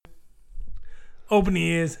Open the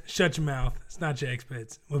ears, shut your mouth. It's not your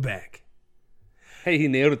experts. We're back. Hey, he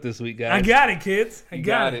nailed it this week, guys. I got it, kids. I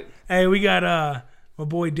got it. Hey, we got my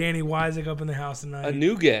boy Danny Weisick up in the house tonight. A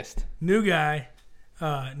new guest. New guy.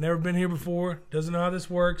 Never been here before. Doesn't know how this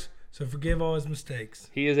works. So forgive all his mistakes.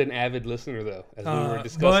 He is an avid listener, though, as we were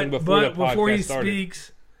discussing before the podcast before he started.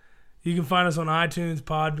 speaks, you can find us on iTunes,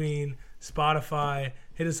 Podbean, Spotify.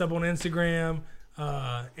 Hit us up on Instagram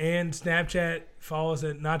and Snapchat. Follow us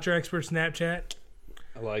at Not Your Expert Snapchat.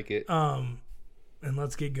 I like it. And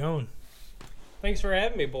let's get going. Thanks for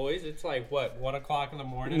having me, boys. It's like, what, 1 o'clock in the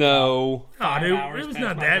morning? No. Oh, dude, hours it was past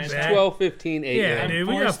not my that bedtime. bad. 12:15 a.m. Yeah, dude,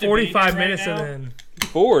 we got forced to be 45 there right minutes now? of then.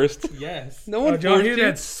 Forced. Yes. No Oh, one did y'all forced hear you.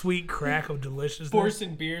 that sweet crack of deliciousness?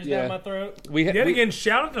 Forcing beers Yeah. down my throat. Yet again,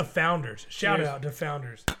 shout out to Founders. Shout Cheers. out to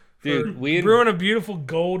Founders. Dude, for brewing a beautiful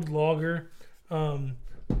gold lager.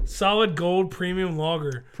 Solid gold premium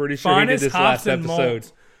lager. Pretty sure he did Finest this hops last and episode.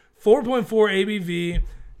 malts. 4.4 ABV.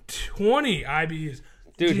 20 IBUs.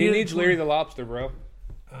 Dude, he needs Larry the Lobster, bro.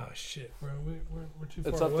 Oh, shit, bro. We're too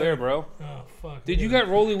far It's up away. there, bro. Oh, fuck. Dude, you got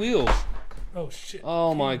rolly wheels. Oh, shit.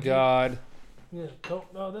 Oh, my God. Yeah,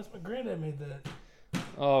 no, that's my granddad made that.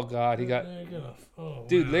 Oh, God. He got... There you go. Oh,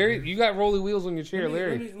 Dude, wow, Larry, dude. you got rolly wheels on your chair,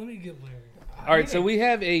 Larry. Let me get Larry. All right, so we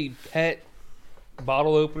have a pet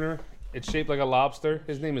bottle opener. It's shaped like a lobster.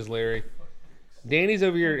 His name is Larry. Danny's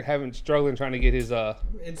over here struggling trying to get his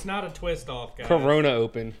It's not a twist off, guys. Corona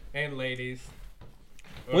open. And ladies.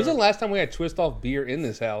 When's the last time we had twist off beer in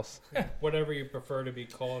this house? Whatever you prefer to be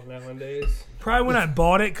called nowadays. Probably when I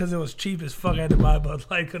bought it because it was cheap as fuck. I had to buy Bud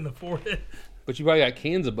Light, couldn't afford it. But you probably got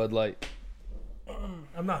cans of Bud Light.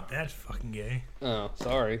 I'm not that fucking gay. Oh,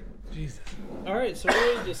 sorry. Jesus. All right, so what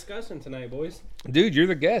are we discussing tonight, boys? Dude, you're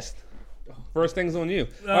the guest. First thing's on you.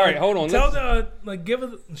 All right, hold on. Tell give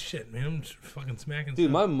it shit, man. I'm just fucking smacking. Dude,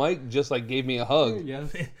 stuff. my mic just like gave me a hug.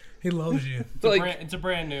 Yes. He loves you. It's a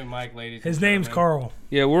brand new mic, ladies. His and name's gentlemen. Carl.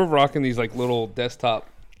 Yeah, we're rocking these like little desktop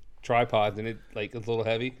tripods, and it like it's a little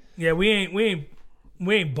heavy. Yeah, we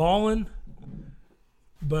ain't balling,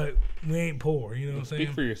 but we ain't poor. You know what I'm saying?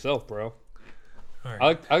 Speak for yourself, bro. All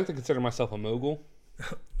right. I like to consider myself a mogul.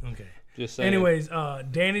 Okay. Just saying. Anyways,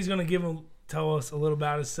 Danny's gonna tell us a little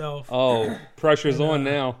about himself. Oh, pressure's on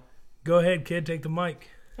now. Go ahead, kid. Take the mic.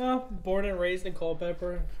 Born and raised in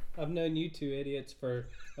Culpeper. I've known you two idiots for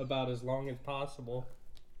about as long as possible.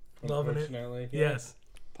 Loving it. Unfortunately. Yes.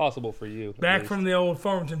 Possible for you. at Back least. from the old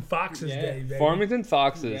Farmington Foxes Yeah. day, baby. Farmington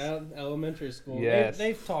Foxes. Yeah, elementary school. Yes.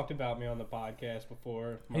 They've talked about me on the podcast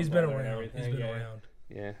before. my He's been brother and around. everything, He's been yeah. around.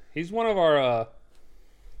 Yeah, he's one of our.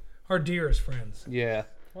 Our dearest friends. Yeah,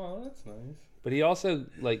 Oh, that's nice. but he also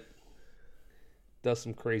like does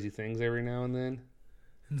some crazy things every now and then.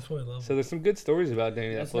 And that's why I love So him. there's some good stories about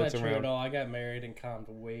Danny that That's not floats true around. at all. I got married and calmed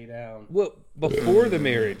way down. Well, before the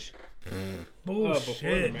marriage. Bullshit.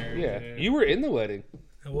 Before the marriage. Yeah, you were in the wedding.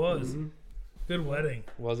 It was. Mm-hmm. Good wedding.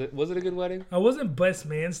 Was it? Was it a good wedding? I wasn't best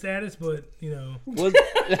man status, but, Was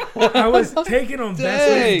I was taking on best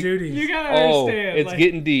man Dang. duties. You gotta oh, understand. it's like,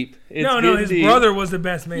 getting deep. It's no, getting his deep. brother was the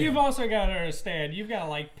best man. You've also got to understand. You've got to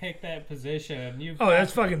like pick that position. Oh,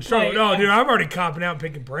 that's fucking strong. Like, No, dude, I'm already copping out and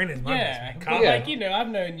picking Brandon. My best yeah. man. But Cop- Yeah. like I've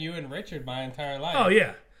known you and Richard my entire life. Oh,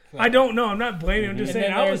 yeah. I don't know. I'm not blaming. I'm just And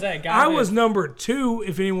saying then I there's was that guy I that- was number 2,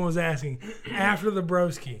 if anyone was asking, after the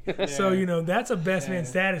broski. So, that's a best man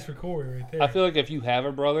status for Corey right there. I feel like if you have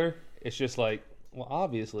a brother, it's just like, well,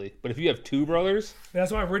 obviously. But if you have two brothers,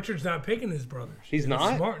 That's why Richard's not picking his brothers. He's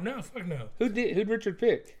not? Smart. No, fuck no. who'd Richard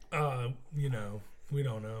pick? We don't know.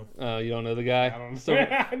 You don't know the guy. I don't So, We're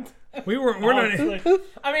not.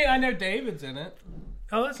 I mean, I know David's in it.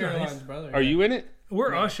 Oh, that's Caroline's nice. brother. are you in it?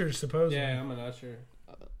 We're ushers, supposedly. Yeah, I'm an usher.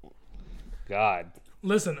 God.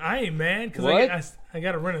 Listen, I ain't mad because What? I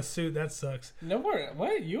got to rent a suit. That sucks. No,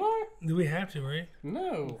 what? You are? Do we have to, right?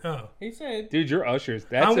 No. Oh. He said. Dude, you're ushers.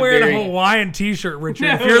 That's I'm a wearing very, a Hawaiian t-shirt, Richard.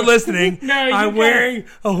 No. If you're listening, No, you I'm can't. wearing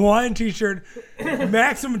a Hawaiian t-shirt.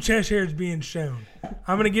 Maximum chest hair is being shown.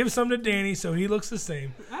 I'm going to give some to Danny so he looks the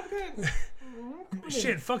same. I've got.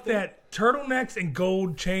 Shit, fuck that. Turtlenecks and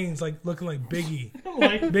gold chains looking like Biggie.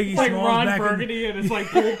 Like Biggie like Smalls Ron back in- Burgundy at his like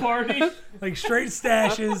pool party. Like straight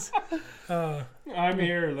stashes. I'm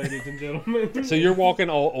here, ladies and gentlemen. So you're walking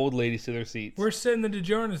all old ladies to their seats. We're sitting the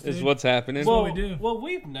DeJarnas, dude. Is what's happening. Well, we do. Well,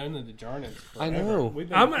 we've known the DeJarnans forever. I know. We've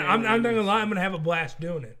been I'm family not going to members. lie. I'm going to have a blast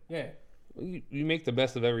doing it. Yeah. You make the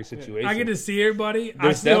best of every situation. I get to see everybody.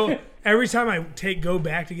 There's Every time I go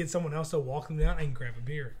back to get someone else to walk them down, I can grab a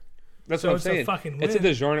beer. That's So what I'm it's a saying. fucking It's a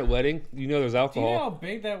win. DeJarnette wedding. You know there's Do you know alcohol. how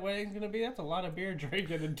big that wedding's gonna be? That's a lot of beer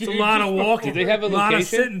drinking. It's a lot of walking. Do they have a lot of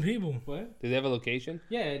location? sitting people. What? Do they have a location?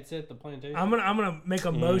 Yeah, it's at the plantation. I'm gonna make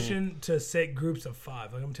a motion to set groups of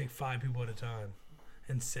 5. Like I'm gonna take 5 people at a time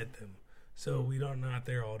and sit them, so we don't not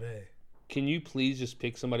there all day. Can you please just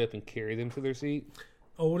pick somebody up and carry them to their seat?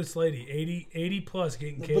 Oldest lady, 80 plus,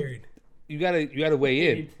 getting carried. You gotta weigh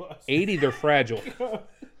in. 80, they're fragile.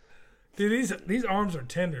 Dude, these arms are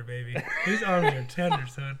tender, baby. These arms are tender,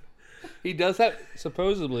 son. He does have,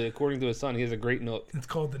 supposedly, according to his son, he has a great nook. It's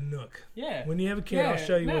called the Nook. Yeah. When you have a kid, I'll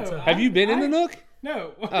show you what's up. Have you been in the nook?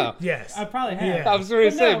 No. Oh, Yes. I probably have. Yeah. I was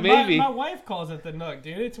going to But say, no, maybe. My wife calls it the nook,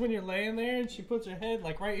 dude. It's when you're laying there and she puts her head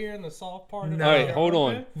like right here in the soft part of No. the Alright, hold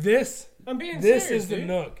on. armpit. This I'm being this serious, is the dude.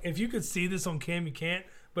 Nook. If you could see this on cam, you can't.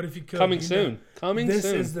 But if you could, Coming you soon. know. Coming This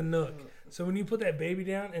soon. is the Nook. So when you put that baby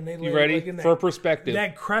down and they lay You ready? like in For that, perspective,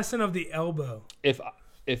 that crescent of the elbow, if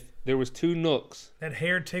there was 2 nooks that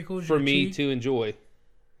hair tickles for your me cheek. to enjoy,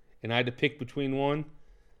 and I had to pick between one,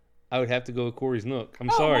 I would have to go with Corey's nook. I'm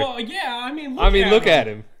Oh, sorry. well, yeah. I mean, Look at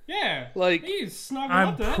him. Yeah. Like, He's snuggled I'm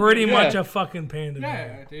up to that pretty dude. much Yeah. a fucking panda Yeah,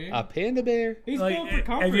 bear. dude. a panda bear. He's Like, built for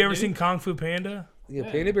comfort. have you ever dude. seen Kung Fu Panda? Yeah,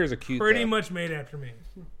 panda bears are cute. Pretty though. much made after me.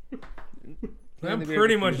 I'm Panda bears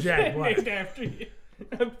pretty are much cute. Jack Black. Named after you.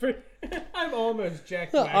 I'm almost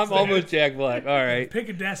Jack Black. I'm almost Jack Black. All right. Pick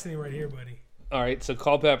a destiny right here, buddy. All right. So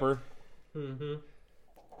Culpepper. Mm-hmm.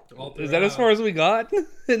 Is that as far as we got?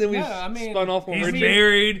 And then we No, I mean, spun off on He's Richard.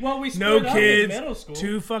 married, Well, we no split up in kids, middle school.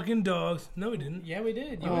 2 fucking dogs. No, he didn't. Yeah, we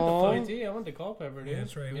did. You Aw. went to 5T. I went to Culpeper, dude. Yeah,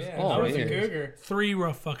 that's right. It was- Yeah, Oh, I was man. a cougar. 3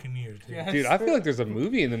 rough fucking years, dude. Yeah, Dude, I feel like there's a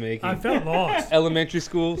movie in the making. I felt lost. Elementary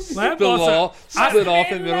school, Well, split also- off, I- split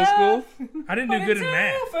off in middle school. I didn't do good in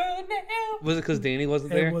math. Was it because Danny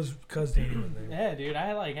wasn't there? It was because Danny was there. Yeah, dude,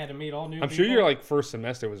 I like had to meet all new I'm people. sure your like first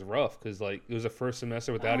semester was rough because like it was a first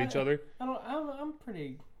semester without each other. I'm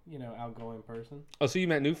pretty, outgoing person. Oh, so you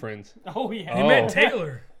met new friends. Oh yeah. You Oh. met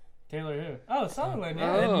Taylor. Taylor who? Oh, Sutherland. Oh.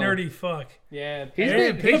 Yeah. That nerdy fuck. Yeah. He's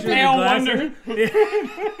Hey, been picture of the pale glasses.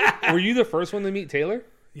 wonder. Were you the first one to meet Taylor?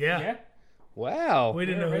 Yeah. Yeah. Wow. We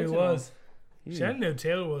didn't Yeah, know who he original. was. Hmm. She I didn't know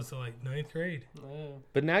Taylor was till like 9th grade.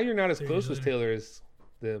 But now you're not as 3 close years as later. Taylor as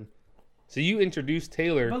them. So you introduced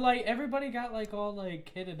Taylor. But like everybody got like all like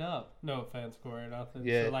kitted up. No offense, Corey, nothing.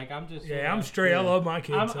 Yeah. So like I'm just. Yeah, I'm straight. I love my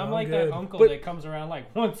kids. I'm, so I'm I'm like good. that uncle But- that comes around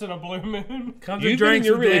like once in a blue moon. Comes and You've been in drinks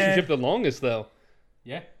your with Dad. relationship the longest though.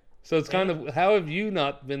 Yeah. So it's kind of how have you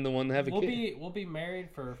not been the one to have a We'll kid? we'll be married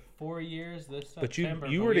for 4 years this But you- September.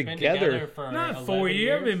 you but were we've been together- for Not 11 4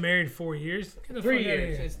 years. I've years. been married 4 years. Get the 3 fuck outta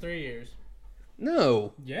years. here. It's 3 years.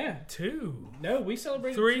 No. Yeah. 2. No, we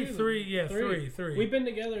celebrated Three, two. 3, yeah, 3. We've been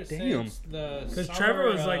together Damn. since the Because summer Trevor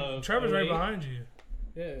was of Trevor's right 08. behind you.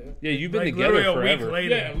 Yeah. Yeah, you've been Like, together literally a forever. week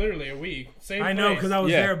later. Yeah, literally a week. Same I know place. because I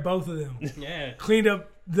was Yeah. there at both of them. Yeah. Cleaned up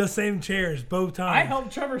the same chairs both times. I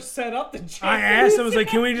helped Trevor set up the chairs. I asked him, I was like,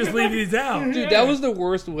 can we just leave these out? Dude, that was the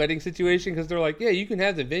worst wedding situation because they're like, yeah, you can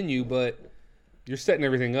have the venue, but you're setting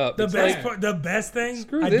everything up. The It's best like, part, the best thing,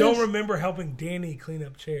 Screw I don't this. remember helping Danny clean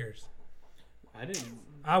up chairs. I didn't.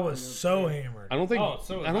 I was so hammered. I don't think Oh,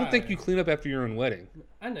 so was I don't I. think you clean up after your own wedding.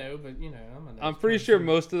 I know, but I'm a nice I'm pretty person. sure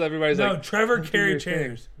most of everybody's No, like Trevor "Don't do carried your thing."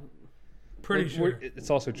 chairs. Pretty We're- sure. It's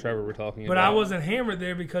also Trevor we're talking But about. I wasn't hammered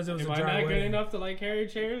there because it was Am a I dry not good wedding. enough to like carry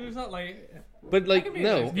chairs or something? Like, But like can be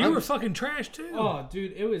no, nice. You I'm- were fucking trash too. oh,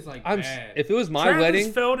 dude, it was like I'm bad. if it was my Travis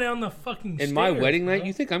wedding fell down the fucking and my stairs, wedding night, bro.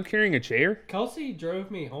 you think I'm carrying a chair? Kelsey drove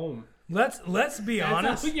me home. Let's be That's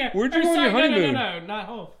honest. how- yeah. Where'd you Or go on your sorry, honeymoon? No, not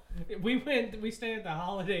home. We stayed at the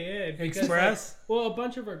Holiday Inn. because, Express? like, well, a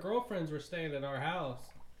bunch of our girlfriends were staying at our house.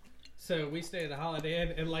 So we stayed at the Holiday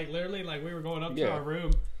Inn and like literally like we were going up Yeah. to our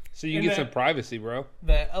room. So you And get that- some privacy, bro.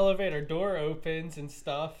 The elevator door opens and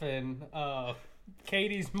stuff and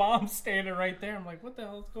Katie's mom's standing right there. I'm like, what the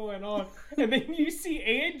hell's going on? And then you see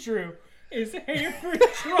Andrew, his hammered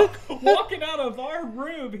drunk, walking out of our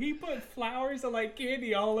room. He put flowers and like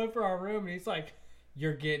candy all over our room, and he's like,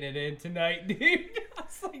 "You're getting it in tonight, dude."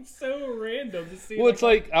 It's like so random to see. Well, it's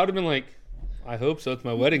like I would have been like, I hope so. It's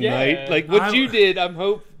my wedding Yeah. night. Like what I'm- you did, I'm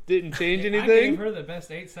hope didn't change I gave anything. her the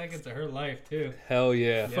best 8 seconds of her life too. Hell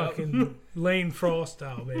yeah. Fucking Lane Frost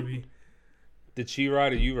style, baby. Did she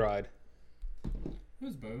ride or you ride? It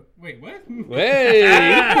was both. Wait, what? Hey,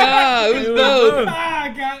 it was both.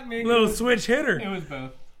 Ah, got me. Little switch hitter. It was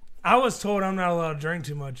both. I was told I'm not allowed to drink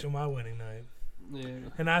too much on my wedding night. Yeah.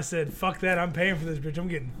 And I said, fuck that, I'm paying for this bitch. I'm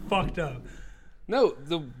getting fucked up. No,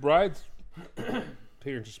 the bride's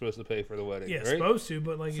parents are supposed to pay for the wedding, Yeah, right? supposed to,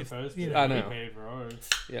 but like Supposed if you to. know, I know. We paid for ours.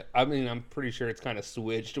 Yeah, I mean, I'm pretty sure it's kind of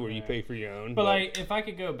switched to where you Yeah. pay for your own. But like, if I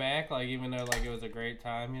could go back, like even though like it was a great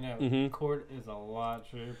time, Mhm. court is a lot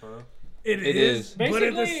cheaper. it It is. is. But at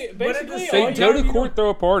the, Basically- but at the basically same all say, you go time, to you court, throw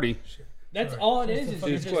a party. That's Sorry. all it Just is. the Is fucking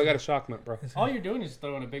you're It's just, cool. I got a shock nut, bro. all you're doing is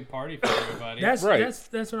throwing a big party for everybody. That's Right.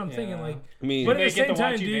 that's what I'm thinking. Yeah. Like, I mean, but at They the get same to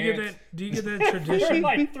time, watch do you you get dance. that? Do you get that for tradition?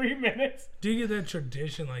 like 3 minutes. Do you get that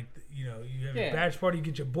tradition? Like, you know, you have Yeah. your batch party, you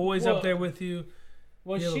get your boys Well, up there with you.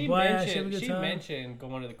 Well, You have a she blast, you have a mentioned good she time. mentioned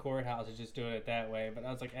going to the courthouse and just doing it that way, but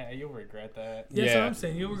I was like, you'll regret that. That's Yeah. what I'm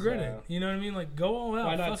saying. You'll regret it. So- You know what I mean? Like, go all out.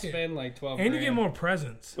 Why not fuck it. spend like 12? And you get grand? more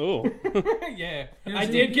presents. oh, Yeah, You know, I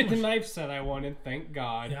so did you get the get- knife set I wanted. Thank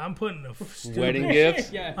God. Yeah, I'm putting the stupid. wedding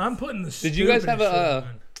gifts, Yeah. I'm putting the. Did you guys have stupidest a,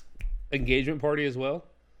 shit on. engagement party as well.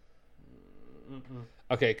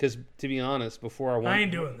 Okay, because to be honest, before I went,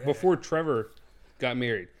 ain't doing that. before Trevor got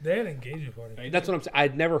married, They had an engagement party. that's what I'm saying.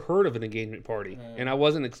 I'd never heard of an engagement party, and I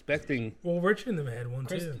wasn't expecting. Well, Richard and them had one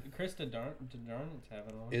too. Krista Darn's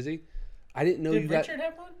having one. Is he? I didn't know Did you Richard got.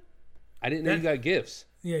 have one? I didn't know you got gifts.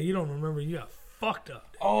 Yeah, you don't remember. You got fucked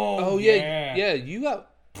up. Oh yeah, you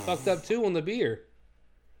got fucked up too on the beer,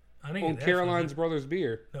 I didn't on get that Caroline's from Brothers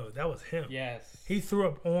beer. him. No, that was him. Yes. He threw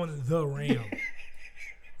up on the ram.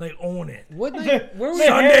 Like on it. What night? Where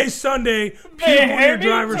was Sunday, puke on your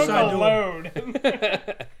driver's side door.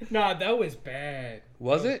 load. Nah, that was bad.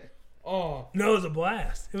 Was it? Oh, No, it was a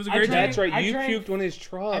blast. It was a I great drank- time. That's right. I You drank- puked on his I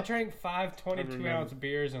truck. drank 5 22 remember. ounce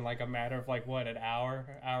beers in like a matter of like what, an hour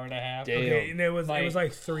and a half. Damn. Okay, and it was Like,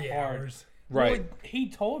 like 3 hard. hours. Right. Well, he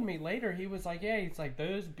told me later. He was like, "Yeah, it's like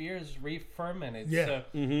those beers re-fermented, Yeah. so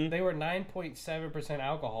they were 9.7%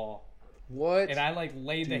 alcohol." What? And I like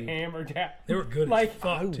laid the Dude. hammer down. They were good Like, as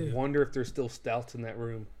fuck I too. wonder if there's still stouts in that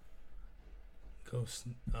room.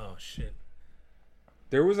 Oh shit.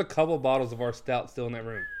 There was a couple bottles of our stout still in that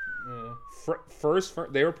room. Yeah. First,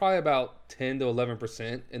 they were probably about 10 to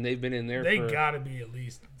 11%, and they've been in there They for. gotta be at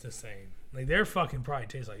least the same. Like their fucking probably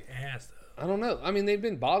tastes like ass though. I don't know. I mean, they've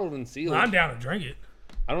been bottled and sealed. Well, I'm down to drink it.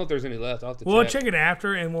 I don't know if there's any left. I'll have to We'll check. check it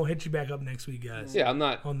after, and we'll hit you back up next week, guys. Yeah, I'm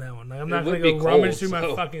not. On that one, like, I'm It not would gonna be go rummage cold, through my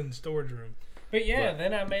so- fucking storage room. But yeah, Right.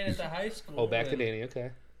 then I made it to high school. Oh, back to and, Danny.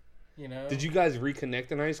 Okay. You know. Did you guys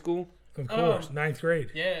reconnect in high school? Of course, ninth grade.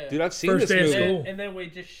 Yeah. Dude, I've seen First this day of movie. school. And then we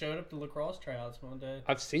just showed up to lacrosse tryouts one day.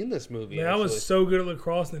 I've seen this movie. Man, I was actually. so good at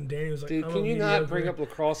lacrosse, and then Danny was like, Dude, I'm can a you not mediocre. bring up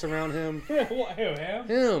lacrosse around him? What, who, him?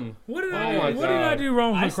 Him. What did Oh I my do? What did I God. do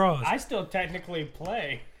wrong with lacrosse? I still technically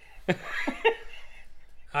play.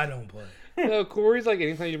 I don't play. No, Corey's like,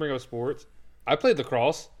 anytime you bring up sports, I played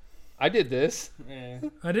lacrosse. I did this. Yeah.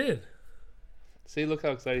 I did. See, look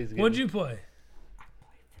how excited he's getting. What'd you play?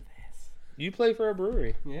 You play for a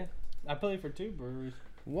brewery. Yeah. I played for 2 breweries.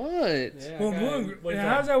 What? Yeah. I Well, got- blue and, what is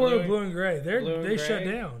how's that work with Blue blue and gray? Blue and They shut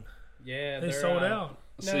Gray? down. Yeah. They they're, sold out.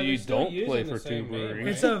 So they're you still don't play using for the 2 same name,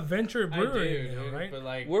 breweries. It's a Venture I Brewery do, now, dude, right? But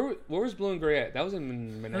like, Where was Blue and Gray at? That was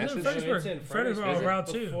in Manassas. in Fredericksburg. it's in Fredericksburg, Fredericksburg, Route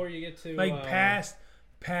 2. Before you get to Like past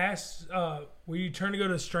where you turn to go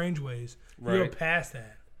to Strange Ways. You go Right. past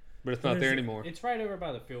that. But it's not there There's- anymore. It's right over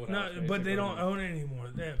by the field No, house. but they basically. don't own it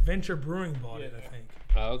anymore. That Venture Brewing bought it, I Yeah. think.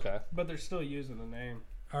 Oh, okay. But they're still using the name.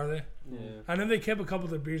 Are they? Yeah. I know they kept a couple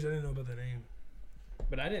of their beers. I didn't know about the name.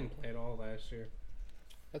 But I didn't play at all last year.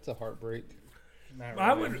 That's a heartbreak. Not I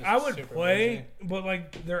really, would I'm I just would super play, but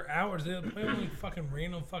like their hours, they play only fucking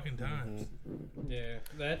random fucking times. busy. Yeah,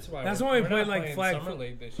 that's why. That's we're- why we we're played, not like, playing flag summer fo-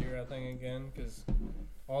 league this year. I think again because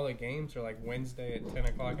all the games are like Wednesday at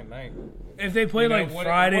 10:00 at night. If they play You know, like what-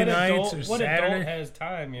 Friday what nights adult, or what adult Saturday, has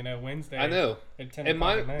time? You know, Wednesday. I know. At 10 And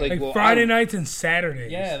o'clock my- at night. like, like well, Friday I'm- nights and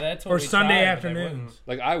Saturdays. yeah, that's what or we Sunday tried, but they afternoons. wouldn't.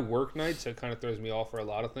 Like, I work nights, so it kind of throws me off for a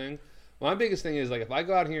lot of things. My biggest thing is, like, if I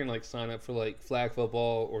go out here and, like, sign up for, like, flag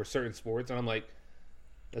football or certain sports, and I'm like,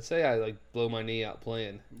 let's say I, like, blow my knee out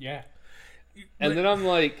playing. Yeah, And then I'm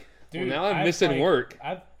like, dude. well, now I'm I've, missing like, work.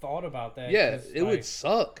 I've thought about that. Yeah, 'cause, it would like,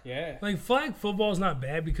 suck. Yeah. Like flag football is not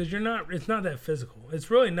bad because you're not. It's not that physical. It's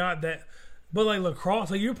really not that. But like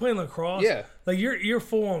lacrosse, like you're playing lacrosse. Yeah. Like you're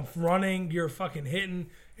full on running. You're fucking hitting.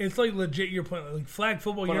 It's like legit. You're playing like flag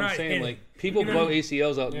football. But you're I'm not saying, hitting. like, people You know? blow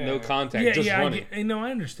ACLs out, no Yeah. contact, yeah, just yeah. running. I know.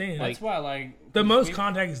 I understand. That's why, like, the most we-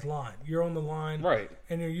 contact is line. You're on the line, Right.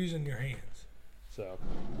 and you're using your hands. So,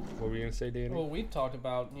 what were you going to say, Danny? Well, we talked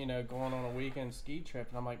about, you know, going on a weekend ski trip,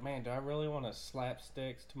 and I'm like, man, do I really want to slap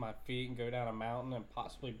sticks to my feet and go down a mountain and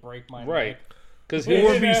possibly break my Right. neck? Because Yeah. Or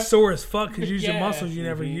here's be Yeah. sore as fuck because you use your Yeah. muscles you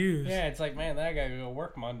never use. Yeah, it's like, man, that guy could go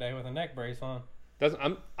work Monday with a neck brace on.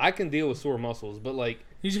 I can deal with sore muscles, but, like,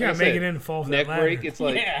 You just like I gotta make said, it in and fall off neck that ladder. break, it's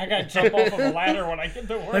like, yeah, I got to jump off of a ladder when I get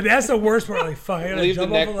to work. Like that's the worst part. Like fuck, I gotta leave the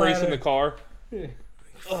jump neck off a brace in ladder. the car.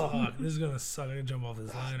 Fuck, this is gonna suck. I gotta jump off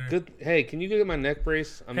this ladder. Good. Hey, can you go get my neck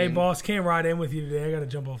brace? I Hey, mean, boss, can't ride in with you today. I gotta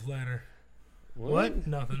jump off the ladder. What?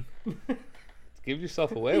 Nothing. Give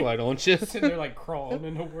yourself away, why don't you? Sitting there like crawling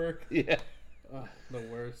into work. Yeah. The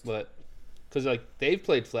worst. But because like they've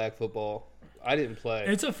played flag football, I didn't play,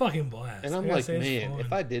 It's a fucking blast. and I I'm gotta like, say, it's man, fun.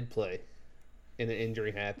 if I did play, and an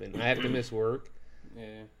injury happened, I have to miss work.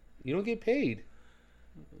 Yeah. You don't get paid.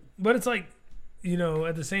 But it's like, you know,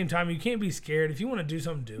 at the same time, you can't be scared. If you want to do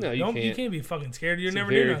something, do it. No, you You can't. can't be fucking scared. You'll It's never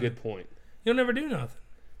a do very nothing. good point. You'll never do nothing.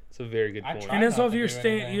 It's a very good I point. tried. And that's not all if to you're do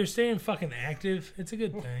staying. anything. You're staying fucking active. It's a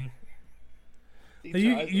good thing. He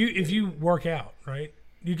You tried. if you work out, right?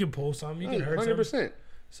 You can pull something. You can hurt something. 100%.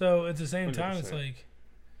 So at the same time, it's 100%. like,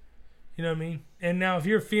 you know what I mean? And now if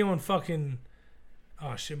you're feeling fucking,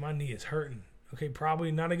 oh shit, my knee is hurting. Okay,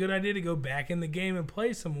 probably not a good idea to go back in the game and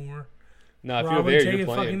play some more. No, if you're Probably there, take you're it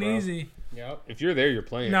playing, fucking bro. easy. Yep. If you're there, you're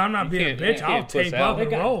playing. No, I'm not You being a can't- bitch. you I'll can't puss tape out. up They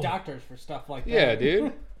and got roll. doctors for stuff like that. Yeah,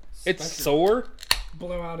 dude. It's Especially sore.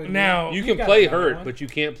 blow out a Now, You You can got play another hurt, one? but you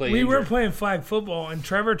can't play we were injured. playing flag football, and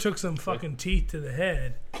Trevor took some fucking teeth to the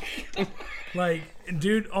head. Like,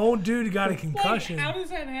 dude, old dude got a concussion. How does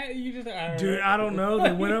that happen? You just Dude, I don't know.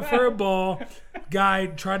 They went up for a ball. Guy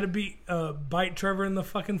tried to bite Trevor in the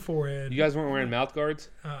fucking forehead. You guys weren't wearing mouth guards?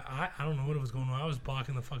 I don't know what was going on. I was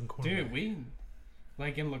blocking the fucking corner. Dude, we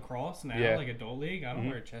like in lacrosse now, Yeah. like adult league. I don't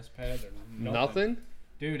wear chest pads or nothing. Nothing?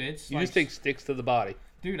 Dude, it's You like, just take sticks to the body.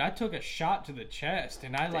 dude, I took a shot to the chest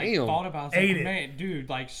and I like Damn. thought about it. Ate Like, it. man, dude,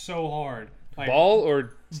 like so hard. Like Ball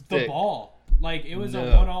or the stick? ball. Like it was a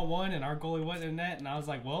No. 1-on-1 and our goalie wasn't in net and I was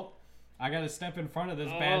like, well, I gotta step in front of this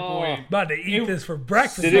bad boy. About to eat It- this for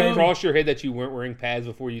breakfast. Did it baby. cross your head that you weren't wearing pads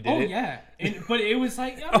before you did Oh it? yeah, but it was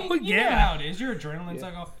like I mean, Oh, you know yeah. how it is. Your adrenaline's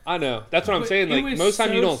like, oh, I know. That's what I'm but saying. it Like was most time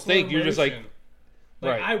you so don't think. slow You're just like, motion.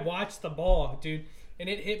 right. I watched the ball, dude, and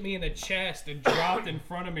it hit me in the chest and dropped in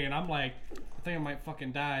front of me, and I'm like, I think I might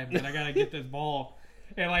fucking die, but I gotta get this ball.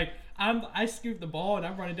 And like I scoop the ball and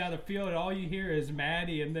I'm running down the field, and all you hear is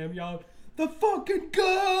Maddie and them yelling, "The fucking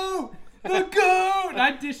goat, the goat!" And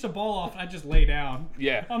I dish the ball off. And I just lay down.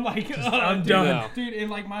 yeah. I'm like, I'm dude, done. No. dude, and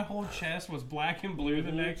like my whole chest was black and blue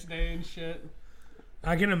the next day and shit.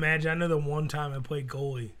 I can imagine. I know the one time I played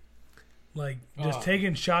goalie, like just Oh.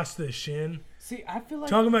 taking shots to the shin. See, I feel like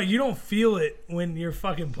Talking about you don't feel it when you're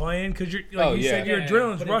fucking playing because you're like Oh, you yeah. said, your Yeah,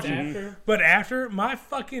 adrenaline's but it's rushing. after. But after my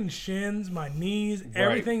fucking shins, my knees,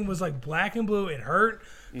 everything was like black and blue. It hurt.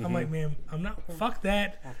 Mm-hmm. I'm like, man, I'm not. Fuck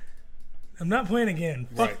that. I'm not playing again.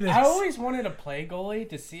 Fuck Right. this. I always wanted to play goalie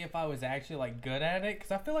to see if I was actually like good at it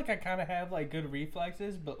because I feel like I kind of have like good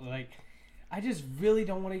reflexes, but like I just really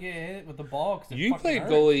don't want to get hit with the ball. Cause it You fucking played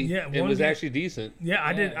hurts. goalie Yeah, and one was game- actually decent. Yeah,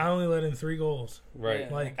 I did. Yeah. I only let in 3 goals. Right.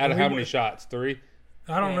 Yeah. Like Out of we how many won- shots? 3?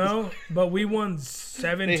 I don't Yeah. know, but we won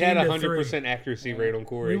 17 They had a to 3. 100% accuracy rate on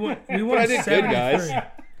Corey. We won But I did good, 7 to guys. 3.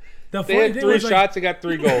 The They funny had thing 3 was, like, shots and got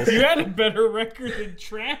 3 goals. You had a better record than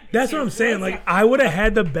Travis. that's what I'm saying. Like I would have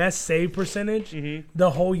had the best save percentage the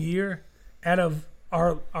whole year out of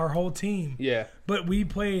our whole team. Yeah. But we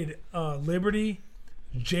played Liberty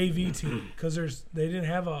JV team because they didn't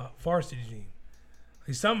have a varsity team.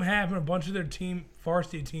 Like something happened, a bunch of their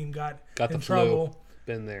varsity team got Got in the flu. trouble.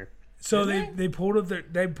 Been there. So Did they pulled up their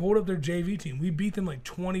JV team. We beat them like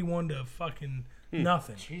 21 to fucking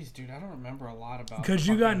nothing. Jeez, dude, I don't remember a lot about. Because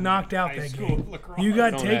you got fucking knocked out high that school game. lacrosse. You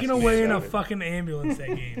got Don't taken ask me away in a about it. fucking ambulance that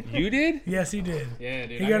game. You did? Yes, he did. Yeah,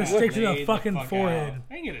 dude. He I got a stick to the laid fucking fuck forehead. out.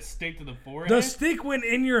 I didn't get a stick to the forehead. The stick went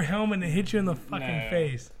in your helmet and hit you in the fucking No.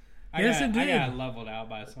 face. I Yes, got, it did. I got leveled out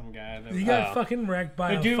by some guy. That You got Oh. fucking wrecked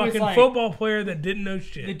by The a dude was fucking like- football player that didn't know the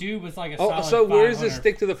shit. dude was like a Oh, solid so where's this 500.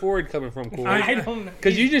 stick to the forward coming from, Corey? I don't know.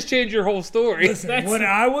 Because you just changed your whole story. Listen, what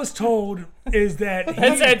I was told is that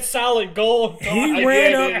That's he, that solid goal. he Yeah,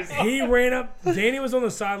 ran it up. is. He ran up. Danny was on the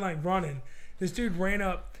sideline running. This dude ran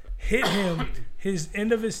up, hit him. His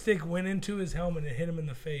end of his stick went into his helmet and hit him in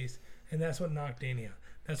the face, and that's what knocked Danny out.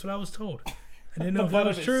 That's what I was told. I didn't know if that butt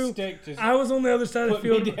was of his true. stick just I was on the other side of the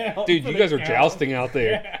put me field. down Dude, for you the guys are count. jousting out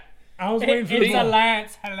there. I was waiting for the It's a ball.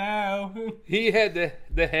 Lance. Hello. He had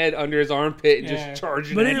the head under his armpit and Yeah. just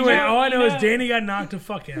charging But at anyway, you. all I know You is know- Danny got knocked the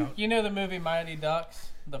fuck out. You know the movie Mighty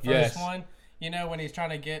Ducks, the first Yes. one. You know when he's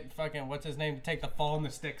trying to get fucking what's his name to take the fall and the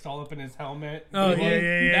sticks all up in his helmet. Oh, Like, yeah,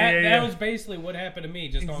 That yeah. was basically what happened to me,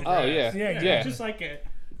 just on. Oh, grass. yeah. Yeah, Yeah. Just like it.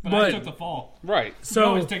 But But- I took the fall. Right. You So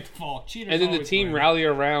always take the fall. Cheaters And then the always team win. rally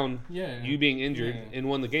around Yeah. you being injured Yeah. and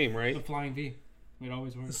won the game, The right? flying V. It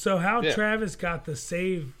always works. So how Yeah. Travis got the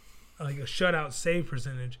save, like a shutout save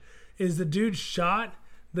percentage, is the dude shot.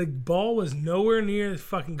 The ball was nowhere near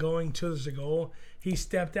fucking going to the goal. He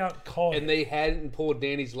stepped out, caught And it. they hadn't pulled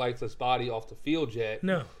Danny's lifeless body off the field yet.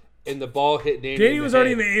 No, and the ball hit Danny. Danny in was the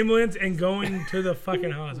already in head. the ambulance and going to the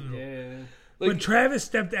fucking hospital. Yeah. When Travis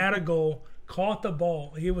stepped out of goal, caught the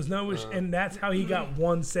ball, he was and that's how he got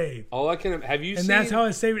one save. All I can have you And seen? that's how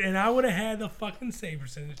I saved it. And I would have had the fucking save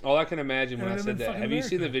percentage. All I can imagine when It I would've said been that. fucking Have you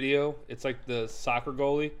seen the America. video? It's like the soccer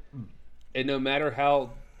goalie, and no matter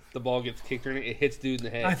how the ball gets kicked or anything, it hits dude in the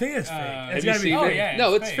head. I think it's fake. have It's you gotta be seen fake. it? yeah,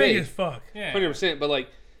 No, it's it's Fake fake. as fuck. Yeah. 100%. But like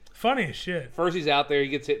Funny as shit. first he's out there, he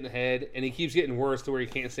gets hit in the head, and he keeps getting worse to where he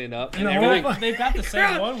can't stand up. And the everything. whole They've got the same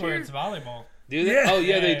crowd one where cheers. it's volleyball. Do they? Yeah. Oh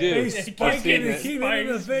yeah, they do. They I've spike seen it and that. keep it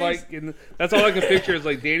in the face. Like, and that's all I can picture is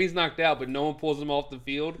like Danny's knocked out, but no one pulls him off the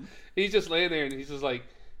field. He's just laying there, and he's just like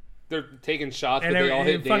they're taking shots, And but they all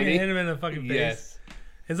hit fucking Danny. hit him in the fucking face. Yes,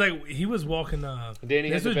 It's like he was walking. Danny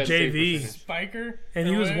This has the was best save JV. percentage. Spiker. And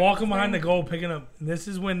he or was whatever walking his behind the name goal picking up. This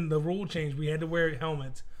is when the rule changed. We had to wear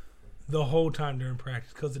helmets the whole time during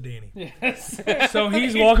practice because of Danny. is. Yes. So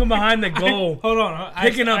he's walking behind the goal. Hold on.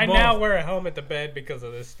 Picking up I balls. now wear a helmet to bed because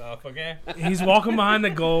of this stuff, okay? He's walking behind the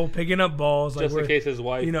goal, picking up balls. Like Just in we're, case his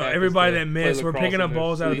wife. you know, happens everybody to that play missed, we're lacrosse picking in up their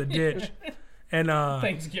balls out of the sleep. ditch. And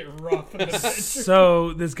Things get rough in the bedroom.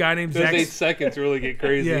 so this guy named Those Zach, 8 seconds really get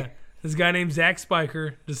crazy. yeah, this guy named Zach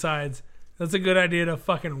Spiker decides that's a good idea to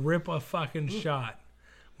fucking rip a fucking shot.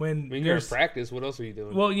 When I mean, you're in there's, practice. What else are you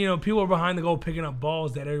doing? well, you know, people are behind the goal picking up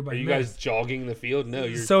balls that are everybody you missed. guys jogging the field? No,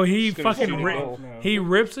 you're. So he just gonna shoot fucking a ripped. goal. No. He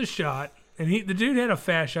rips a shot, and the dude had a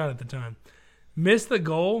fast shot at the time. Missed the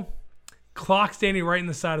goal, clocks Danny right in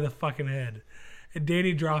the side of the fucking head, and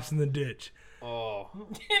Danny drops in the ditch. Oh,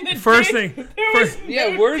 In the First ditch, thing, there first, was yeah.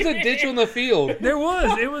 no Where's a ditch on the field? there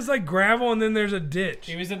was. It was like gravel, and then there's a ditch.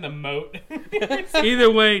 He was in the moat. Either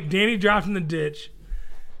way, Danny dropped in the ditch,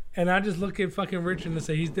 and I just look at fucking Richard and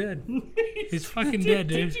say he's dead. He's fucking dead,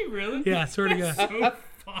 dude. Did you really? Yeah, I swear to God, So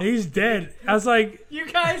fun. he's dead. I was like,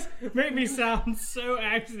 You guys make me sound so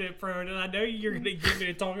accident prone, and I know you're gonna get me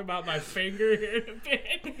to talk about my finger in a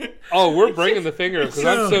bit. Oh, we're bringing the finger up because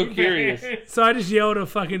I'm so So curious. so I just yelled at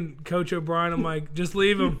fucking Coach O'Brien. I'm like, just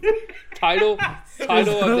leave him. Title of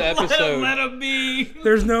the episode. Let him be.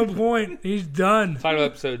 There's no point. He's done. Title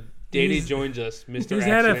episode. Danny He's- joins us, Mr. He's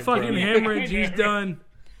had a Accident fucking Prone. hemorrhage. He's done.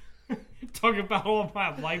 Talk about all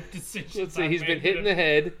my life decisions. Let's see. I've He's been made. hit in the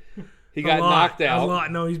head. He A got lot, knocked out. A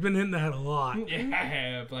lot. No, he's been hitting the head a lot. Yeah, I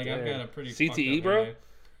have. Like I've got a pretty CTE, fucked up bro? head.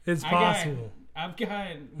 It's I possible. I've got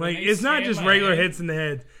when Like they it's not scanned just my regular head- hits in the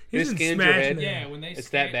head. He's They been scanned your smashing head? it. Yeah, when they It's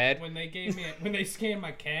scanned, that bad? when they gave me when they scanned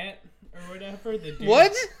my cat or whatever. The dude,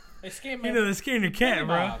 What? They scanned my You know, they're scaring your cat,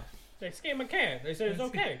 bro. Bob. They scanned my cat. They said it's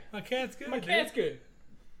okay. My cat's good. My dude. cat's good.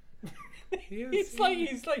 He is-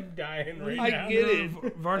 He's like dying right I now. get it.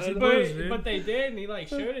 Varsity Blues, But, dude. but they did, and he like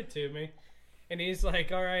showed it to me, and he's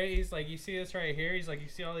like, "All right," he's like, "You see this right here?" He's like, "You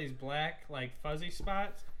see all these black like fuzzy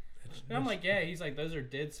spots?" And I'm like, "Yeah." He's like, "Those are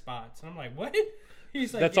dead spots," and I'm like, "What?"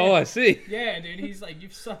 He's like, That's yeah. all I see. Yeah, dude. He's like,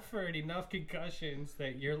 "You've suffered enough concussions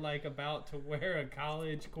that you're like about to where a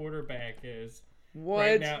college quarterback is What?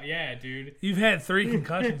 right now." Yeah, dude. You've had 3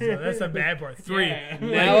 concussions, though. That's the bad part. 3. Yeah.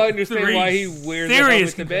 Now I understand 3 why he wears the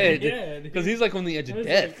serious helmet to bed. Yeah, dude. Because he's like on the edge I of was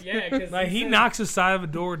death. like, yeah, because Like he knocks the side of a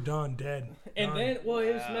door, done, dead. And Done. then, well,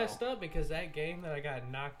 it was Wow. messed up because that game that I got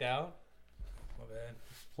knocked out. My bad.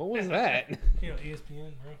 What was that? You know,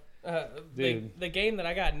 ESPN, bro. Dude. The game that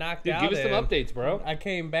I got knocked Dude, out. give us some in, updates, bro. I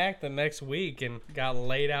came back the next week and got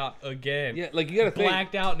laid out again. Yeah, like you gotta think.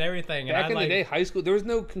 Blacked out and everything. Back and in I, the day, high school, there was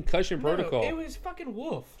no concussion no, protocol. it was fucking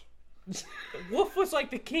Wolf. Wolf was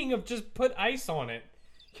like the king of just put ice on it.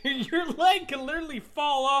 Your leg could literally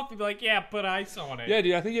fall off and be like, yeah, put ice on it. Yeah,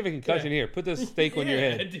 dude, I think you have a concussion Yeah. here. Put this steak on your Yeah,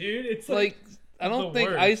 head. dude. It's Like, I don't the think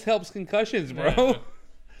worst. ice helps concussions, bro. Yeah.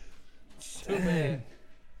 So bad.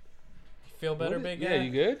 Feel better, What is- big yeah, guy?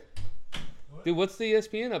 you good? Dude, what's the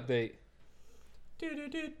ESPN update?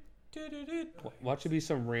 Watch it be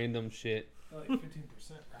some random shit. Like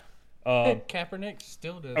 15%. Kaepernick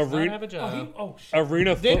still does Arena- not have a job. Oh, shit.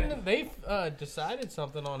 Arena foot. Didn't they decided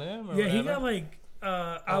something on him? Or Yeah, he whatever? got like.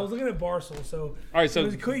 I was looking at Barstool, so All right, so it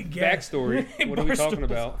was Cleat Gas. backstory. What are we talking Barstool's-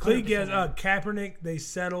 about? Cleat Gas, Kaepernick. They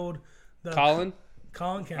settled the Colin?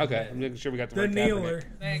 Colin Kaepernick. Okay, I'm making sure we got the The right kneeler,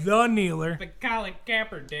 Kaepernick. the kneeler. the Colin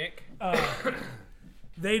Kaepernick.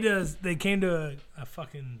 They came to a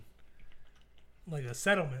fucking like a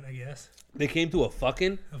settlement, I guess. They came to a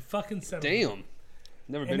fucking A fucking settlement. damn.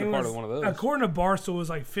 Never And been it a part was, of one of those. according to Barstool, it was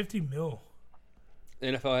like 50 mil. The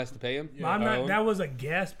NFL has to pay him. I'm not. That was a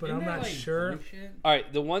guess, but I'm Isn't that, not like, sure. bullshit? All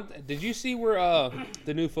right, the one. Did you see where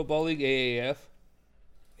the new football league AAF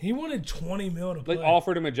He wanted 20 mil to play, like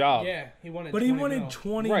offered him a job? Yeah, he wanted. but he 20 wanted mil.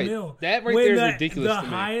 20 Right. mil. That right When there is the, ridiculous The to me.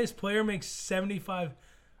 highest player makes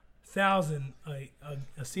 $100,000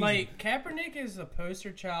 a season. Like, Kaepernick is a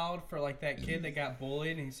poster child for, like, that kid that got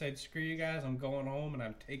bullied and he said, screw you guys, I'm going home and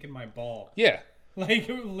I'm taking my ball. Yeah. Like,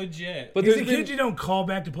 legit. But He's there's a been, kid you don't call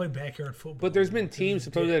back to play backyard football. but there's been teams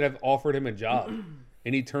supposedly that have offered him a job,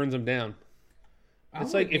 and he turns them down.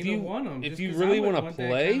 It's like, if you really want to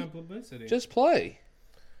play, just play.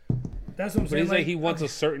 That's what I'm But saying. he's like he wants a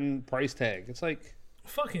certain price tag. It's like,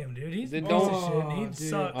 fuck him, dude. He's Then a piece don't- of shit. He dude,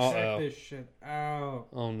 sucks. Uh-oh. check this shit out.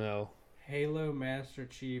 oh no, Halo Master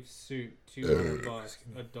Chief suit, $200,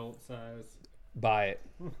 adult size. buy it.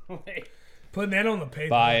 Like, Putting that on the PayPal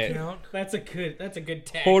Buy it. account. that's a good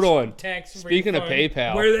tax. Hold on. Tax Speaking of refund.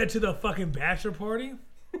 PayPal, Wear that to the fucking bachelor party.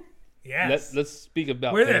 Yes. let's speak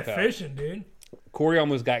about Wear PayPal. that fishing, dude. Corey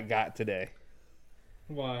almost got today.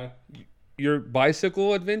 Why? Your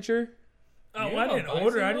bicycle adventure? Oh, You I have a didn't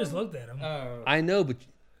order. I bicycle? just looked at them. Oh. I know, but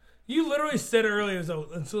You literally said earlier it's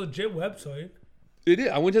a legit website. it is.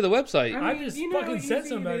 I went to the website, I just fucking how said easy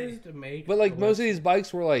somebody. it is to make but like a most of website. these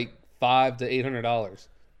bikes were like $500 to $800,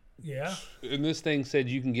 Yeah. and this thing said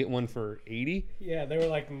you can get one for $80. Yeah, they were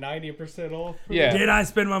like 90% off. Yeah. Did I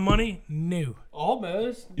spend my money? No.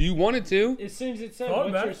 Almost. You wanted to? As soon as it said, Thought what's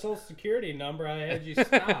about your it. social security number, I had you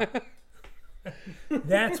stop.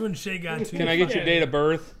 That's when shit got too. Can I get your Yeah. date of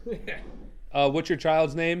birth? What's your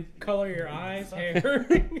child's name? Color your eyes, hair.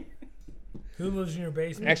 Who lives in your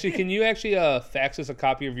basement? Actually, can you actually fax us a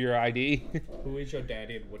copy of your ID? Who is your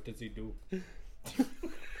daddy and what does he do?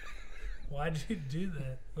 Why'd you do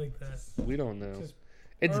that like that? We don't know. Just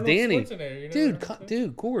It's Arnold Danny. Schwarzenegger, you know Dude, what I'm saying?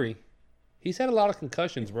 dude, Corey. He's had a lot of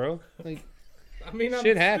concussions, bro. Like, I mean, I'm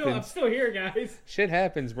Shit I'm happens. still here, guys. shit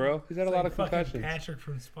happens, bro. He's had a It's lot like of fucking concussions. Patrick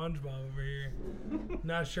from SpongeBob over here.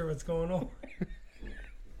 Not sure what's going on.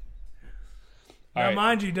 All Now, right.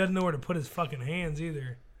 mind you, he doesn't know where to put his fucking hands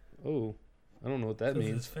either. Oh, I don't know what that With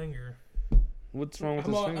his means. finger. What's wrong with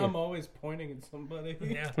I'm, his finger? I'm always pointing at somebody.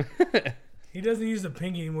 Yeah. He doesn't use the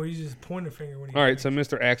pinky anymore. He uses his pointer finger when he. All right, so drinks.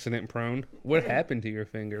 Mr. Accident Prone, what happened to your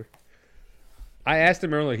finger? I asked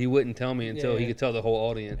him earlier. He wouldn't tell me until he Yeah. could tell the whole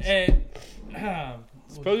audience. And,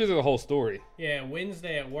 Suppose there's a whole story. yeah,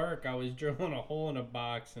 Wednesday at work, I was drilling a hole in a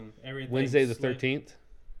box and everything. Wednesday the slipped. 13th.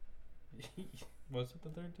 Was it the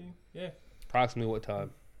 13th? Yeah, Approximately what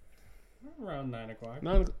time? around 9 o'clock.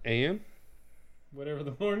 9 a.m. Whatever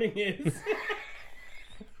the morning is.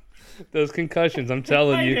 Those concussions, I'm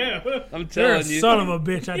telling I you. know. I'm You're a telling you. son of a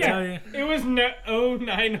bitch, I Yeah, tell you. it was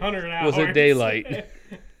 900 hours. Was it daylight?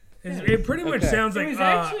 It pretty much Okay. sounds It like was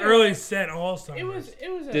actually early like- set all stars. It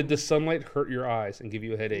was. A, Did the sunlight hurt your eyes and give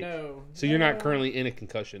you a headache? No. So you're not no, currently in a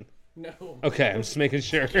concussion. No. Okay, I'm just making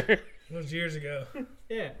sure. It was years ago.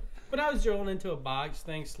 Yeah, but I was drilling into a box.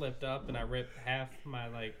 Thing slipped up, and I ripped half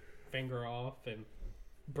my finger off and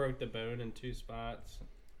broke the bone in 2 spots.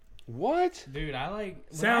 What? Dude, I when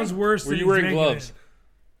Sounds I- worse Were than you he's wearing making gloves? it.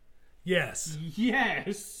 Yes.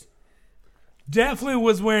 Yes. Definitely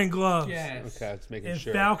was wearing gloves. Yes. Okay, just making If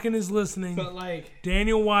sure. Falcon is listening, But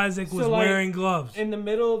Daniel Wyzek was So, wearing gloves. in the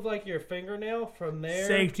middle of your fingernail from there,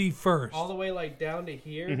 Safety first. all the way down to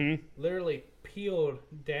here, Mhm. literally peeled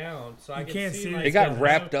down, so I You could can't see. see like, It got Yeah.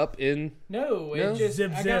 wrapped up in. No, No? it just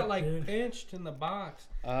Zip, I zip, got dude. pinched in the box,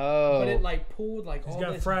 Oh. but it pulled He's all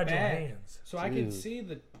got this fragile back, hands. so I Dude. could see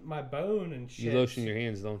my bone and shit. You lotion your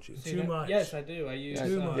hands, don't you? See Too that? much. Yes, I do. I use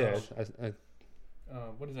Too much. Yeah.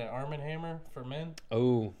 what is that? Arm and Hammer for men?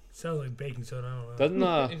 Oh, Sounds like baking soda. I don't know.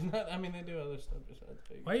 doesn't It's not. I mean, they do other stuff besides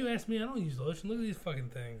baking. Why you ask me? I don't use lotion. Look at these fucking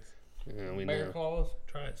things. Yeah, we Bear know. claws.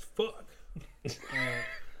 Dry as fuck.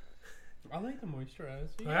 I like the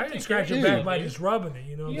moisturize. You I gotta can take scratch care your of back yourself, by dude. just rubbing it.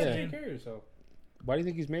 You know what You I'm gotta saying? take care of yourself. Why do you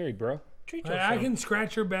think he's married, bro? Treat yourself. I can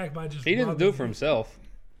scratch your back by just. He doesn't do it rubbing for himself.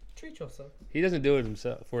 treat yourself. He doesn't do it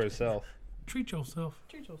himself for himself. Treat yourself.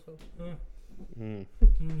 Treat yourself. Mm.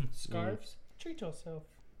 Scarves. Treat yourself.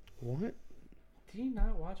 What? Do you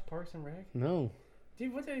not watch Parks and Rec? No.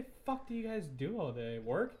 Dude, what the fuck do you guys do all day?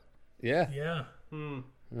 Work? Yeah. Yeah.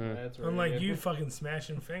 That's really Unlike good. you fucking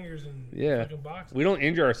smashing fingers and Yeah. fucking boxing. We don't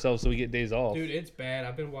injure ourselves so we get days off. Dude, it's bad.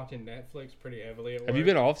 I've been watching Netflix pretty heavily at work. Have you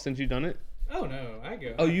been off since you've done it? Oh, no. I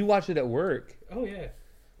go. Oh, you watch it at work. Oh, yeah.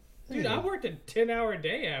 Dude, I worked a 10-hour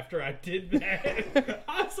day after I did that.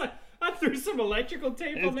 I was like, I threw some electrical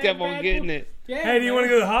tape on Just that kept on bad getting boy. it. Yeah, Hey, do you want to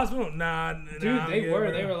man. go to the hospital? Nah, Dude, nah, they I'm were.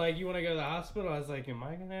 good, They bro. were like, you want to go to the hospital? I was like, am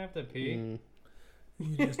I going to have to pee? Mm,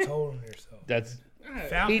 You just told them yourself. that's.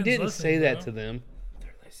 Falcon's He didn't listening, say that bro. to them.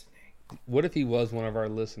 They're listening. What if he was one of our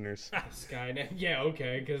listeners? Skynet. Yeah,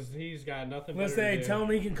 okay, because he's got nothing Let's better say, to do. tell him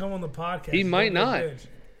he can come on the podcast. He might Don't be a not. bitch.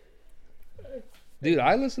 Dude,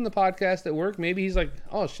 I listen to podcasts at work. Maybe he's like,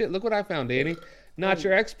 oh shit, look what I found, Danny. Not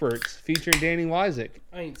Your Experts, featuring Danny Wyzek.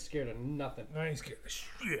 I ain't scared of nothing. I ain't scared of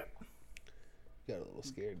shit. Got a little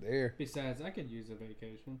scared there. Besides, I could use a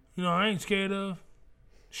vacation. You know, I ain't scared of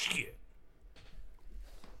shit.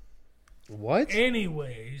 What?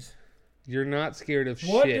 Anyways, You're not scared of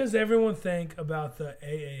what shit. does everyone think about the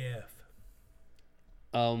AAF?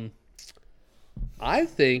 I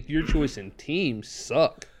think your choice in teams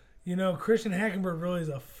suck. You know, Christian Hackenberg really is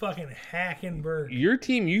a fucking Hackenberg. Your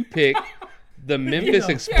team you picked, the Memphis Yeah,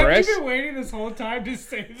 Yeah, Express. you've been waiting this whole time to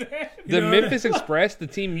say that. The You know, Memphis Express, the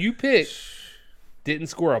team you picked, didn't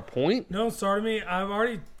score a point. No, sorry to me. I've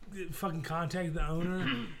already fucking contacted the owner.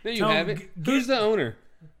 No, you Tell him, haven't. get- Who's the owner?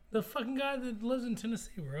 The fucking guy that lives in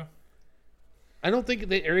Tennessee, bro. I don't think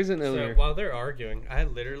there is an So owner. while they're arguing, I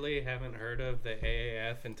literally haven't heard of the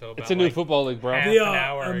AAF until about It's a new football league, bro. half The an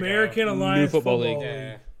hour ago. American Alliance football Football league. League.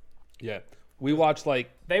 Yeah. Yeah, we watched like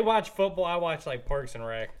They watch football. I watch like Parks and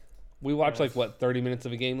Rec. what 30 minutes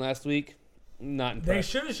of a game last week. Not They impressed.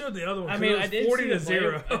 should have showed the other one. I 'cause mean, it I was did 40 see to the play.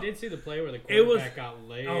 0. I did see the play where the It was- quarterback got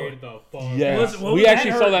laid oh. the fuck. Yes. out. What We was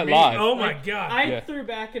actually that saw hurt that me? live. Oh my Like, god! I Yeah. threw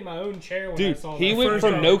back in my own chair when I Dude, saw he that. went First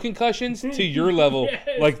from off- no concussions to your level Yes.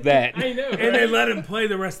 like that. I know. and they right? let him play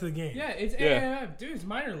the rest of the game. Yeah, it's Yeah. AAF. Dude, it's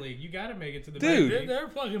minor league. You got to make it to the Dude. major They're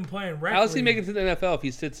league. fucking playing rec How's he league. making it to the NFL if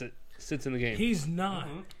he sits in the game? He's not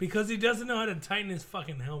because he doesn't know how to tighten his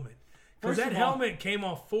fucking helmet. Because First that of all- helmet came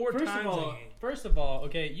off four times a game. First of all,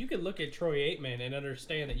 okay, you could look at Troy Aikman and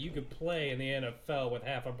understand that you could play in the NFL with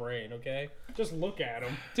half a brain. Okay, just look at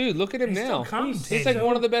him. Dude, look at him He's now. still commentating. He's like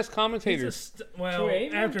one of the best He's commentators. well, Troy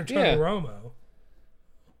Aikman? after Tony Yeah. Romo.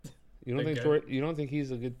 You don't think Okay. You don't think he's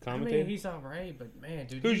a good I commentator? mean, he's all right, but man,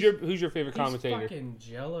 dude, Who's your favorite he's commentator? fucking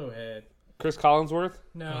Jello head. Chris Collinsworth?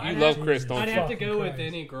 No, You I'd love have- Chris, Jesus. don't I'd you? have to Fucking go with Christ.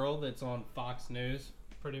 any girl that's on Fox News,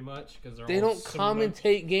 pretty much, because They don't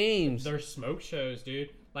commentate games. They're smoke shows, dude.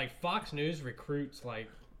 Like Fox News recruits like.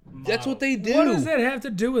 That's what they do. What does that have to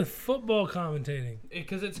do with football commentating?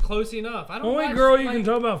 Because it's close enough. I don't. Only watch, girl you like, can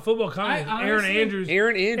talk about football commentating is Aaron honestly- Andrews.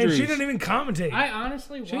 Aaron Andrews. And she didn't even commentate. I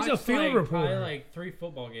honestly She's watched a field like, probably reporter. like 3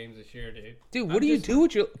 football games this year, dude. Dude, what I'm do you just- do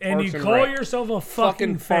with your and Parks you and call Rec? yourself a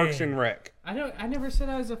fucking Parks fan. and Rec? I never said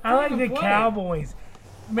I was a fan. I like the of what? Cowboys.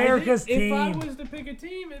 America's If I team. was to pick a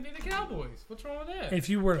team, it'd be the Cowboys. What's wrong with that? If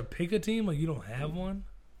you were to pick a team, like you don't have one.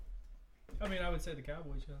 I mean, I would say the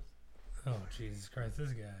Cowboys. Yes. Oh Jesus Christ,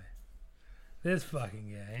 this guy, this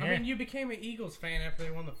fucking guy. I mean, you became an Eagles fan after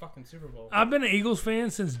they won the fucking Super Bowl. I've been an Eagles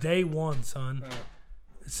fan since day one, son. Uh,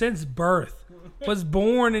 Since birth, was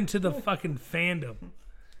born into the fucking fandom.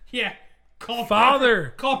 yeah.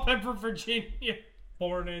 Father. Culpeper, Virginia.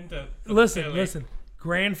 Born into. Listen, Philly. listen.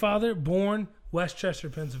 Grandfather born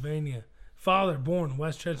Westchester, Pennsylvania. Father born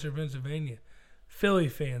Westchester, Pennsylvania. Philly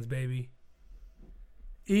fans, baby.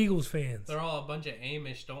 Eagles fans. They're all a bunch of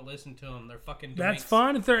Amish. Don't listen to them. They're fucking. That's doinks.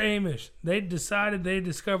 fine if they're Amish. They decided they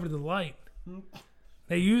discovered the light.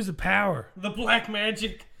 They use the power. The black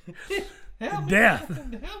magic. Help me, Death.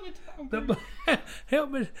 Help me, Tom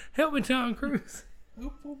Cruise. help me, Tom Cruise.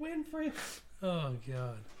 Oprah Winfrey. Oh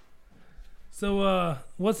God. So,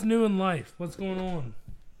 what's new in life? What's going on?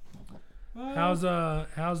 How's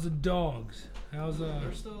the dogs? How's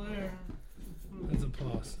They're still there. That's a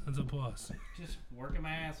plus. That's a plus. Just working my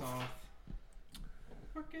ass off.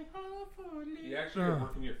 Working hard for a living. actually are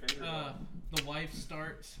working your fingers The wife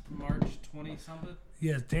starts March 20 something.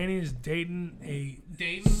 Yes, Danny is dating a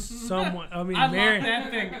Dayton. somewhat. I mean, I married.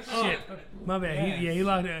 love that thing. Shit. My bad. Yes. He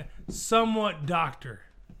locked it. Somewhat doctor.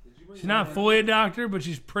 She's not fully a doctor, but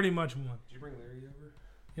she's pretty much one. Did you bring Larry over?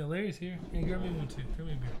 Yeah, Larry's here. Hey, grab me one too. Grab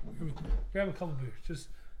me a beer. Grab a couple beers. Just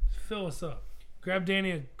fill us up. Grab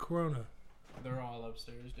Danny a Corona. They're all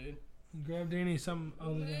upstairs, dude. Grab Danny something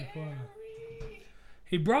other than Corona.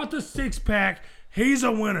 He brought the 6-pack. He's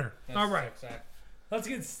a winner. That's All right, exact.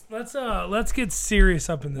 let's get serious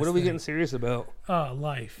up in this. What are we thing. getting serious about?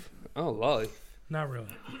 Life. Oh, life. Not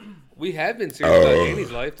really. We have been serious about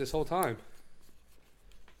Danny's life this whole time.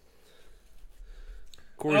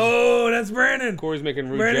 Oh, that's Brandon. Corey's making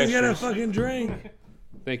rude Brandon's got a gestures. fucking drink.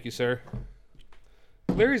 Thank you, sir.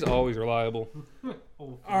 Larry's always reliable.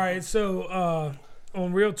 All right, so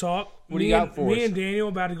on Real Talk, What do you got for me us? and Daniel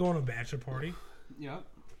about to go on a bachelor party. Yep.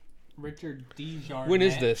 Richard Desjardins. When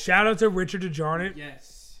is this? Shout out to Richard DeJarnett.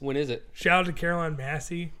 Yes. When is it? Shout out to Caroline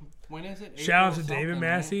Massey. When is it? Shout out April to David something,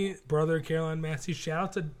 Massey, brother of Caroline Massey. Shout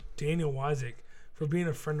out to Daniel Wysick for being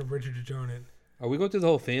a friend of Richard DeJarnett. Are we going through the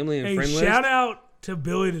whole family and Hey, friend shout list? out to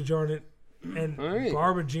Billy DeJarnett and All right.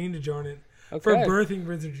 Barbara Jean DeJarnett Okay. for birthing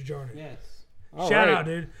Richard DeJarnett. right? Yes. All Shout right. out,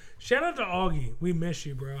 dude. Shout out to Augie. We miss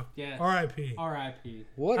you, bro. Yes. R.I.P. R.I.P.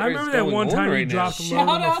 What I is remember that going one on time you right now? dropped a load Shout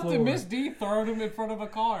on the out floor. to Miss D throwing him in front of a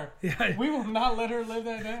car. Yeah. We will not let her live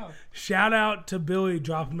that down. Shout out to Billy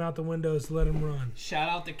dropping him out the windows to let him run. Shout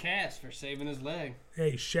out to Cass for saving his leg.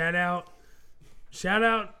 Hey, shout out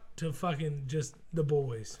to fucking just the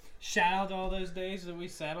boys. Shout out to all those days that we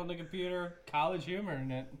sat on the computer, college humor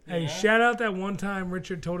and it. you Hey, know? shout out that one time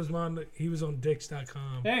Richard told his mom that he was on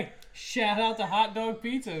Dix.com. Hey, shout out to hot dog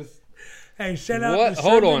pizzas. Hey, shout out What? to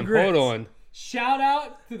Hold Sherman on. Grits. Hold on. Shout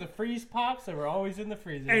out to the freeze pops that were always in the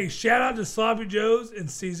freezer. Hey, shout out to Sloppy Joe's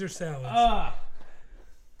and Caesar salads.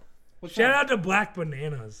 What's Shout up? out to Black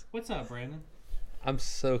Bananas. What's up, Brandon? I'm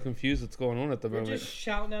so confused. What's going on at the We're moment? just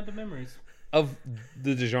shouting out the memories. Of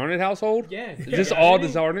the Desjardins household? Yeah. Is this all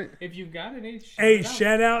Desjardins? If you've got any, shout Hey, it out.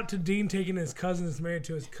 shout out to Dean taking his cousin that's married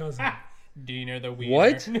to his cousin. Diener the Wiener.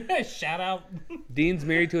 What? Shout out. Dean's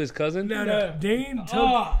married to his cousin? No, No. Dean took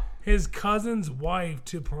Oh, his cousin's wife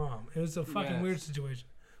to prom. It was a fucking Yes. weird situation.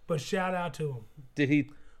 But shout out to him. Did he?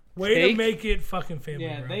 Way Take? to make it fucking family,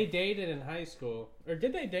 yeah, bro. they dated in high school. Or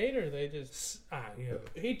did they date or they just... Yeah.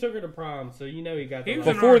 He took her to prom, so you know he got He the was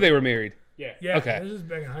right- an Before they were married? Yeah. Yeah, Okay. this is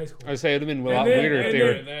back in high school. I would say it would have been a lot then- weirder if and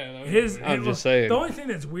they then- were. His, I'm just saying. The only thing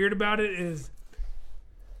that's weird about it is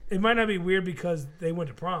it might not be weird because they went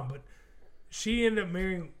to prom, but she ended up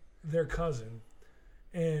marrying their cousin.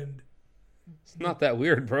 And It's not that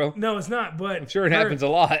weird, bro. no, it's not, but I'm sure it her- happens a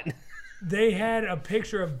lot. They had a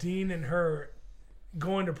picture of Dean and her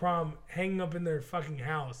going to prom hanging up in their fucking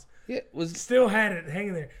house. Yeah, was Still had it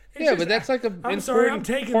hanging there. It's yeah, just- but that's like a I'm sorry, I'm important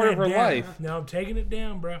taking part that of her down. life. No, I'm taking it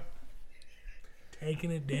down, bro.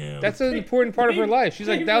 Taking it down. That's an important part of her life. She's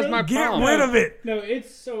like, that was my Get prom. rid of it. No,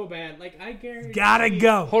 it's so bad. Like, I guarantee... Gotta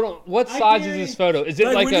go. Hold on. What I size is guarantee- this photo? Is it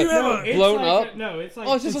Like, like when you have a a- It's blown like up? No, it's like...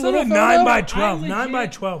 Oh, it's just It's a little like 9 photo? by 12. I 9 by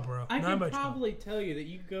legit- 12, bro. I 9 can by 12. probably tell you that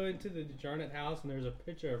you go into the DeJarnett house and there's a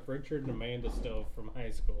picture of Richard and Amanda still from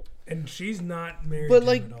high school. And she's not married But, to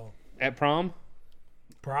like- him at all. At prom?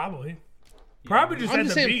 Probably. Probably just I'm at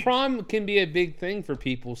just the saying, beach. prom can be a big thing for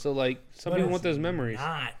people. So, like, some But people it's want those memories.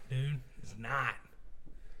 Not, dude. It's not.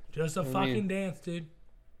 Just a mean- fucking dance, dude.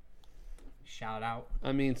 Shout out.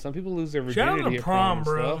 I mean, some people lose their Shout virginity out to at prom, and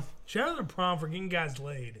bro. stuff. Shout out to prom for getting guys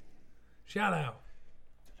laid. Shout out.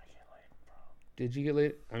 Did you get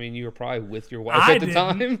laid? I mean, you were probably with your wife I at the didn't.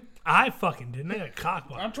 time. I fucking didn't. I got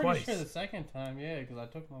cockblocked I'm pretty twice. sure the second time, yeah, because I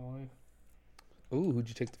took my wife. Ooh, who'd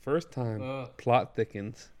you take the first time? Ugh. Plot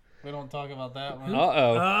thickens. We don't talk about that one.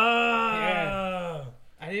 Uh-oh. Oh.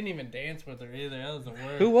 I didn't even dance with her either. That was the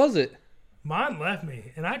worst. Who was it? Mine left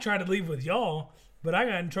me, and I tried to leave with y'all, but I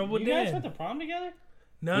got in trouble with You guys Dad. went to prom together?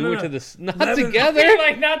 No, We no, went no. to the... Not 11 together?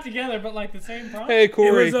 Like, not together, but like the same prom? Hey,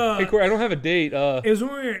 Corey. It was, Hey, Corey, I don't have a date. It was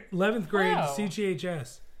when we were in 11th grade Wow.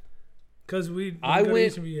 CGHS. Because we I go to went.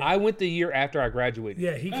 Eastern VA. I went the year after I graduated.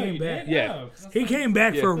 Yeah, he Oh, came you back. did? Yeah. Oh, that's He like- came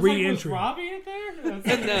back Yeah. for a it's like, re-entry. was Robbie in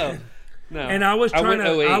there? No, no. And I was trying went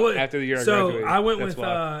to. 08 I was, after the year I so graduated. I went That's with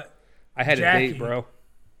why. I had Jackie. a date, bro.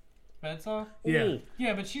 Bedsaw? yeah.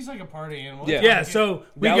 Yeah, but she's like a party animal. Yeah. Yeah, so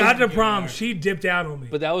we That got was- to prom. She dipped out on me.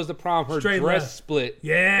 But that was the prom. Her Straight dress left. split.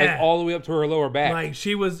 Yeah. Like all the way up to her lower back. Like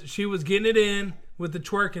she was getting it in with the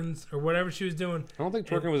twerkins or whatever she was doing. I don't think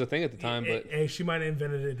twerking was a thing at the time, but And she might have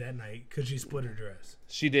invented it that night because she split her dress.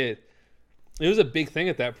 she did. It was a big thing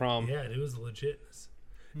at that prom. Yeah, it was legitness.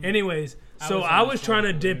 Anyways, I so was I on was the trying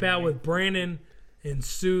to phone dip with out you, with Brandon and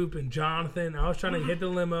Soup and Jonathan. I was trying to hit the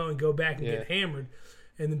limo and go back and Yeah. get hammered.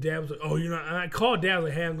 And then Dad was like, "Oh, you're not." And I called Dad. I was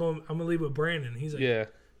like, "Hey, I'm gonna leave with Brandon." He's like, Yeah.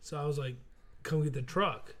 So I was like, "Come get the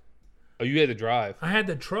truck." Oh, you had to drive. I had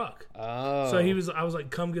the truck. Oh. So I was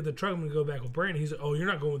like, "Come get the truck. I'm gonna go back with Brandon." He's like, "Oh, you're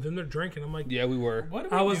not going with them. They're drinking." I'm like, Yeah, we were. What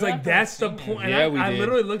did we I was do like, after "That's the I seen point." him? And Yeah, I we did.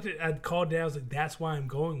 literally looked at. I called Dad. I was like, "That's why I'm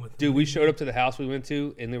going with." Dude, them." we showed up to the house we went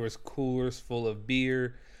to, and there was coolers full of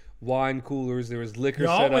beer, wine coolers. There was liquor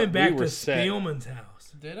Y'all set up. went back we were to set. Spielman's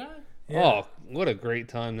house. Did I? Yeah. Oh, what a great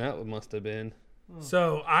time that must have been.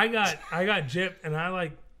 So I got gypped, and I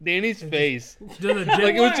like Danny's face. did a gyp.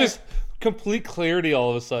 Like, it was just complete clarity all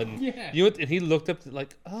of a sudden. Yeah. You went, and he looked up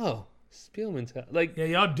like, oh, Spielman's house. Like, Yeah,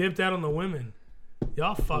 y'all dipped out on the women.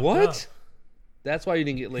 Y'all fucked what? up. That's why you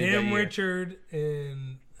didn't get laid that Him, year. Richard,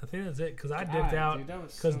 and I think that's it. Because I dipped God, out dude, that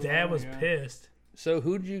was because so Dad long was ago. pissed. So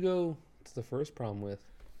who'd you go to the first prom with?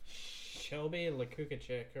 Shelby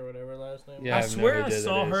Lakukachik or whatever her last name. Yeah. I have no swear I idea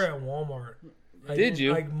saw that her is. at Walmart. Like, Did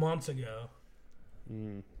you? Like months ago.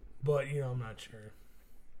 Mm. But, I'm not sure.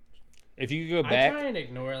 If you could go I back, try and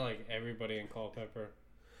ignore like everybody in Culpeper.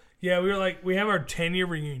 Yeah, we were like, we have our 10-year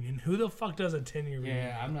reunion. Who the fuck does a 10-year reunion?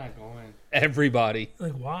 Yeah, I'm not going. everybody.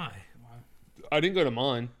 Like, why? I didn't go to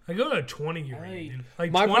mine. I go to a 20-year reunion.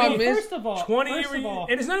 Like My 20, problem is- First of all, 20-year reunion,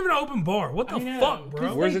 and it's not even an open bar. What the I know, fuck, bro?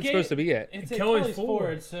 'cause Where's they it supposed to be at? It's at Kelly's Kelly's Ford.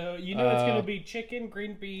 Ford, so you know it's gonna be chicken,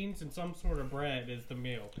 green beans, and some sort of bread is the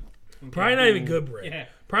meal. Okay. Probably not even good bread. Yeah.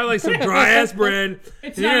 Probably like some dry ass bread.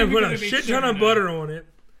 It's And you're not gonna even put gonna a be shit ton of sugar butter on it.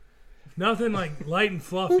 Nothing like light and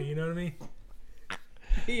fluffy. You know what I mean?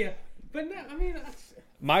 Yeah, but no, I mean,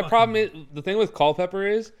 My problem is the thing with Culpepper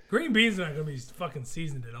is, Green beans are not gonna be fucking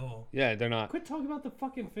seasoned at all. yeah, they're not. quit talking about the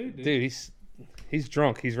fucking food, dude. Dude, he's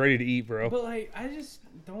drunk. He's ready to eat, bro. But like, I just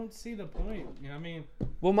don't see the point. You know what I mean?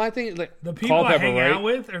 Well, my thing is like The people I Culpepper, hang right? out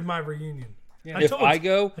with are my reunion. Yeah. If I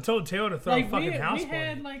go, I told Taylor to throw a Like fucking we house we party.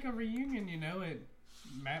 had like a reunion, you know, at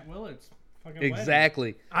Matt Willett's fucking wedding.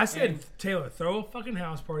 exactly. I said, and- Taylor, throw a fucking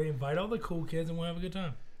house party, invite all the cool kids, and we'll have a good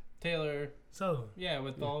time. Taylor, Sutherland. yeah,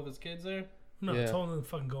 with all of his kids there. No, Yeah. I told them to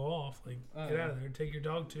fucking go off. Like, get out of there. Take your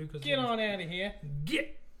dog too. Cause Get on out of here.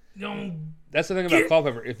 Get. Don't. That's the thing about Get-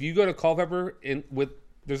 Culpepper. If you go to Culpepper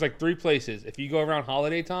there's like 3 places. If you go around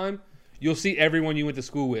holiday time, you'll see everyone you went to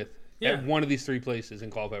school with Yeah. at one of these 3 places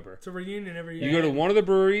in Culpepper. It's a reunion every You year. go to one of the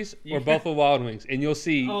breweries or Yeah. Buffalo Wild Wings, and you'll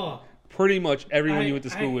see Oh, pretty much everyone you went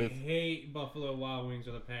to school I with. hate Buffalo Wild Wings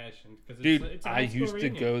with a passion. Cause Dude, it's a I high school used to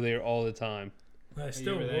reunion. go there all the time. I You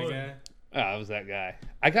still were that would. guy? I was that guy.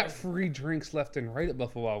 I got free drinks left and right at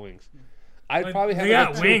Buffalo Wild Wings. I'd Like, probably have they like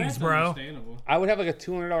got a wings, That's bro. understandable. I would have like a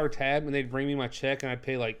 $200 tab, and they'd bring me my check, and I'd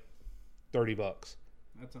pay like $30.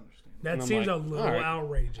 That's understandable. That And I'm seems like, a little all right.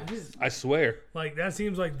 outrageous. I swear. Like that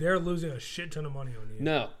seems like they're losing a shit ton of money on you.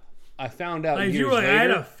 No, I found out Like if years you were like, I had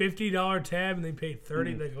later. a $50 tab and they paid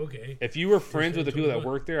 30, like okay, If you were friends with the people that $20.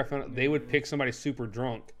 worked there, I found out they would pick somebody super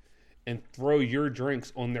drunk and throw your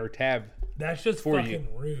drinks on their tab. that's just For fucking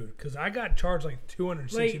rude. Because I got charged like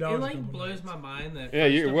 $260. Like, it a like couple blows nights. my mind that. Yeah,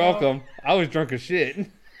 first you're of all, welcome. I was drunk as shit.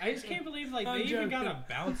 I just can't believe like I'm they even got joking. a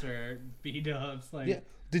bouncer beat ups. Like, Yeah.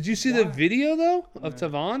 Did you see the video though of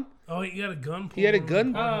Tavon? Oh, he got a gun. He had a pulled on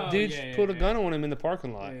him. gun. Oh, Dude yeah, pulled a yeah. gun on him in the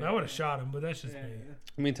parking lot. Yeah. I would have shot him, but that's just yeah, me. yeah.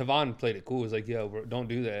 I mean, Tavon played it cool. He was like, "Yo, bro, don't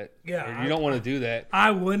do that. Yeah, Or, you don't want to do that."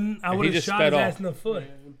 I wouldn't. I And would he have just shot sped his off. ass in the foot.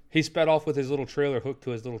 He sped off with his little trailer hooked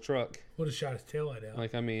to his little truck. Would have shot his taillight out.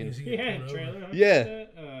 Like, I mean, As he He got had a pulled over. trailer. Yeah.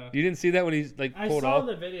 Like that? you didn't see that when he's like I pulled saw off.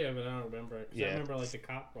 the video, but I don't remember it. 'Cause Yeah. I remember like the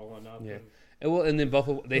cop rolling up. Yeah. And, And then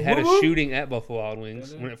Buffalo, they had a Whoop, whoop. shooting at Buffalo Wild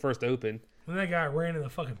Wings Did they? when it first opened. When that guy ran in the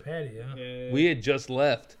fucking patio. yeah. We had just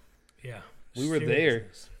left, Yeah. We were there.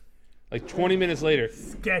 Seriousness. like 20 minutes later.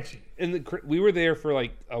 Sketchy. And we were there for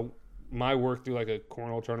like my work through like a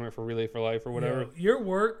cornhole tournament for Relay for Life or whatever. Yo, your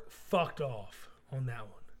work fucked off on that one.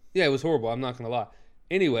 Yeah, it was horrible. I'm not gonna lie.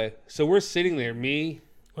 Anyway, so we're sitting there, me.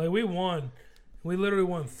 Like we won. We literally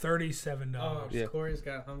won $37. Oh, Yeah. Corey's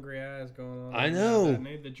got hungry eyes going on. I know.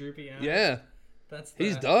 The droopy eyes. Yeah, That's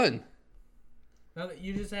he's the- done. Now that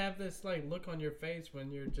you just have this like look on your face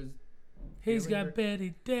when you're just He's feeling got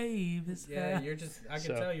Betty Davis. yeah, you're just I can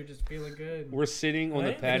So- tell you're just feeling good. We're sitting on the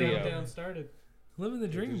Right? The patio. countdown started. living the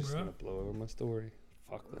They're dream, just bro. gonna blow over my story.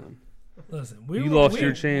 Fuck them. Listen, You lost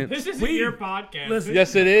your chance. This isn't We- your podcast. listen- This Yes,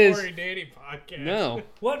 is it the is. Corey Danny podcast. No,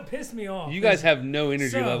 What pissed me off? you guys is- have no energy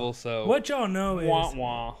So, level. So What y'all know is wah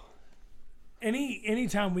wah.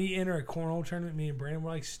 anytime we enter a cornhole tournament, me and Brandon,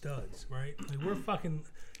 we're like studs, right? Like we're fucking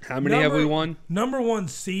How many have we won? number one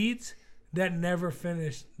seeds that never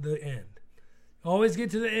finish the end. Always get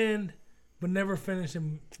to the end, but never finish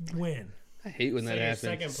and win. I hate when So that you're happens.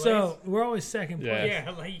 second place. So we're always second Yeah. place.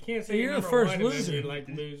 yeah, like you can't say You're the number first one and then loser. you, like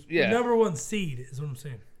lose. Yeah. Number one seed is what I'm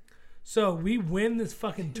saying. So we win this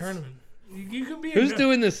fucking tournament. You can be a Who's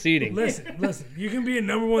doing the seating? Listen. You can be a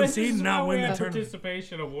number one This seed is and not why win we the have tournament.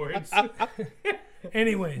 participation awards.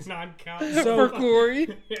 Anyways, Non-count. So- For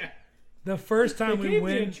Corey. yeah. the first time They we gave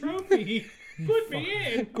me a win, trophy. Put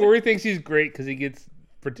me in. Corey thinks he's great because he gets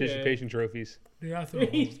participation trophies. dude, I throw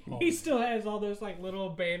He, balls. he still has all those like little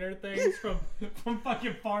banner things from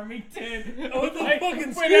fucking Farmington. Oh, the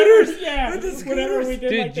fucking whenever- scooters? Yeah, With the whenever we scooters? did.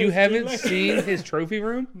 Dude, like, you those haven't relay- seen his trophy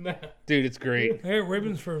room? No. Dude, it's great. I got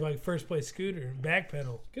ribbons for like first place scooter, back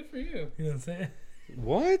pedal. Good for you. You know what I'm saying?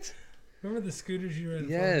 What? Remember the scooters you rode?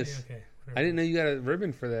 Yes. Okay. I didn't know you got a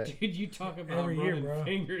ribbon for that. Dude, you talk about Every year, running bro.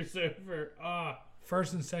 fingers over.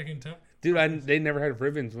 First and second time. Dude, they never had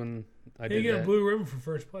ribbons when I You did get a that. blue ribbon for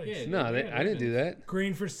first place. Yeah. No, Yeah, I didn't do that.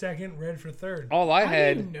 Green for second, red for third. All I I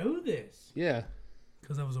had, didn't know this. yeah.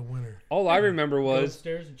 Because I was a winner. All I remember Go was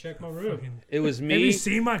upstairs and check my room. Fucking, it was have you me,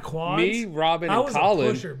 seen my quads? Robin, I and was Colin.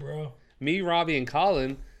 a pusher, bro. Me, Robbie, and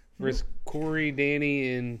Colin versus Corey,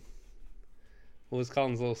 Danny, and what was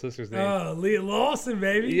Colin's little sister's name? Leah Lawson,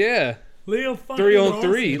 baby. Yeah, Leo fucking 3-on-3,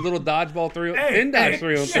 Lawson. little dodgeball 3 Hey, and dodge hey,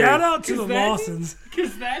 3-on-3. shout out to the 'Cause that- Lawsons.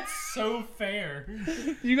 Because that's so fair.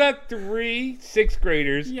 You got 3 6th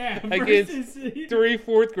graders Yeah, against versus 3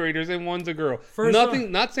 4th graders, and one's a girl. First Nothing. off-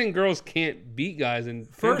 Not saying girls can't beat guys in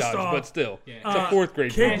First dodge, off, but still, Yeah. it's a 4th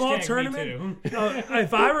grade. kickball girl. Hashtag me tournament.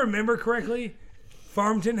 If I remember correctly,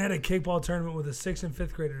 Farmington had a kickball tournament with the 6th and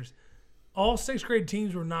 5th graders. All 6th grade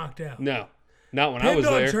teams were knocked out. No, not when I was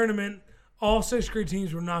Dog there. tournament, all 6th grade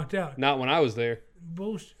teams were knocked out. Not when I was there.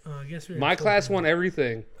 Bullshit. I guess we were My in class 12th won grade.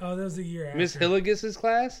 everything. Oh, that was the year after. Miss Hilligis's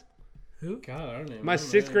class. Who? God, I don't even My remember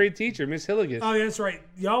 6th that. grade teacher, Miss Hilligis. Oh, yeah, that's right.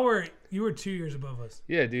 You were 2 years above us.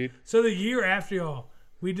 Yeah, dude. So the year after y'all,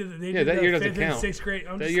 we did. They did that the year doesn't 5th and count. 6th grade.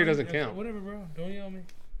 I'm That just year saying, doesn't count. Whatever, bro. Don't yell at me.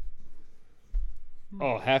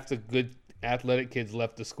 Oh, half the good athletic kids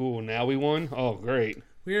left the school. Now we won. Oh, great.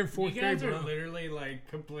 We were in You 4th grade, guys are bro. literally like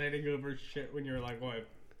complaining over shit when you're like, what,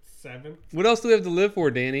 7? What else do we have to live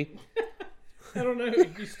for, Danny? I don't know.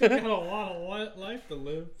 You still got a lot of life to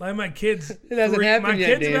live. Like my kids. It hasn't my happened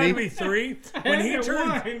yet, kid's about Danny. to be 3. When he Hey,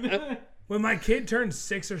 turns, wine. when my kid turns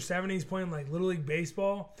 6 or 7, he's playing like little league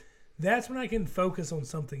baseball. That's when I can focus on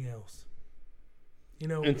something else. You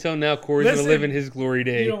know, Until now, Corey's Listen, gonna live in his glory You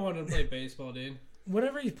day. don't want to play baseball, dude.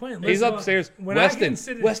 whatever he's playing. He's Listen, upstairs. when I Weston, can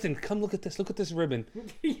sit- Weston, come look at this. Look at this ribbon.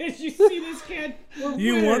 Yes, you see this kid? We're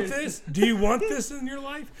You want winners. this? Do you want this in your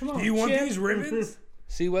life? on, Do you want champ. these ribbons?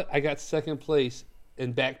 See what? I got 2nd place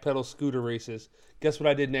in backpedal scooter races. Guess what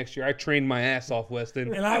I did next year? I trained my ass off,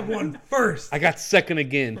 Weston. And I won first. I got 2nd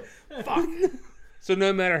again. Fuck. So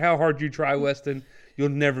no matter how hard you try, Weston, you'll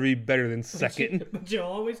never be better than 2nd. But you'll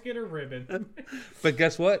always get a ribbon. But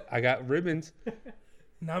guess what? I got ribbons.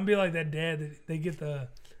 Now I'm be like that dad that they get the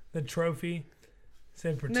trophy,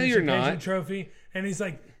 say participation you're not. trophy, and he's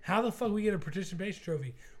like, "How the fuck we get a participation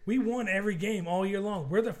trophy? We won every game all year long.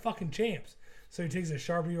 We're the fucking champs." So he takes a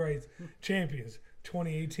Sharpie, writes "Champions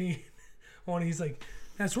 2018" on. He's like,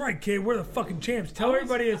 "That's right, kid. We're the fucking champs. Tell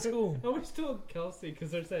everybody at school." I always told Kelsey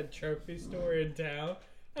because there's that trophy store in town.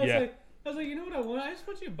 I Yeah. was like, you know what I want? I just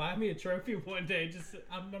want you to buy me a trophy one day. Just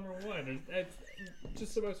I'm number 1. It's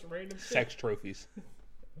just the most random shit. Sex trophies.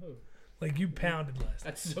 Oh, Like you pounded last.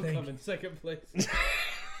 I'd still Thank come you. in 2nd place.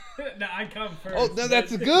 No, I come first. Oh, no,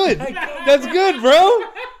 that's but- good. That's good, bro.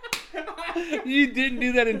 You didn't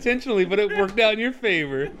do that intentionally, but it worked out in your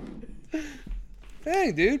favor.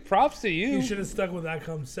 Dang, dude. Props to you. You should have stuck with "I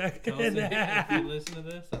come second." Kelsey, if you listen to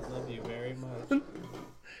this, I love you very much.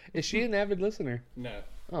 Is she an avid listener? No.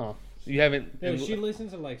 Oh, you haven't. No, she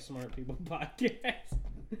listens to like smart people podcasts.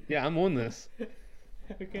 Yeah, I'm on this.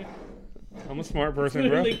 Okay. I'm a smart person, bro.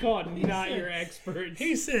 Literally called not your experts.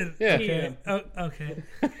 He said, Yeah. "Okay, okay."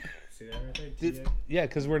 See that right there? Dude, TM? yeah,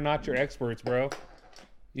 because we're not your experts, bro.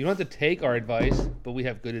 You don't have to take our advice, but we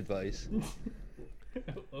have good advice.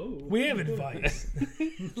 Oh. We have advice.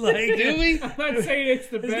 Like, Do we? I'm not saying it's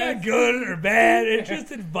the it's best. not good or bad. It's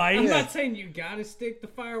just I'm advice. not saying you gotta stick the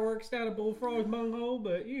fireworks down a bullfrog's bunghole,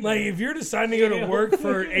 but you know. Like, if you're deciding to go to work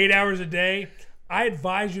for 8 hours a day, I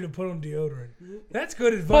advise you to put on deodorant. That's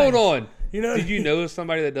good advice. Hold on. You know, Did you know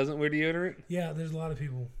somebody that doesn't wear deodorant? Yeah, there's a lot of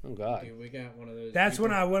people. Oh, God. Dude, we got one of those. That's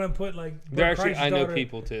people. when I went and put like. They're Bert actually, Kreischer's I know daughter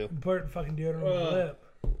people too. Put fucking deodorant on my Ugh. lip,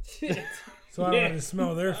 Shit. so I Yeah. don't have to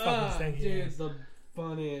smell their fucking Ah, stinky dude, ass. the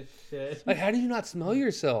funniest shit. Like, how do you not smell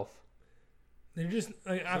yourself? They're just.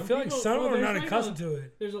 Like, I Some feel like people- some of them well, are not there's like accustomed to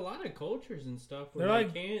it. There's a lot of cultures and stuff where They're they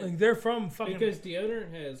like, can't they're from fucking. because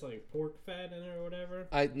deodorant has like pork fat in it or whatever.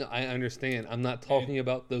 No, I understand. I'm not talking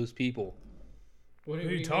about those people. What are you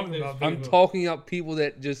mean talking those about? people? I'm talking about people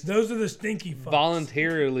that just Those are the stinky fucks.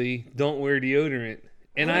 voluntarily don't wear deodorant.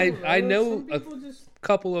 And don't I know Some a people just.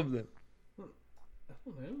 couple of them. I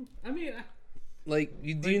don't know. I mean, Like,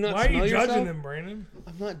 do Like, you not why are smell you judging yourself? them, Brandon?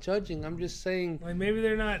 I'm not judging. I'm just saying Like maybe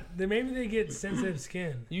they're not. Maybe they get sensitive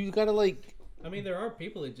skin. you gotta like there are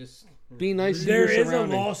people that just. be nice to There your is a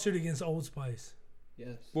surroundings. lawsuit against Old Spice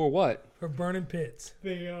Yes. For what? for burning pits.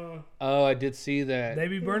 They Oh, I did see that. They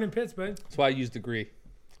be burning pits, bud. That's why I use Degree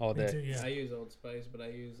all Me too, day. I yeah. use Old Spice, but I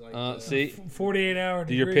use like. See, 48 hour.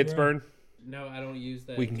 do your degree, pits bro. burn? No, I don't use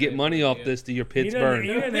that. We can get money off this. Do your He pits doesn't- burn? he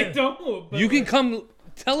No, doesn't they have- don't. But You can like, come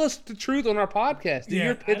tell us the truth on our podcast. Do Yeah,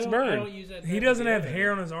 your I pits I burn? don't use that. He type doesn't of have deodorant.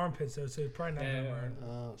 hair on his armpits though, so it's probably not Yeah, gonna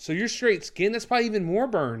burn. So you're straight skin. That's probably even more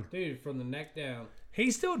burn. Dude, from the neck down. He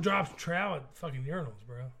still drops trout at fucking urinals,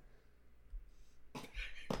 bro.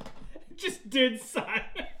 Just dead silent.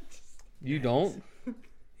 You don't?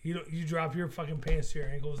 You drop your fucking pants to your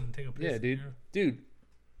ankles and take a piss. Yeah, in dude. your- Dude,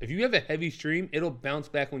 if you have a heavy stream, it'll bounce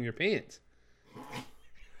back on your pants.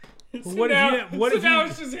 But what if now, you? What so if now you?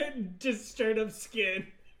 it's just hitting just straight up skin.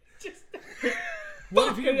 Just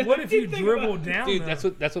What if you Think dribble about it. down? Dude, though?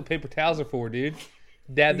 that's what paper towels are for, dude.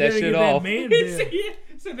 Dab You that gotta shit get that off. man bib.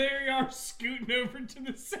 So there you are, scooting over to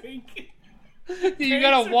the sink. You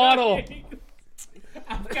gotta waddle.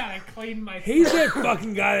 I've gotta clean my. He's that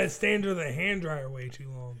fucking guy that stands under the hand dryer way too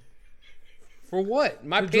long. For what?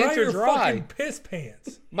 My To dry pants are your dry. fucking piss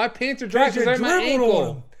pants. My pants are dry because You they're at my dribbled on him.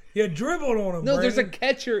 ankle. You dribbled on him. No, there's a Brandon.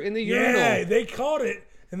 catcher in the Yeah, urinal. they caught it,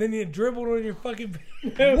 and then you dribbled on your fucking.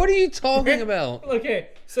 What are you talking about? Okay,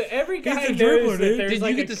 so every guy a knows dribbler, that dude. there's Did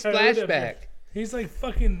like you get a the code of splashback? He's like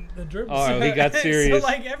fucking the dribble. All right, he got serious. So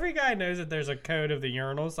like every guy knows that there's a code of the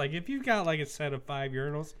urinals. Like if you've got like a set of 5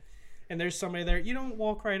 urinals, and there's somebody there, you don't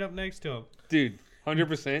walk right up next to him. Dude,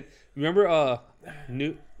 100%. Remember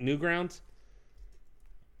Newgrounds?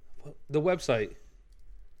 The website.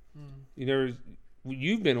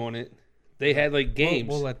 You've been on it. They had like games.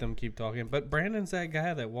 We'll let them keep talking. But Brandon's that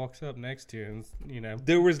guy that walks up next to you, and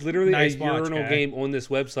There was literally Nice a watch, urinal guy. game on this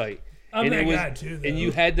website. I'm and that it was, guy too, though. and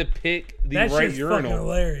you had to pick the that right shit's fucking urinal.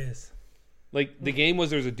 hilarious. Like the game was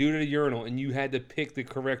there's a dude at a urinal and you had to pick the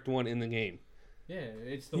correct one in the game. yeah,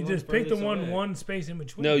 it's the You one just pick the furthest away. one space in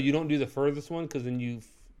between. No, you don't do the furthest one because then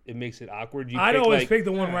it makes it awkward. You I'd pick always like pick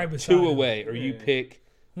the one right beside two him. away, or you Yeah. pick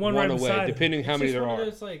One one right away, beside him. depending how It's many just there one are.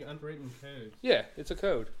 of those like unwritten codes. Yeah, it's a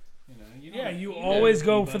code. You know, Yeah, don't- you know always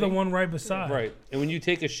go for the anybody. one right beside. Right. And when you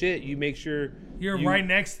take a shit, you make sure You're you- right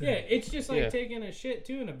next to Yeah, him. it's just like Yeah. taking a shit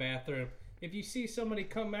too in a bathroom. If you see somebody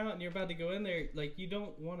come out and you're about to go in there, like you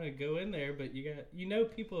don't want to go in there, but you know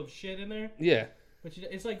people have shit in there. Yeah. But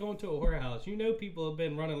it's like going to a whorehouse. You know people have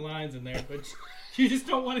been running lines in there, but you just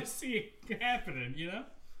don't want to see it happening. You know?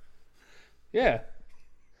 Yeah.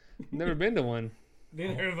 Never been to one.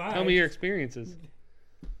 Neither have I. Tell me your experiences.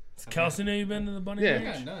 Does Kelsey know you've been to the bunny Yeah. I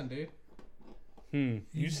ranch? got none, dude.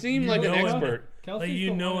 You seem like an know it. expert. Kelsey's Like you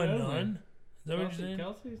the know one a and only. nun? Is that what you're saying?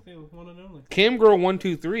 Kelsey's the one and only.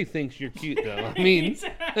 Camgirl123 thinks you're cute though. I mean,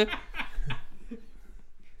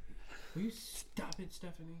 Will you stop it,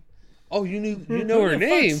 Stephanie? oh, you know her Who the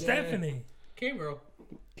fuck's name. Stephanie. Cam girl.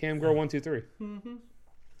 Camgirl123.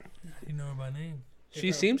 You know her by name.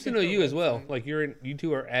 She seems to know you as well. Like you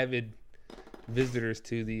two are avid visitors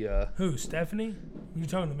to the Who? Stephanie? You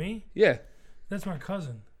talking to me? yeah. That's my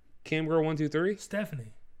cousin, Camgirl123.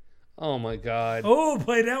 Stephanie. Oh my god. Oh,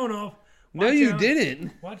 play that one off. no, Watch you out.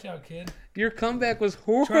 didn't. Watch out, kid. Your comeback was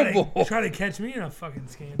Try horrible. to catch me in a fucking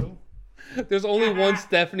scandal. There's only one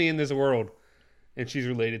Stephanie in this world, and she's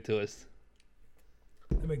related to us.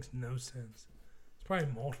 That makes no sense. It's probably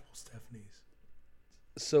multiple Stephanies.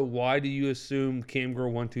 So why do you assume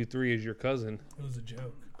Camgirl123 is your cousin? It was a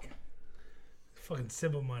joke. Fucking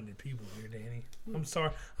simple-minded people here, Danny. I'm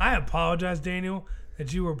sorry. I apologize, Daniel,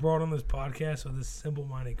 that you were brought on this podcast with this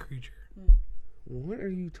simple-minded creature. What are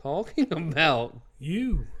you talking about?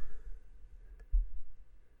 You.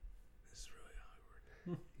 This is really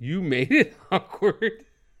awkward. You made it awkward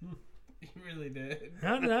You really did.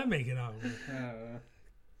 How did I make it awkward?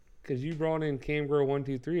 because you brought in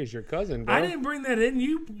Camgirl123 as your cousin, bro. I didn't bring that in.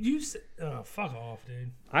 You said, oh, fuck off,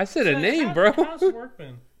 dude. I said a name, bro. How's work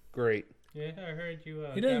been? Great. Yeah, I heard you.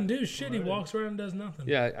 He doesn't got do shit. He promoted. walks around and does nothing.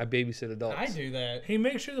 Yeah, I babysit adults. I do that. He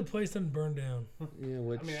makes sure the place doesn't burn down. Yeah,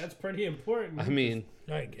 which I mean, that's pretty important. I mean,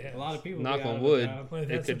 I guess. a lot of people. knock be out on of a wood. job. Well, if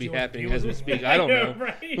It that's could what be you want to happening deal as we with. speak. I don't know.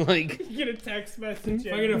 Right? Like, You get a text message.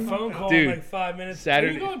 If I get a phone call Dude. in like 5 minutes. Are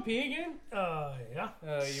Saturday, you going pee again? Yeah.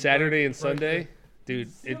 You Saturday and broke Sunday, dude,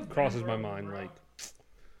 Still it crosses my broke, mind. bro.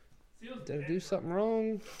 Like, did I do something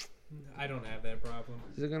wrong? I don't have that problem.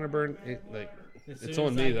 Is it gonna burn? It, like, As It's soon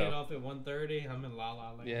on as me, I though. Get off at 1:30. I'm in La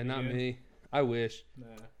La Land. yeah, not again. me. I wish. Nah.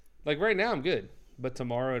 Like right now, I'm good. But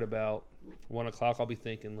tomorrow at about 1 o'clock, I'll be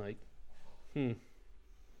thinking like,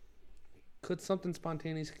 could something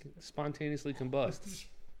spontaneously combust?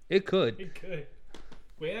 It could. It could.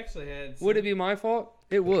 We actually had. Would it be my fault?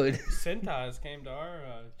 It would. Cintas came to our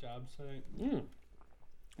job site.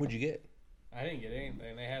 What'd you get? I didn't get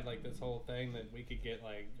anything. They had like this whole thing that we could get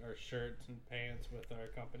like our shirts and pants with our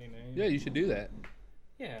company name. Yeah, you should do that.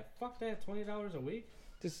 Yeah, fuck that. $20 a week.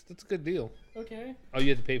 That's a good deal. Okay. Oh, you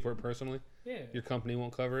have to pay for it personally? Yeah. Your company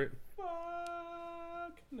won't cover it?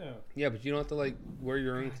 Fuck no. Yeah, but you don't have to like wear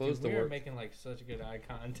your own clothes Dude, we to were work. making like such good eye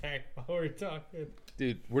contact while we were talking.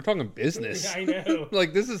 Dude, we're talking business. Yeah, I know.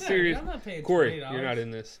 Like this is Yeah, serious. I'm not paying Corey, $20. you're not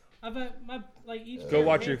in this. I've had my like each. Go pair of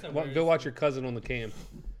watch your pants I wear go is- watch your cousin on the cam.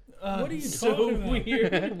 What are you so talking about?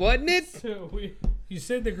 weird. Wasn't it? So weird. You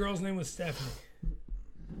said the girl's name was Stephanie.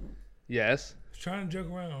 Yes. I was trying to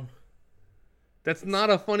joke around. That's not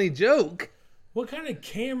a funny joke. What kind of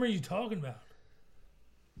cam are you talking about?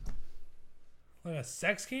 Like a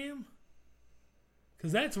sex cam?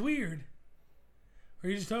 Because that's weird. Are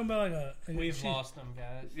you just talking about like a? We've lost him,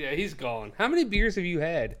 guys. Yeah, he's gone. How many beers have you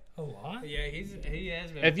had? A lot? Yeah, he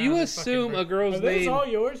has been. If you assume a girl's Are those name, all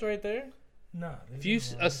yours right there? No. if you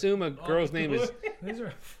assume a girl's name is, These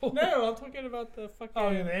are full. No, I'm talking about the fucking. Oh,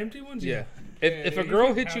 yeah, the empty ones. yeah. Yeah, If a you girl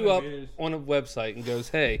can hits count you the up beers. on a website and goes,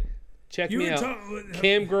 "Hey, check You me were out, talking.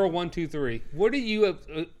 Camgirl123," what are you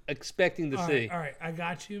expecting to All see? right, all right, I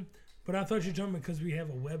got you. But I thought you were talking because we have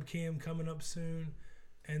a webcam coming up soon,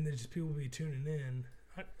 and there's just people will be tuning in.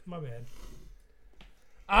 My bad.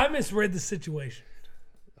 I misread the situation.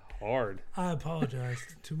 Hard. I apologize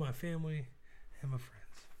to my family and my friends.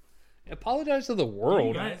 Apologize to the Do you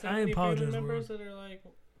world. guys have I any apologize, family members world. that are like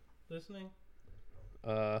listening?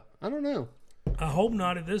 I don't know. I hope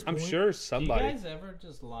not at this I'm point. sure Do you somebody. guys ever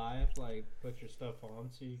just live, like put your stuff on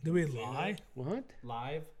so you can Do we see lie? it? What?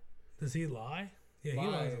 Live? Does he lie? Yeah, he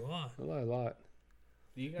lies a lot. I lie a lot.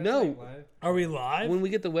 Do you guys No. like live? Are we live? When we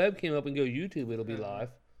get the webcam up and go YouTube, it'll be live.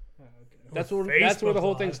 Oh, okay. That's Or where the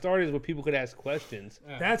whole Facebook thing Live. started, is where people could ask questions.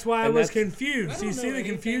 Oh. That's why I And was that's- confused. I Do you don't see know the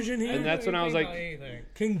anything. confusion I here? don't And that's know when I was anything like- about anything.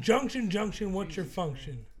 Conjunction, junction, what's your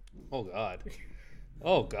function? Oh God.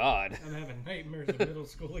 Oh God. I'm having nightmares of middle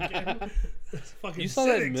school again. It's fucking You saw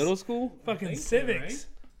that in civics. middle school? Fucking think so, civics. right?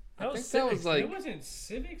 That was think that civics. was like- It wasn't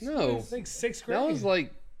civics. No. it I was- think sixth grade. That was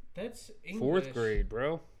like that's English. fourth grade,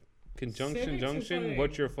 bro. Conjunction, Civics is junction. like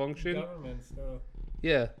What's your function? Government stuff.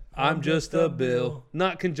 Yeah. I'm just a bill.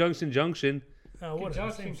 Not conjunction, junction. Oh, what is it?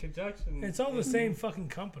 Conjunction, conjunction. It's all the same fucking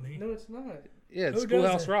company. No, it's not. Yeah, it's Who does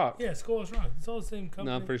Schoolhouse it? Rock. Yeah, Schoolhouse Rock. It's all the same company.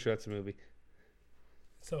 No, I'm pretty sure that's a movie.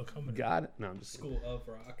 So a company. Got it. No, I'm just. School of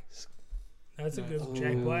Rock. That's a good Ooh.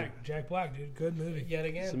 Jack Black. Jack Black, dude. Good movie. Yet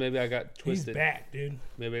again. So maybe I got He's twisted. back, dude.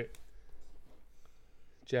 Maybe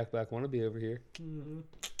Jack Black wanna be over here. hmm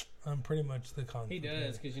I'm pretty much the con. He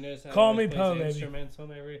does, because you notice how Call he me plays Poe, the baby. instruments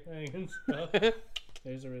on everything and stuff.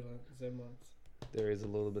 There's a resemblance. There is a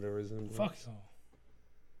little bit of resemblance. Fuck y'all.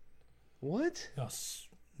 What? Y'all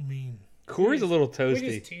mean. Corey's a little We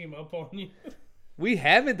toasty. just team up on you. We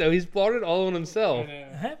haven't though. He's bought it all on himself. I know.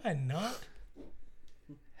 Have I not?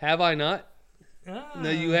 Have I not? No,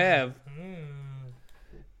 you have. Mm.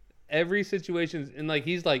 Every situation, and like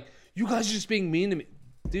he's like, you guys are just being mean to me,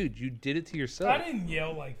 dude. You did it to I yourself. didn't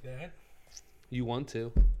yell like that. You want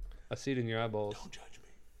to? I see it in your eyeballs. Don't judge me.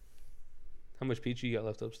 How much pizza you got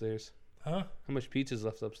left upstairs? Huh? How much pizza's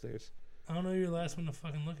left upstairs? I don't know. You're the last one to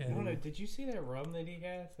fucking look at I don't know. it. Did you see that rum that he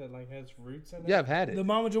has that like has roots in it? Yeah, I've had it. The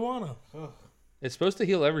Mama Joanna. Ugh. It's supposed to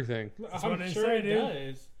heal everything. what I'm they sure say, it dude.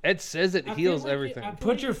 does. It says it I feel heals like it- everything. I feel Put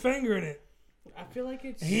like your finger in it. I feel like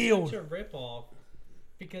it's Healed. such a ripoff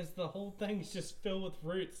because the whole thing's just filled with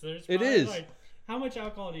roots. There's It probably, is. Like, how much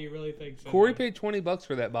alcohol do you really think's in Corey there? paid $20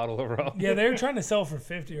 for that bottle of rum. Yeah, they were trying to sell for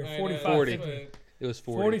 50 or I know, 45. 40. 50. but It was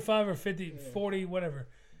 40. 45 or 50, 40, whatever.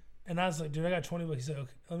 And I was like, dude, I got $20. He said,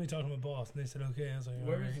 okay, let me talk to my boss. And they said, okay. I was like, all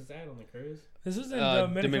Where right. was this at on the cruise? This is in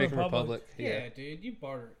Dominican Republic. Yeah, Yeah. dude, you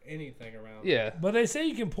barter anything around. Yeah. But they say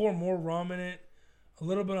you can pour more rum in it, a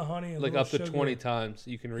little bit of honey, and Like a up to little 20 sugar. times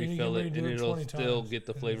you can And you can refill it, redo and it it'll 20 still times. get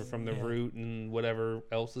the flavor from the Yeah. root and whatever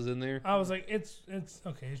else is in there. I was like, it's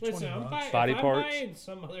okay. It's Listen, $20. Body if I'm parts. buying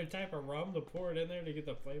some other type of rum to pour it in there to get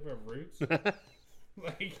the flavor of roots,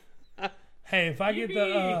 like Hey, if I get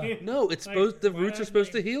the No, it's Like, supposed. The why roots are not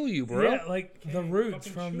supposed to make- heal you, bro. yeah, like the Okay, roots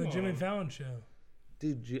fucking from the chew Jimmy on 'em. Fallon show.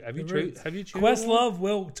 Dude, have The you roots. have you chewed Questlove on one?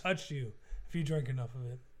 will touch you if you drink enough of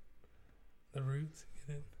it. The roots,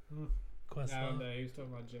 get it? Hmm. I don't Questlove. know. He was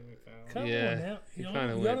talking about Jimmy Fallon. Come Yeah, on now, he y'all,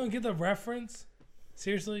 kinda y'all went- don't get the reference.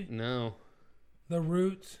 Seriously, No, the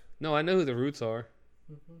roots. no, I know who the roots are.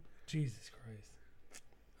 Jesus Christ,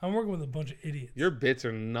 I'm working with a bunch of idiots. Your bits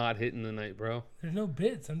are not hitting tonight, bro. There's no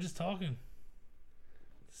bits. I'm just talking.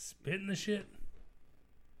 Spitting the shit.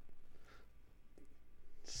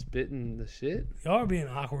 Spitting the shit. Y'all are being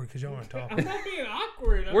awkward because y'all aren't talking. I'm not being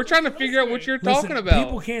awkward. I'm We're trying to just figure out what listening. you're talking about.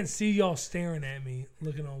 People can't see y'all staring at me,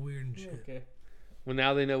 looking all weird and shit. Okay. Well,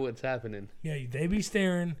 now they know what's happening Yeah, they be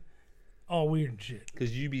staring, all weird and shit.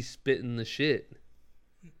 because you be spitting the shit.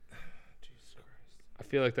 Jesus Christ. I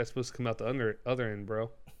feel like that's supposed to come out the other end,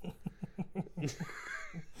 bro.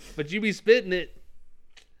 But you be spitting it.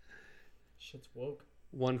 Shit's woke.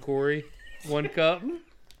 One Corey, one cup.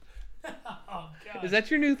 Oh God. Is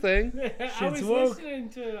that your new thing? I was woke. listening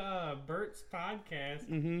to Bert's podcast.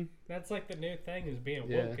 Mm-hmm. That's like the new thing is being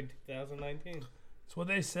Yeah. woke in 2019. That's what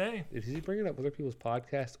they say. Is he bringing up other people's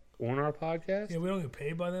podcasts on our podcast? Yeah, we don't get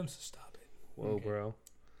paid by them, so stop it. Whoa, Okay. bro.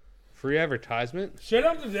 Free advertisement? Shut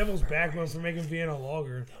up the Devil's Backbone for making Vienna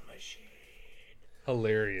lager.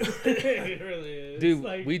 Hilarious. It really is. Dude,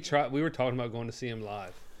 Like, we were talking about going to see him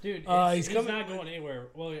live. Dude, He's he's coming- not going anywhere.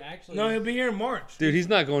 Well, actually, No, he'll be here in March. Dude, he's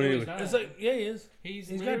not going No, he's anywhere. not. It's like, yeah, he is. he's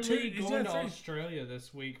he's got literally two- he's going got to three. Australia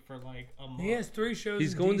this week for like a month. He has 3 shows.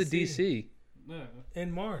 He's in going to DC DC. No.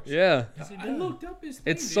 in March. Yeah. Yes, he I does. looked up his. It's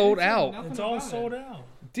thing, dude. sold It said out. nothing It's all about sold it. out.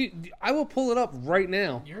 Dude, I will pull it up right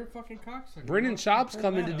now. You're a fucking cocksucker. Brendan Why don't you Schaub's pull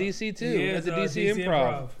coming that to up? DC too He at is, the DC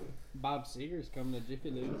Improv. Bob Seger's coming to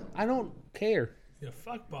Jiffy Lube. I don't care. Yeah,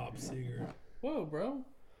 fuck Bob Seger. Whoa, bro.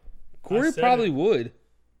 Corey said probably it. would.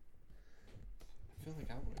 I feel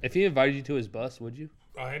like I would. If he invited you to his bus, would you?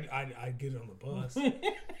 I'd get on the bus.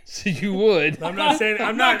 So you would. I'm not saying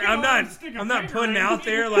I'm not stick a I'm not finger putting in out it.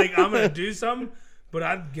 there like I'm gonna do something, but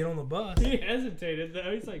I'd get on the bus. He hesitated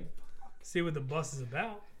though. He's like, See what the bus is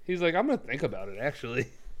about. He's like, I'm gonna think about it actually.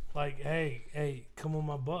 Like, hey, come on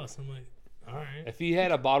my bus. I'm like, all right. If he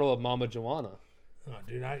had a bottle of Mama Joanna. Oh,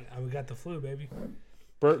 dude, I got the flu, baby.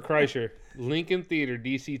 Burt Kreischer, Lincoln Theater,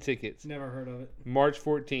 DC tickets, never heard of it. March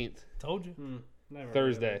 14th, Told you. Never heard of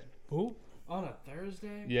Thursday. it. Who? On a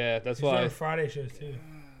Thursday? Yeah, that's He's on why. Friday shows too.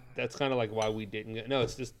 That's kind of like why we didn't get. No,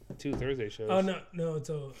 it's just 2 Thursday shows. Oh no, it's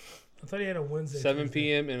a. I thought he had a Wednesday. 7 Tuesday.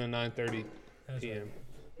 p.m. and a 9:30 That's p.m.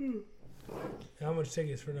 right. How much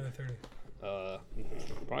tickets for 9:30?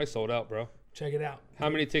 Probably sold out, bro. Check it out. How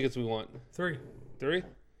many tickets we want? 3. 3.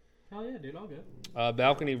 Hell yeah, dude. All good.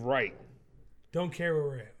 Balcony right. Don't care where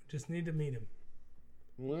we're at. Just need to meet him.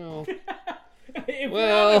 Well, If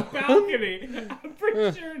Well. we're on a balcony, I'm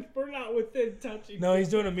pretty sure we're not within touching. No, he's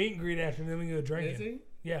doing a meet and greet after, then we go drinking. Is he?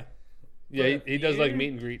 Yeah, yeah, he does like theater?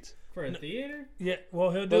 meet and greets. For a theater? yeah.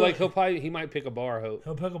 Well, he'll do. But like it. he might pick a bar. I hope.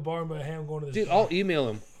 He'll pick a bar, but hey, I'm going to this. Dude, I'll email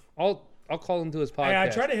him. I'll call him to his podcast. Hey, I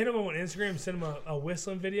tried to hit him on Instagram, send him a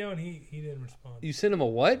whistling video, and he didn't respond. You sent him a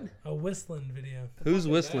what? A whistling video. Who's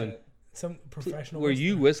whistling? Some professional. Were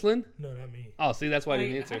you whistler. whistling? No, not me. Oh, see, that's why I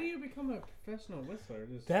didn't Like, how answer. do you become a professional whistler?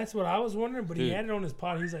 Just, That's what I was wondering, but he Dude. had it on his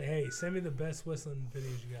pod. He's like, "Hey, send me the best whistling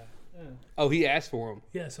videos you got." Oh, he asked for him.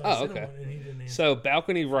 Yeah, so Oh, I sent okay. him one, and he didn't answer. So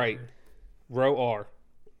balcony right, row R,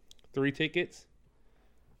 3 tickets,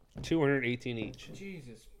 218 each.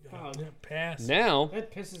 Jesus. Fuck. Yeah, pass. Now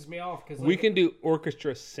That pisses me off because we can do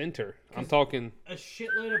orchestra center. I'm talking. a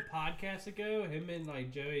shitload of podcasts ago, him and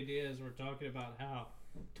like Joey Diaz were talking about how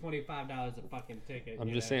 $25 a fucking ticket. I'm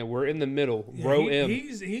you just know? saying we're in the middle. Yeah, Row he- M.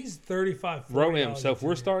 He's 35. Row M. $40 So if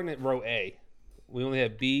we're a ticket. starting at row A, we only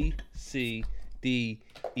have B, C, D,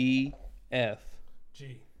 E, F.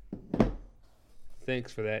 G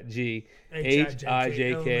Thanks for that. G, H I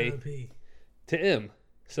J K H-I-J-K. to M.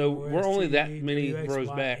 So we're only that many rows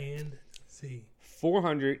back. And C.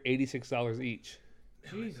 $486 each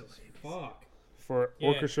Jesus. Fuck. for Yeah.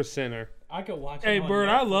 orchestra center. I could watch Hey, it on Bird,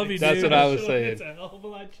 I love Netflix. you, That's dude. what I was It's saying. a hell of a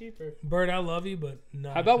lot cheaper. Bird, I love you, but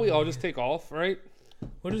not. How about we all just take off, right?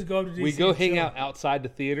 We'll just go up to DC. We go and hang chill. out outside the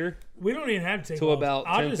theater, We don't even have to take till off. about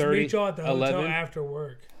I'll just 10:30, meet y'all at the hotel 11. after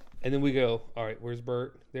work. and then we go, all right, where's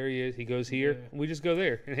Bert? There he is. He goes here. Yeah. And we just go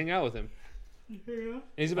there and hang out with him. Yeah. And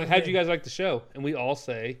he's like, how'd you guys like the show? And we all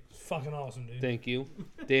say, It's fucking awesome, dude. thank you.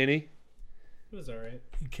 Danny, It was alright.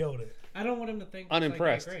 You killed it. I don't want him to think it's,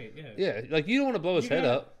 Unimpressed. Like, that great. Yeah. yeah, like you don't want to blow his head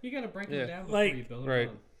gotta, up. You gotta break Yeah. him down before Like- you build Right. him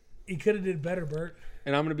up. He could have did better, Bert.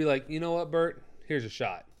 And I'm going to be like, you know what, Bert? Here's a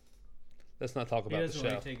shot. Let's not talk He about the doesn't show.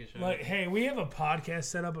 want to take a shot. Like, hey, we have a podcast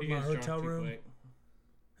set up at He my gets drunk hotel too room. quick.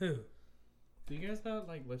 Who? Do you guys not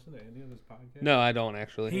like listen to any of his podcasts? No, I don't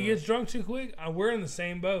actually. He gets drunk too quick. We're in the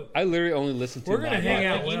same boat. I literally only listen to We're gonna my hang podcast.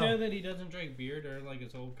 out Like, you well. know that he doesn't drink beer during like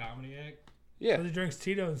his whole comedy act? Yeah. But he drinks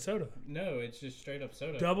Tito and soda. No, it's just straight up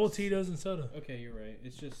soda. Double Tito's and soda. Okay, you're right.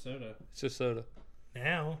 It's just soda. It's just soda.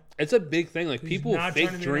 Now, It's a big thing. Like He's people not fake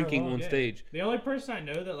trying to be drinking that on Yeah. stage. The only person I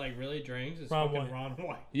know that like really drinks is Ron fucking White. Ron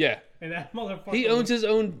White, Yeah. and that motherfucker. He owns his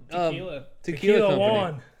own tequila. tequila company.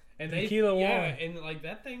 Juan. And Tequila yeah, Juan. and like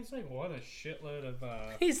that thing's like won a shitload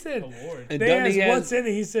of He said, awards. And they doesn't asked he what's has, in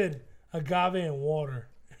it. He said, agave and water.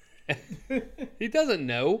 he doesn't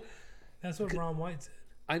know. That's what Ron White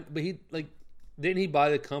said. But he like didn't he buy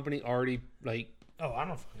the company already like Oh, I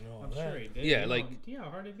don't fucking know all I'm that. sure he did. Yeah, You know, like- you know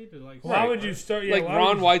how hard it'd be to like. Why Right. would you start? Yeah, like why Ron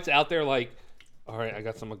would you- White's out there like, all right, I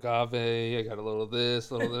got some agave, I got a little of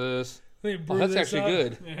this, little of this. Let me Oh, brew that's this actually up.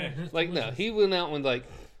 good. Yeah. Like no, he went out and like,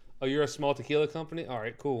 oh, you're a small tequila company. All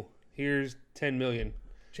right, cool. Here's 10 million.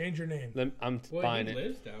 Change your name. I'm Well, buying he it.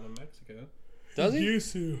 lives down in Mexico. Does he?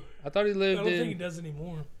 Used to. I thought he I lived don't think he in. does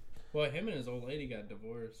anymore. Well, him and his old lady got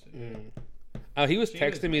divorced. Oh, he was She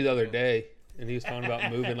was texting me the other Mexican. day, and he was talking about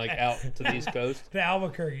moving like out to the East Coast. To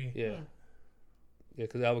Albuquerque. Yeah, yeah,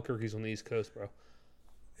 because Albuquerque's on the East Coast, bro.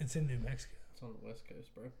 It's in New Mexico. It's on the West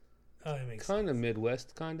Coast, bro. Oh, it makes Kind of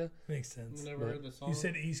Midwest, kind of. makes sense. You never Right. heard the song? You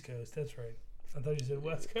said East Coast. That's right. I thought you said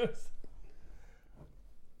West Coast.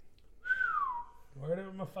 Word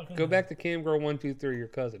of my fucking. Go back to Cam Girl 123, your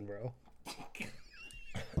cousin, bro.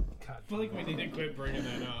 I feel like we need to quit bringing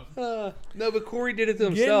that up. No, but Corey did it to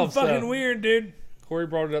Getting himself. fucking so. weird, dude. Corey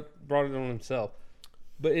brought it on himself.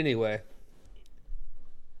 But anyway,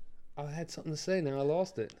 I had something to say. Now I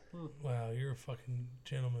lost it. Wow, you're a fucking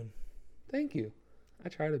gentleman. Thank you. I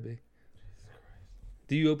try to be.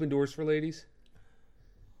 Do you open doors for ladies?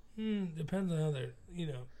 Depends on how they're,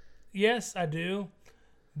 Yes, I do.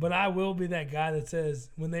 But I will be that guy that says,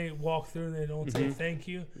 when they walk through and they don't say thank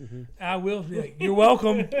you, I will be like, you're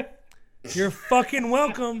welcome. You're fucking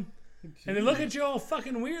welcome. And they look at you all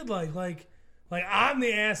fucking weird like I'm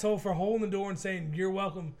the asshole for holding the door and saying, you're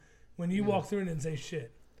welcome when you walk through and didn't say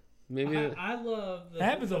shit. Maybe. I love That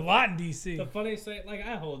happens a lot in D.C. The funniest thing, like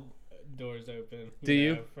I hold doors open. Do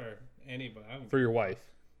you? For anybody. For your wife.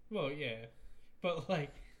 Well, yeah, but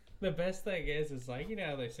like the best thing is like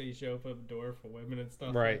how they say you should open a door for women and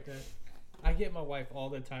stuff Right. like that. I get my wife all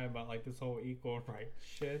the time about like this whole equal rights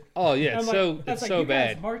shit. Oh yeah, I'm so like, that's it's like, so you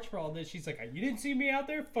bad. guys march for all this. She's like, you didn't see me out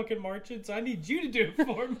there fucking marching, so I need you to do it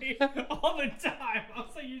for me all the time. I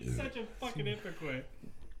was like, you're such a fucking hypocrite.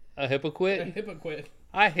 A A hypocrite? hypocrite.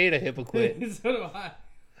 I hate a hypocrite. So do I.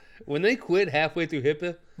 When they quit halfway through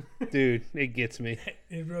HIPAA, dude, it gets me.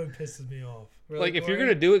 It really pisses me off. Really, Like if you're Corey?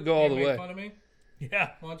 gonna do it, go all You the make way. fun of me?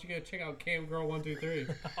 Yeah. Why don't you go check out Cam Girl 123?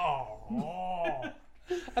 Oh.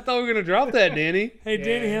 I thought we were gonna drop that, Danny. Hey,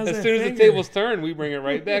 Danny, Yeah. how's As that soon as finger? the tables turn, we bring it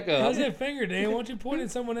right back up. How's that finger, Danny? Why don't you point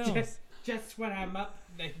at someone else? Just when I'm up,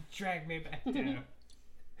 they drag me back down.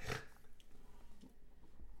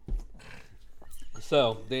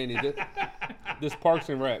 So, Danny, this Parks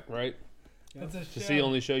and Rec, right? That's a It's show. the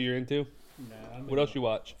only show you're into. No, I'm What else you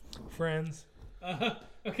watch? Friends.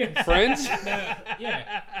 Okay. Friends?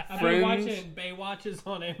 Yeah. I've Friends? been watching Baywatches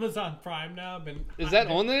on Amazon Prime now. Is that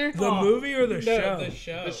on there? The Oh, movie or the no, show? The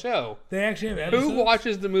show. The show. They actually have episodes. Who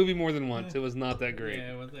watches the movie more than once? It was not that great.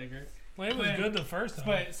 Yeah, was that great? Well, it was But- good the first time.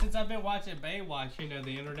 But since I've been watching Baywatch,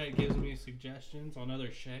 the internet gives me suggestions on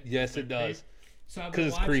other shit. Yes, it does. So I've been Because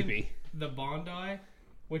it's watching creepy. The Bondi,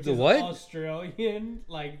 which The is what? Australian,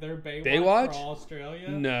 like their Baywatch, Baywatch? for Australia.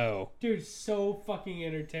 No. Dude, so fucking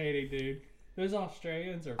entertaining, dude. Those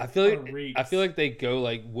Australians are I feel freaks. like they go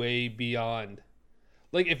like way beyond.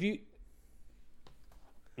 Like if you,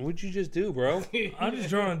 what'd you just do, bro? I'm just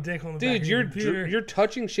drawing a dick on the back Dude, of your computer. you're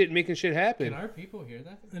touching shit, and making shit Can happen. our people hear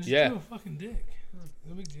that? And just Yeah. do a fucking dick.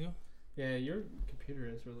 No big deal. Yeah, your computer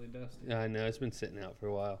is really dusty. I know it's been sitting out for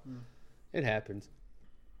a while. It happens.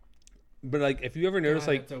 But like, if you ever notice,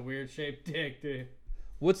 God, like, that's a weird shaped dick, dude.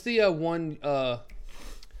 what's the one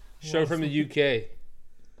show from the UK?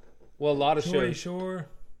 Well, a lot of Geordie shows. Shore.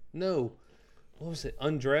 No, what was it?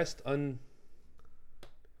 Undressed,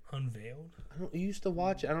 Unveiled. I don't. You used to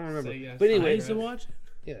watch it. I don't remember. Say yes. But I anyway, used to watch it.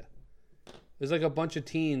 yeah, there's like a bunch of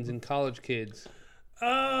teens and college kids.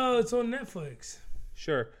 Oh, it's on Netflix.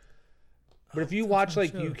 Sure. But if you watch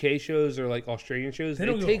like shows. UK shows or like Australian shows, They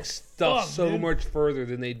they don't give take a stuff fuck, so dude. much further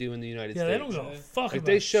than they do in the United Yeah, States. they don't give a fuck Like about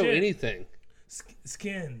they show shit. anything.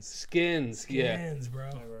 Skins. Skins, yeah. Skins, bro.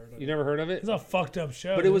 Never heard of You it. never heard of it? It's a fucked up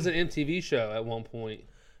show. But it was dude. an MTV show at one point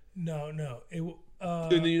No.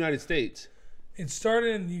 in the United States. It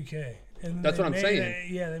started in the UK. And That's they what I'm made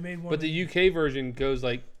saying. Yeah, they made one. But the UK version goes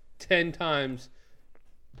like 10 times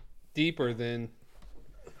deeper than.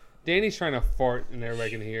 Danny's trying to fart and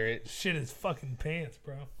everybody can hear it. shit is fucking pants,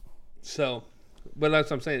 bro. So, but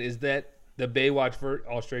that's what I'm saying. Is that the Baywatch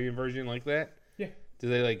Australian version like that? Yeah. Do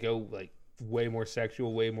they like go like way more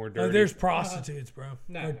sexual, way more dirty? There's prostitutes, bro.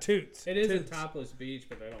 No. Or toots. It is a Toots. topless beach,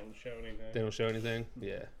 but they don't show anything. They don't show anything?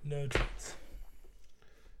 Yeah. No toots.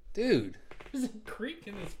 Dude, There's a creek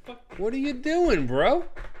in this fuck. what are you doing, bro?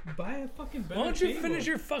 Buy a fucking better Why don't you table. finish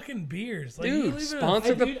your fucking beers? Like, Dude, you leave it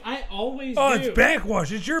sponsor- Dude, I always Oh, do. it's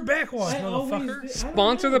backwash. It's your backwash, I always motherfucker. do. I don't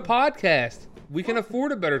Sponsor the know. podcast. We can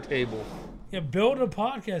afford a better table. Yeah, build a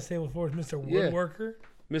podcast table for us, Mr. Yeah. Woodworker.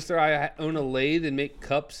 Mister, I own a lathe and make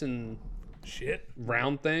cups and Shit.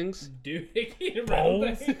 round things. Dude, I can't Bowls.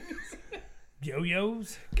 remember things.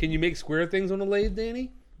 Yo-yos. Can you make square things on a lathe,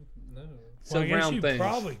 Danny? No. So Well, I guess round you things.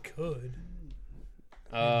 probably could.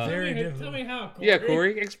 Uh, Very Tell difficult. me how, Corey. yeah,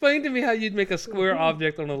 Corey. Explain to me how you'd make a square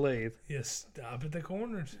object on a lathe. You stop at the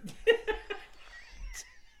corners.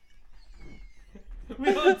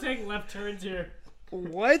 We don't take left turns here.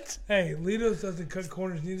 What? Hey, Litos doesn't cut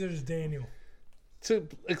corners. Neither does Daniel. So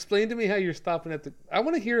explain to me how you're stopping at the. I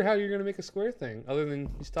want to hear how you're gonna make a square thing, other than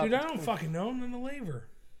you stop. Dude, at I the don't corner. fucking know. I'm in the laver.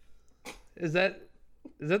 Is that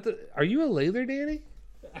the? Are you a lather, Danny?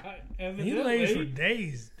 He lays for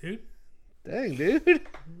days, dude. Dang, dude.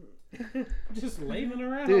 Just laying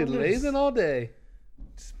around. Dude, lathing all day.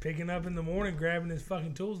 Just picking up in the morning, grabbing his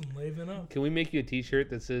fucking tools and laying up. Can we make you a T-shirt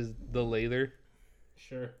that says "The Lather,"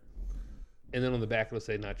 Sure. and then on the back it'll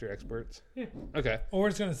say "Not your experts"? Yeah. Okay. Or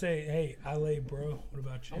it's gonna say, "Hey, I lay, bro. What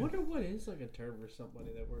about you?" I wonder what is like a term for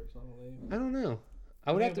somebody that works on a lathe. I don't know.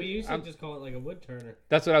 I would have to. We usually I'm- just call it like a wood turner.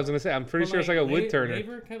 That's what I was gonna say. I'm pretty sure it's like a wood turner.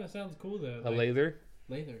 Laver kind of sounds cool though. A Like, lather.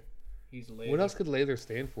 lather. He's a lather. What else could lather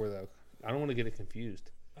stand for though? I don't want to get it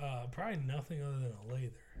confused. Probably nothing other than a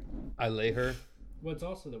lather. I lay her. Well, it's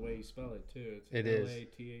also the way you spell it too. It's It is.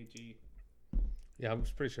 Lathag. Yeah, I'm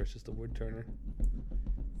pretty sure it's just a wood turner.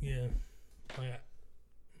 Yeah. Oh, yeah.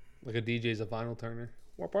 Like a DJ's a vinyl turner.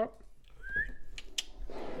 Wop wop.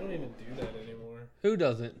 They don't even do that anymore. Who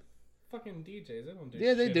doesn't? Fucking DJs, they don't do.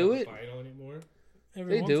 Yeah, they shit do on it. vinyl anymore.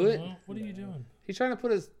 Every They once do in a it. while. What are you doing? He's trying to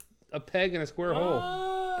put a peg in a square hole,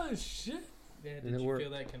 Oh shit! Yeah, And did it you worked.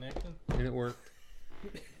 feel that connection? and it worked.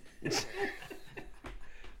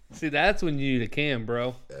 See, that's when you need a cam,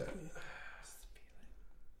 bro.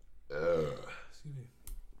 Excuse me.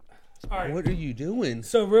 All right. What are you doing?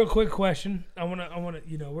 So, real quick question. I wanna.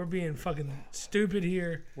 You know, we're being fucking stupid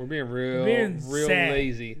here. We're being real, Being real sad.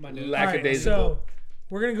 lazy, My dude. All right. lackadaisical. So,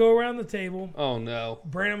 we're gonna go around the table. Oh no,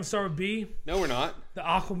 Brandon, I'm gonna start with B, no, we're not. the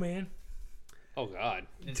Aquaman. Oh God,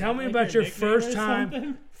 Is Tell that me like about your nickname first or time.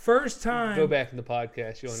 something? First go time back in the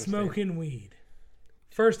podcast. You'll understand. smoking weed.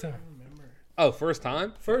 First time. Remember. Oh, first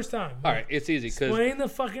time. First time. All right, it's easy because Explain the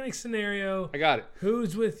fucking scenario. I got it.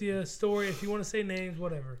 Who's with you? Story. If you want to say names,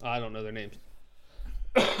 whatever. I don't know their names.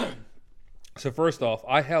 So first off,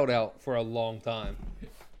 I held out for a long time.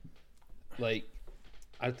 Like,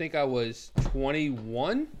 I think I was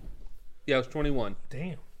 21. Yeah, I was 21,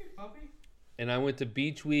 Damn. Puppy? and I went to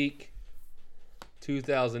Beach Week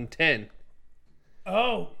 2010.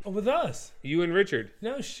 Oh, with us. You and Richard.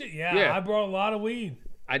 No shit. Yeah, Yeah. I brought a lot of weed.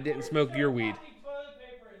 I didn't smoke your weed. Toilet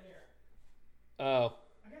paper in here. Oh,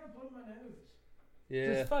 I gotta blow my nose.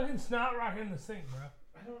 yeah. Just fucking snot rock in the sink, bro.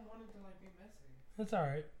 I don't want it to like be messy. That's all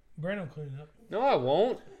right. Brandon will clean it up. No, I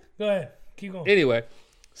won't. Go ahead. Keep going. Anyway,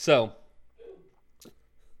 so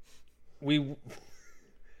we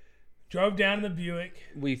Drove down in the Buick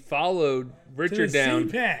followed to Richard the down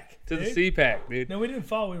CPAC. to the dude. CPAC, dude. No, we didn't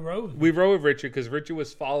follow. We rode. We rode with Richard because Richard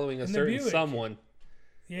was following a In the certain Buick. someone.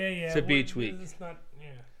 Yeah. to Beach Week. It's not.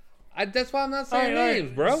 Yeah. That's why I'm not All saying right,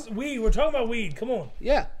 names, bro. It's weed. We're talking about weed. Come on.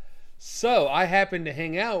 Yeah. So I happened to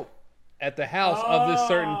hang out at the house of this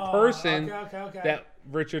certain person Okay. that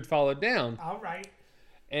Richard followed down. All right.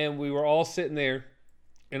 And we were all sitting there,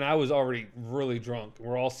 and I was already really drunk.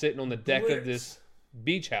 We're all sitting on the deck Blitz. of this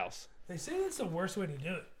beach house. They say that's the worst way to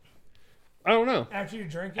do it. I don't know. After you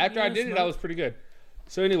drink it. After you I know, did it, I smoke. was pretty good.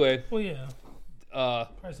 So anyway, Well, yeah.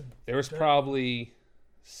 Probably some there was dirt. probably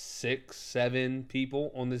 6, 7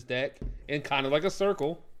 people on this deck in kind of like a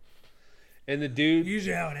circle. And the dude,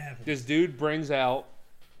 Usually how it happens. this dude brings out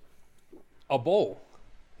a bowl.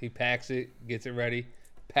 He packs it, gets it ready,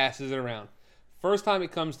 passes it around. First time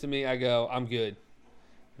it comes to me, I go, I'm good.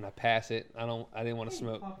 And I pass it. I didn't want to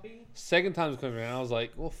smoke. Puppy. Second time it comes around, I was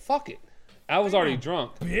like, well, fuck it. I was already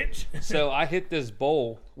drunk. Bitch. So I hit this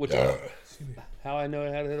bowl, which Excuse me. how I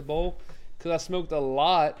know how to hit a bowl? Because I smoked a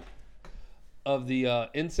lot of the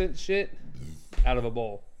incense shit out of a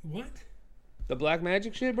bowl. What? The black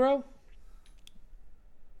magic shit, bro.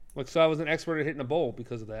 Like, so I was an expert at hitting a bowl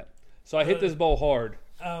because of that. So I hit this bowl hard.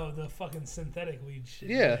 Oh, the fucking synthetic weed shit.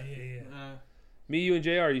 Yeah. Yeah. Me, you, and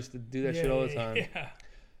JR used to do that shit all the time. Yeah.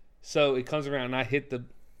 So it comes around and I hit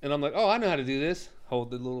and I'm like, oh, I know how to do this.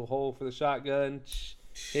 Hold the little hole for the shotgun,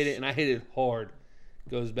 hit it, and I hit it hard.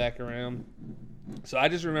 Goes back around. So I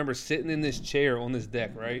just remember sitting in this chair on this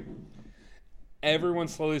deck, right? Everyone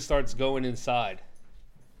slowly starts going inside.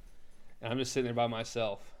 And I'm just sitting there by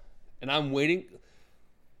myself. And I'm waiting.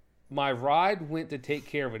 My ride went to take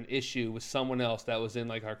care of an issue with someone else that was in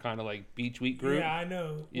like our kind of like beach week group. Yeah, I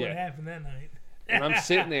know Yeah. what happened that night. And I'm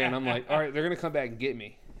sitting there and I'm like, all right, they're going to come back and get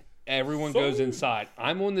me. Everyone goes inside.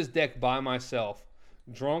 I'm on this deck by myself,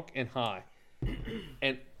 drunk and high.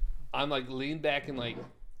 And I'm like leaned back in like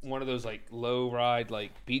one of those like low ride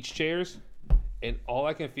like beach chairs. And all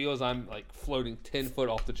I can feel is I'm like floating 10 foot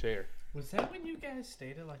off the chair. Was that when you guys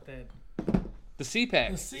stayed at like that The CPAC.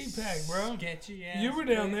 The CPAC, bro. sketchy ass You were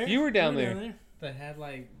down place there. You were down there. that had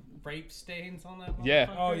like rape stains on that? Yeah.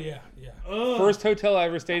 motherfucker? Oh yeah, yeah. Ugh. First hotel I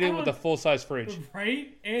ever stayed in with a full size fridge.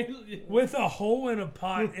 Right? And, With a hole in a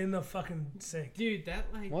pot in the fucking sink. dude, that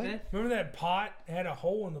like What? that. Remember that pot had a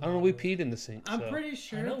hole in the I don't know, bottom we of it? peed in the sink. I'm so. pretty I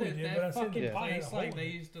sure know we that did, but I that said fucking the pot had a place hole like in they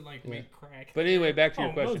it. used to like make crack. But anyway, back to Oh,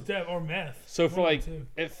 your question. most def- or meth. So for One of like, the two.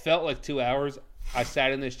 it felt like 2 hours. I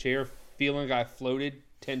sat in this chair feeling like I floated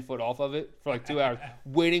 10 foot off of it for like 2 hours,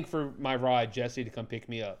 waiting for my ride, Jesse, to come pick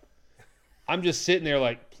me up. I'm just sitting there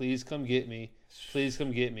like, please come get me. Please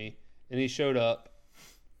come get me. And he showed up.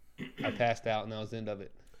 I passed out, and that was the end of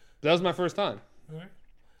it. But that was my first time. All right.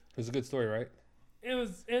 It was a good story, right? It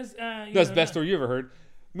was That's the best story you ever heard.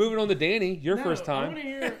 Moving on to Danny, your first I time.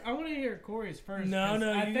 want to hear Corey's first. No, 'cause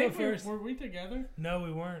no, I you think go first. Were we together? No,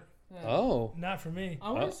 we weren't. Oh. Not for me.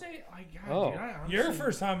 I want Oh. to say, God, Oh. dude, I honestly, Your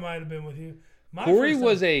first time might have been with you. My Corey first time-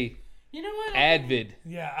 was a You know what? avid.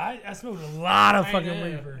 Yeah, I smoked a lot of I fucking know,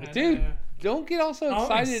 reefer. I Dude, know. don't get all so I'm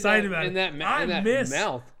excited, excited in about in it. that, I in that miss-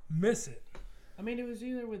 mouth. Miss it. I mean, it was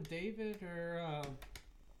either with David or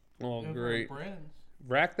Oh, over great. Brent's.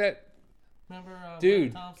 Rack that. Remember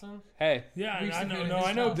Dude. Brent Thompson? Hey, Yeah, We used I to know. do No, his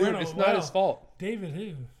I know. stuff. dude, Bruno it's not well. his fault. David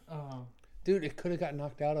who? Oh, Dude, it could have got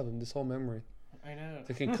knocked out of him, this whole memory. I know.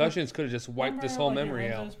 The concussions could have just wiped this whole Remember, memory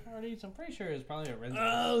like, at out. Renzo's parties? I'm pretty sure it was probably at Renzo's.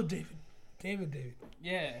 Oh, David.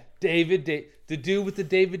 Yeah. David, the dude with the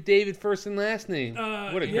David first and last name.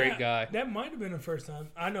 What a Yeah, great guy. That might have been the first time.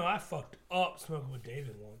 I know I fucked up smoking with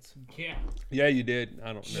David once. Yeah. Yeah, you did.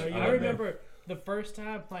 I don't know. you I were remember the first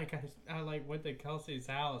time, like, I like went to Kelsey's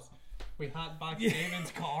house. We hotboxed David's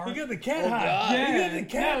car. You got the cat Oh, high. God. You got the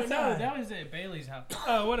cat no, high. that was at Bailey's house.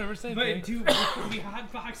 Oh, whatever. Same thing. But dude, we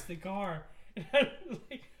hotboxed the car.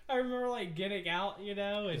 Like, I remember like getting out, you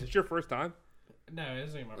know. Is And, it your first time? no, it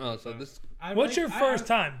isn't my first Oh, so time. this. What's your first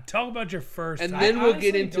time? Talk about your first And time. then we'll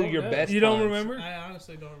get honestly into don't your know. best. You don't times. remember? I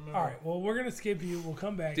honestly don't remember. All right. Well, we're gonna skip you. We'll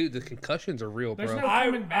come back. Dude, the concussions are real, bro. There's no-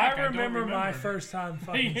 coming back, I don't remember my remember. first time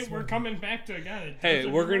fucking Hey, we're smoking. coming back to a guy that Hey,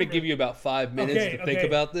 doesn't we're gonna remember. give you about 5 minutes to think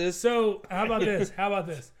about this. So how about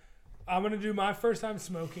this? I'm gonna do my first time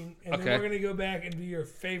smoking, and Okay. then we're gonna go back and do your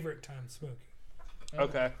favorite time smoking.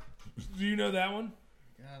 Okay. Do you know that one?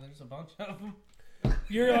 Yeah, there's a bunch of them.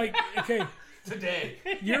 You're like, okay, Today.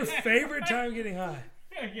 your favorite time getting high.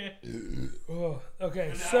 Okay. Oh,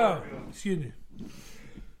 okay. So, excuse me.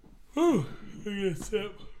 Whew. I get a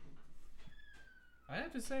sip. I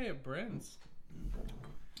have to say at Brent's.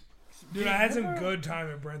 Dude, I had some good time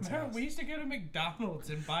at Brent's Remember, house. we used to go to McDonald's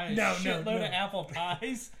and buy a No, shitload no. of apple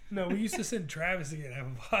pies. No, we used to send Travis to get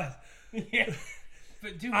apple pies. Yeah.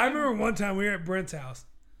 But dude, I remember one time we were at Brent's house,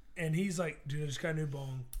 and he's like, "Dude, I just got a new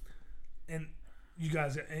bong," and you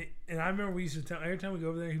guys, and I remember we used to tell every time we go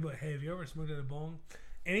over there, he'd be like, "Hey, have you ever smoked out of a bong?"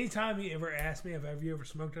 Anytime he ever asked me, "Have you ever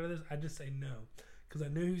smoked out of this?" I just say no, because I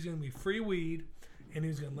knew he was gonna be free weed, and he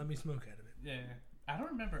was gonna let me smoke out of it. Yeah. I don't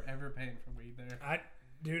remember ever paying for weed there.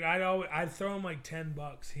 I'd throw him like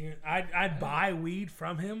 $10 here. I'd buy weed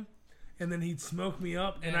from him, and then he'd smoke me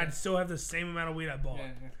up, and Yeah. I'd still have the same amount of weed I bought.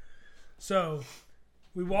 Yeah. So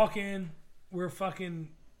we walk in, we're fucking.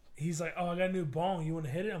 He's like, "Oh, I got a new bong. You want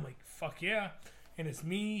to hit it?" I'm like, "Fuck yeah!" And it's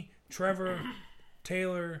me, Trevor,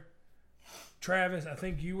 Taylor, Travis. I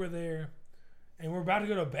think you were there, and we're about to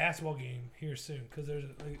go to a basketball game here soon because there's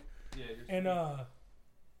like, and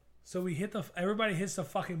so we hit everybody hits the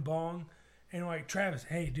fucking bong, and we're like, "Travis,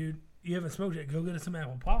 hey dude, you haven't smoked yet. Go get us some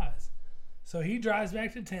apple pies." So he drives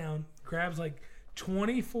back to town, grabs like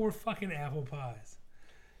 24 fucking apple pies,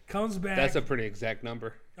 comes back. That's a pretty exact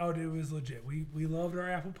number. Oh, dude, it was legit. We loved our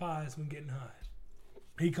apple pies when getting high.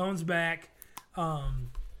 He comes back, and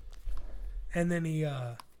then he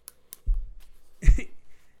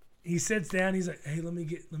he sits down. He's like, "Hey, let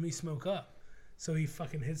me smoke up." So he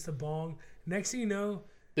fucking hits the bong. Next thing you know,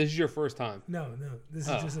 This is your first time. no, this is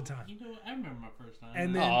Oh. just a time. You know, I remember my first time.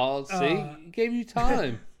 And then Oh, see, he gave you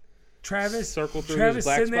time. Travis, Circle through Travis his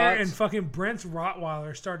black sitting there, spots. and fucking Brent's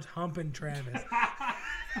Rottweiler starts humping Travis.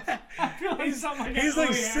 He's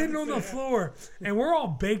like sitting on the floor, and we're all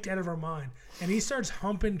baked out of our mind. And he starts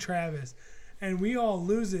humping Travis, and we all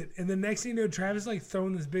lose it. And the next thing you know, Travis like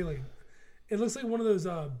throwing this big like, it looks like one of those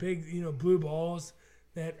big blue balls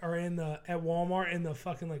that are at Walmart in the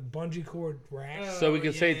fucking like bungee cord rack. So we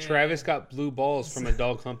can say yeah. Travis got blue balls from a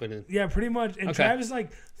dog company. Yeah, pretty much. And Okay. Travis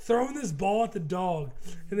like throwing this ball at the dog,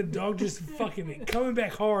 and the dog just fucking coming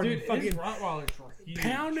back hard Dude, and fucking his Rottweilers were huge.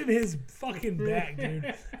 pounding his fucking back,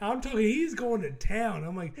 dude. I'm talking, he's going to town.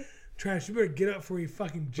 I'm like, Travis, you better get up before he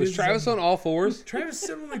fucking Was jizzes Travis on all fours? Travis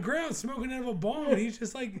sitting on the ground smoking out of a bong, and he's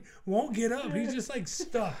just like won't get up. He's just like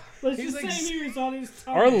stuck. Let's He's just like, say he was on his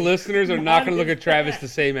tongue. Our listeners are not going to look at Travis the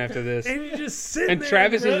same after this. and he's just sitting And there.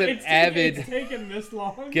 Travis is an It's avid taken this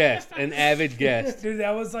long. guest, an avid guest. Dude,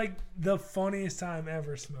 that was like the funniest time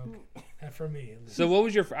ever smoking. For me, at least. So what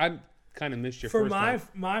was your? I kind of missed your For first my time.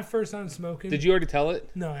 my first time smoking. Did you already tell it?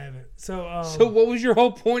 No, I haven't. So So what was your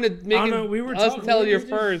whole point of making know, we were us talking- tell we you were just-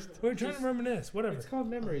 first? we were trying to reminisce. Whatever. It's called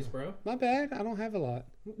memories, bro. My bad. I don't have a lot.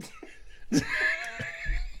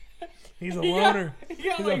 He's a loner. He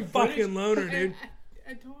got He's like a fucking loner, dude.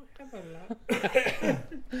 I don't have a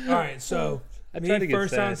lot. All right, so I me tried to get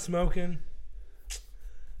first time sad. smoking,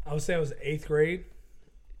 I would say I was 8th grade.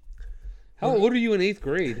 How old are you in 8th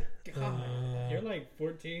grade? God, you're like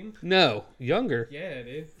 14. No, younger. Yeah,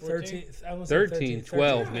 dude. 13, 14. I was 13,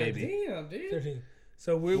 12 God maybe. Damn, dude. 13.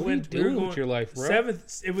 So we What went. are you We were doing going with your life, bro?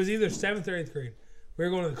 7th. It was either 7th or 8th grade. We were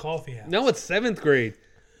going to the coffee house. No, it's 7th grade.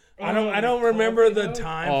 I don't remember the Coffee house?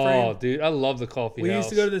 time Oh, frame. dude, I love the coffee We house. used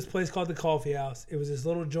to go to this place called the Coffee House. It was this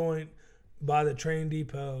little joint by the train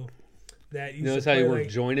depot that used Notice to how play you were like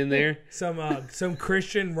joining there? some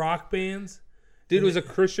Christian rock bands. Dude, it was a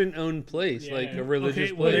Christian-owned place, Yeah. like a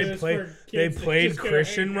religious Okay, well, place. It was they for kids that played just go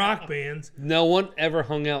Christian hang rock out. bands. No one ever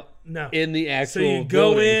hung out No. in the So actual you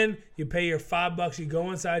go building. in, you pay your $5, you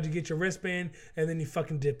go inside, you get your wristband, and then you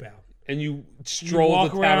fucking dip out. And you You stroll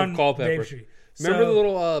walk the town around of Culpeper. Dave Street. Remember So- the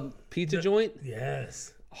little pizza joint?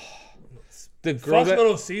 Yes. The girl Fuck that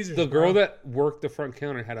Little Caesars. the girl bro. that worked the front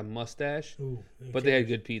counter had a mustache, Ooh, but they had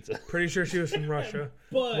good pizza. pretty sure she was from Russia.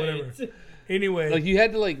 But Whatever. Anyway, Like you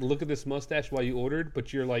had to like look at this mustache while you ordered,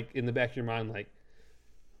 but you're like in the back of your mind like,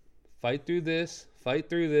 fight through this, I'm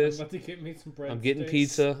this. about to get me some bread. I'm getting sticks.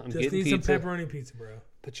 pizza. I'm just getting need pizza. some pepperoni pizza, bro.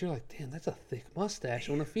 But you're like, damn, that's a thick mustache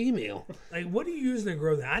on a female. Like, what are you using to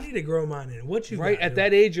grow that? I need to grow mine in. What you Right got, at dude?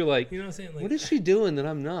 that age, you're like, You know what I'm saying? Like, what is she doing that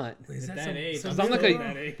I'm not? is At that that some- age. some I'm like little- a-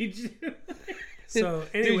 that age. So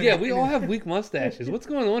anyway, Dude, yeah, we all have weak mustaches. What's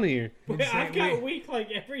going on here? I've got weak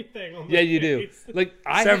like everything on my Yeah, you do. face. Like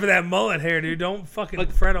except for that mullet hair, dude. Don't fucking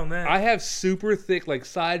Like, fret on that. I have super thick like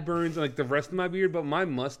sideburns and like the rest of my beard, but my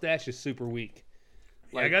mustache is super weak.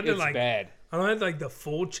 Like I got the, it's like- bad. I don't have like the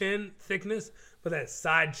full chin thickness, but that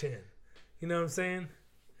side chin. You know what I'm saying?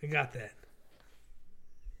 I got that.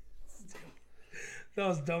 That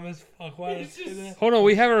was dumb as fuck. Why did I say that? Hold on,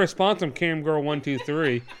 we have a response from Cam Girl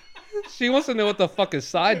 123. She wants to know what the fuck is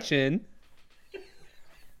side chin.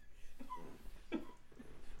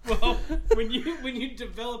 Well, when you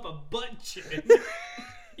develop a butt chin,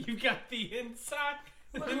 you've got the inside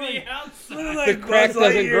and the outside. Look The like crack Buzz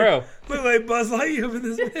doesn't Lightyear. grow. Look like Buzz Lightyear up in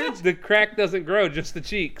this bitch. The crack doesn't grow, just the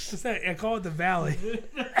cheeks. What's that? I call it the valley.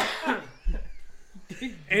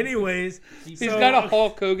 Anyways, He's so- got a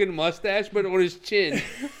Hulk Hogan mustache, but on his chin.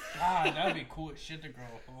 God, that'd be cool as shit to grow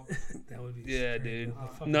up on. That would be Yeah, straight dude.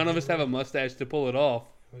 up the fucking None of us have a mustache to pull it off.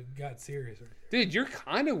 It got serious right there. Dude, you're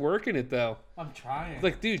kind of working it though. I'm trying.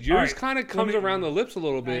 Like, dude, yours right, kind of comes me- around the lips a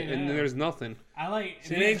little bit, and then know. there's nothing. I like.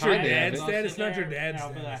 It ain't your kinda dad's have I'll dad. sit It's not your there dad's and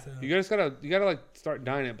I'll be dad. like, So. You gotta like start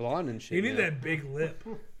dyeing it blonde and shit. You need now. that big lip.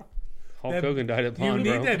 Hulk that- Hogan dyed it You blonde, need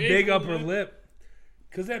bro. that Big big upper lip. lip.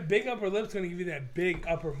 Because that big upper lip's going to give you that big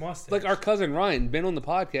upper mustache. Like our cousin Ryan, been on the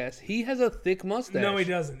podcast. He has a thick mustache. No, he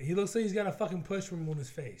doesn't. He looks like he's got a fucking push room on his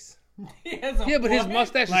face. He has a Yeah, but his what?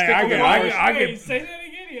 mustache is Like, thicker I than get- ours. I Wait, get- say that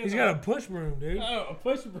again. He has He's got a push broom, dude. a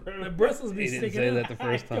push broom. The bristles be He didn't sticking say out. that the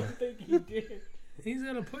first I time. don't think he did. He's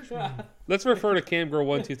got a push broom. Let's refer to Cam Girl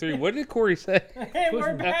 123. What did Corey say? Hey, we're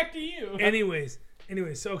broom. back to you. Anyways,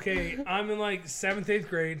 so okay, I'm in like 7th, 8th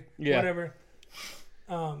grade, Yeah. whatever.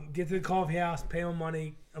 Get to the coffee house, pay my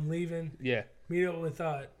money. I'm leaving. Yeah. Meet up with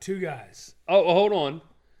 2 guys. Oh, hold on.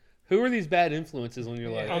 Who are these bad influences on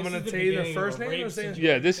your life? I'm This gonna is the tell you the beginning of first a name. rape I'm saying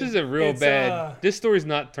Yeah, this is a real It's, bad. This story's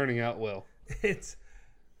not turning out well. it's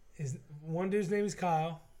one dude's name is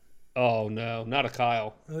Kyle. Oh no, not a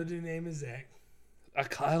Kyle. Another dude's name is Zach. A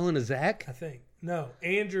Kyle and a Zach? I think no,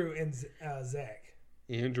 Andrew and Zach.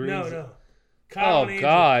 Andrew. No, and- no. Kyle Oh and Andrew.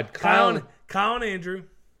 God, Kyle and Andrew.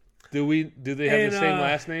 Do they have And, the same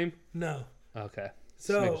last name? No. Okay.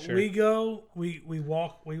 So making sure. we go, we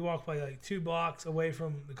walk by like 2 blocks away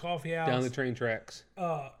from the coffee house. Down the train tracks.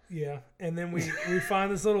 Yeah, and then we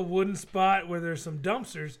find this little wooden spot where there's some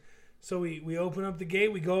dumpsters. So we open up the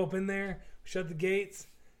gate, we go up in there, shut the gates,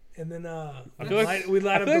 and then I feel like, we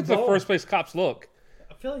light I up feel like the the bowl. first place cops look.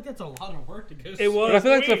 I feel like that's a lot of work to go. It was. But I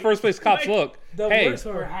feel like it's the Wait, first place cops like, look. The Hey, worst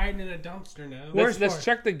We're part. hiding in a dumpster now. Worst let's part.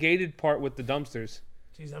 check the gated part with the dumpsters.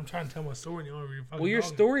 Jeez, I'm trying to tell my story. And you want me to fucking Well, your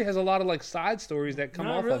dog it. story has a lot of like side stories that come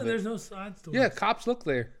Not off really. of it. There's no side stories. Yeah, cops look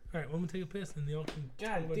there. All right, well, I'm gonna take a piss and y'all can.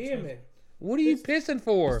 God what damn to- it. What are you pissing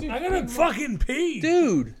for? dude- I gotta fucking pee,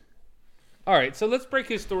 Dude. All right, so let's break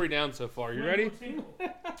his story down so far. You ready?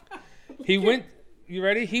 He went. You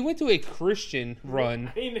ready? He went to a Christian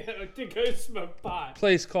run I know, to go smoke pot.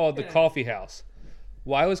 place called the Coffee House.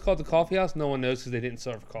 Why it was called the Coffee House? No one knows because they didn't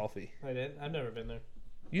serve coffee. I did. I've never been there.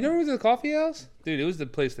 You never went to the Coffee House? Dude, it was the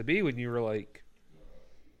place to be when you were like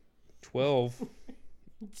 12.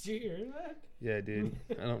 Did you hear that? Yeah, dude.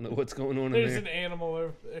 I don't know what's going on in There's there. an animal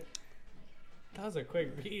over there. That was a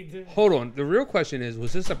quick read. Dude. Hold on. The real question is,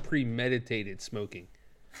 was this a premeditated smoking?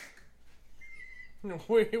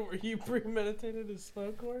 Were you premeditated to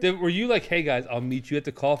smoke? Or? Were you like, hey guys, I'll meet you at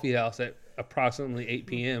the coffee house at approximately 8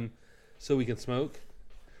 p.m. so we can smoke?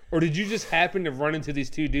 Or did you just happen to run into these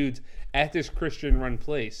two dudes at this Christian run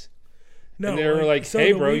place? No, and they were like, so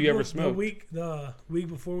hey the bro, week you ever be- smoked? The week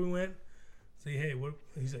before we went, say, hey, what?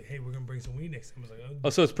 He's like, hey, we're gonna bring some weed next time. I was like, Oh,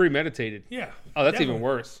 so it's premeditated. yeah. Oh, that's definitely. even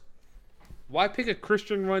worse. Why pick a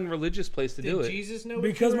Christian run religious place to do Did it? Jesus know? what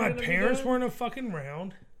Because you were my gonna be parents doing? weren't a fucking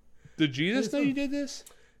round. Did Jesus know you did this?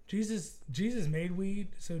 Jesus made weed,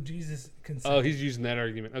 so Jesus consented. Oh, he's using that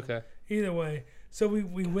argument. Okay. Either way, so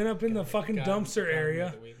we went up in the fucking God- dumpster God area.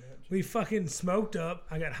 made the weed match. We fucking smoked up.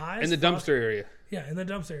 I got high In as the fuck. dumpster area. Yeah, in the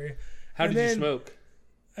dumpster area. How And did you then- smoke?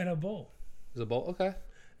 In a bowl. Was it a bowl? Okay.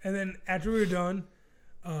 And then after we were done,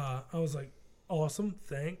 I was like, awesome,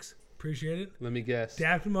 thanks, appreciate it. Let me guess.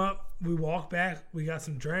 Dapped him up. We walked back. We got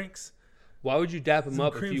some drinks. Why would you dap him Some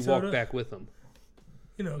up if cream you soda. walked back with him?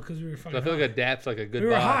 You know, because we were fucking. I feel high. like a dap's like a good we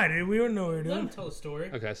were buy. high, dude. We didn't know what we were Let him doing. tell a story.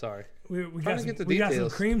 Okay, sorry. We Trying got to some, get the we got some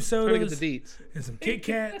details. cream Trying to get sodas the deets. and some Kit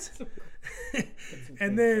Kats.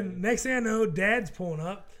 And then next thing I know, Dad's pulling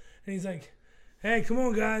up, and he's like, "Hey, come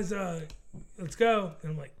on, guys, let's go."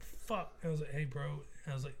 And I'm like, "Fuck!" I was like, "Hey, bro,"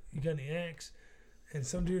 I was like, "You got any Axe?" And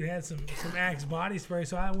some dude had some Axe body spray,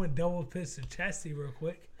 so I went double pisted chesty real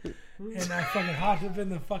quick, and I fucking hopped up in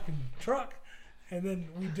the fucking truck, and then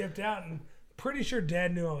we dipped out, and pretty sure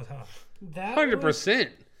Dad knew I was high, That was 100%.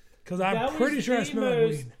 because That I'm was pretty sure I the smelled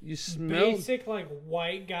most- weed. You smelled basic like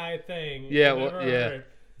white guy thing. Yeah, I've well, ever yeah. heard.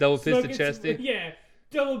 double pisted Smoking chesty some- Yeah,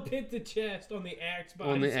 double pit the chest on the Axe body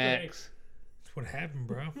on the spray. axe. That's what happened,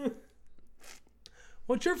 bro.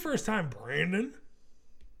 What's your first time, Brandon?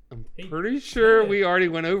 I'm He pretty sure said- we already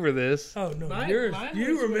went over this. Oh no, Mine- yours. mine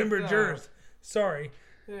You was with, remembered yours. Sorry,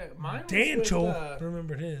 Yeah, mine was Dan with, Chol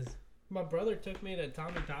remembered his. my brother took me to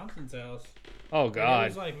Tommy Thompson's house. Oh And it God,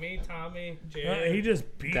 was like me, Tommy, Jared, He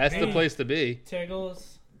just beat that's me. the place to be.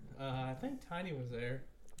 Tiggles. I think Tiny was there.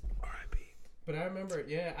 R.I.P. But I remember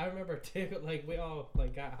Tiggle, like, we all,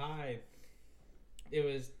 like, got high. It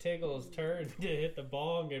was Tiggle's turn to hit the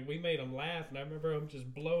bong, and we made him laugh, and I remember him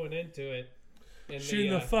just blowing into it. And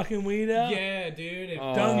Shooting the fucking weed out. yeah, dude. And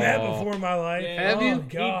Oh. Done that Oh. before in my life. Yeah. Have oh, you?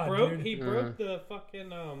 God, he dude. broke the fucking,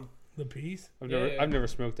 The piece. Yeah. I've never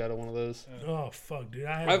smoked out of one of those. Oh fuck, dude.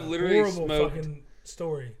 I have I've a literally horrible smoked- fucking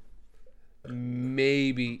story.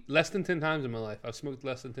 Maybe less than 10 times in my life. I've smoked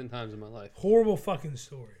less than 10 times in my life. Horrible fucking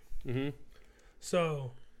story. Mm-hmm.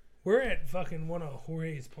 So, we're at fucking one of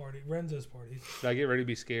Jorge's party, Renzo's parties. Did I get ready to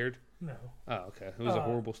be scared? No. Oh, okay. It was a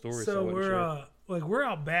horrible story. So, I So wasn't we're sure. we're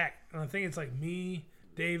out back, and I think it's like me,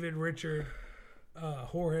 David, Richard,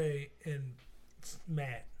 Jorge, and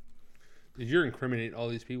Matt. You're incriminating all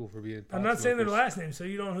these people for being. I'm pot not saying their smokers. last name, so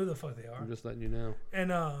you don't know who the fuck they are. I'm just letting you know. And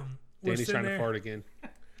we're Danny's sitting trying there, to fart again.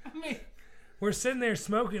 I mean, we're sitting there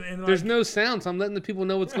smoking, and There's like, no sound, so I'm letting the people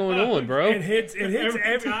know what's going on, bro. it hits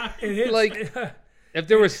Every time. it hits Like- If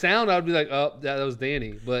there was sound, I'd be like, oh, that was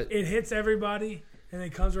Danny. But it hits everybody, and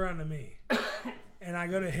it comes around to me, and I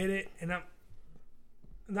go to hit it, and I'm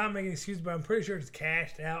not making excuses, but I'm pretty sure it's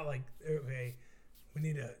cashed out. Like, okay, we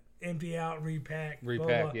need to empty out, repack, blah,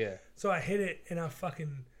 repack, blah. yeah. So I hit it, and I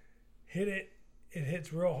fucking hit it. It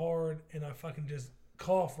hits real hard, and I fucking just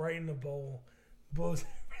cough right in the bowl, blows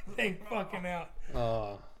everything fucking out.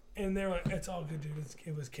 And they're like, "It's all good, dude.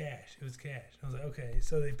 It was cash. It was cash." I was like, "Okay."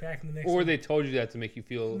 So they packed the next Or one. they told you that to make you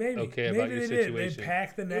feel okay about your they situation. did. They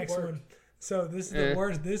packed the next worked. one. So this is Eh. the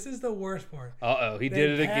worst. This is the worst part. Uh-oh, he They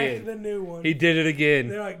did it packed again. the new one. He did it again.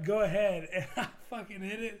 They're like, "Go ahead," and I fucking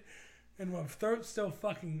hit it, and my throat's still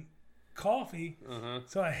fucking coffee.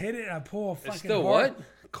 So I hit it, and I pull a fucking It's still hard,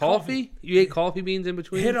 what? Coffee? You ate coffee beans in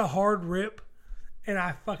between? hit a hard rip, and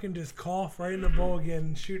I fucking just cough right in the bowl again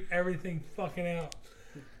and shoot everything fucking out.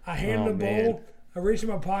 I hand Oh, the man. bowl. I reach in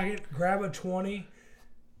my pocket, grab a 20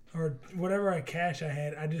 or whatever cash I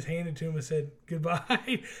had. I just handed it to him and said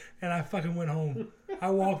goodbye, and I fucking went home. I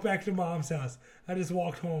walked back to Mom's house. I just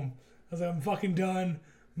walked home. I was like, I'm fucking done.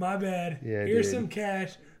 My bad. Yeah, Here's dude. some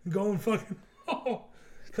cash. I'm going fucking home.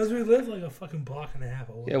 Because we lived like a fucking block and a half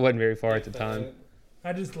away. Yeah, it wasn't very far at the time.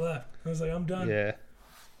 I just left. I was like, I'm done. Yeah.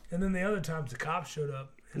 And then the other times the cops showed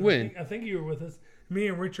up. And When? I think you were with us. Me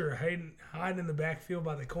and Richard are hiding in the backfield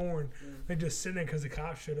by the corn. They're just sitting there because the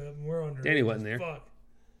cops showed up and we're under. Danny wasn't there. Fuck.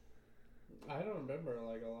 I don't remember,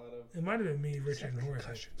 like, a lot of... It might have been me, Richard, and Jorge.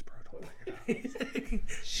 Concussions, bro. Don't bring it up.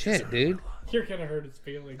 Shit, dude. You're gonna hurt his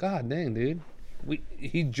feelings. God dang, dude.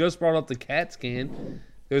 He just brought up the CAT scan.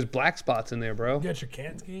 There's black spots in there, bro. You got your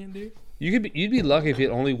CAT scan, dude? You'd be lucky if it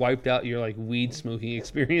only wiped out your like weed smoking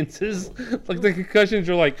experiences. Like the concussions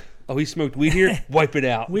are like, oh, he smoked weed here, wipe it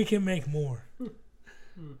out. We can make more.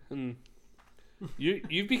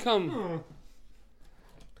 You've become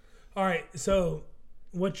All right. So,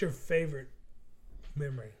 what's your favorite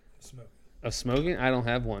memory of smoking? of smoking. I don't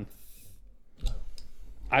have one.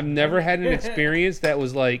 I've never had an experience that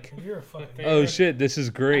was like, You're a fucking. oh shit, this is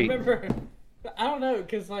I great. remember. I don't know,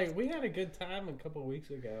 cause like we had a good time a couple weeks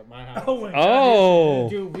ago at my house. Oh my god. Oh,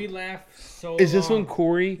 Dude, we laughed so. is this long. when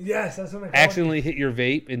Corey Yes, that's what I called accidentally hit your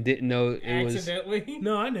vape and didn't know it was? accidentally? it.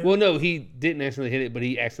 No, I knew. Well, no, he didn't accidentally hit it, but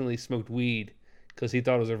he accidentally smoked weed because he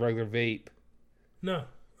thought it was a regular vape. No,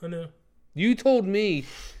 I knew. You told me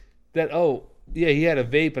that. Oh, yeah, he had a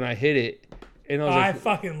vape and I hit it, and I was I like,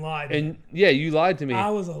 fucking lied. and yeah, you lied to me,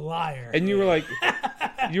 I was a liar. and you were like,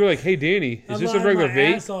 hey, Danny, is I'm this a lying regular my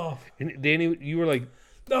vape? ass off. And Danny, you were like,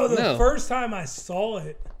 No, the No. first time I saw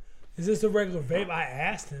it, is this a regular vape? I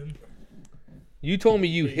asked him. you told me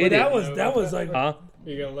you But hit that it. was like Huh?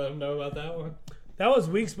 You gonna let him know about that one? that was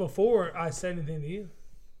weeks before I said anything to you.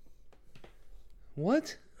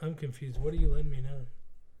 What? I'm confused. What are you letting me know?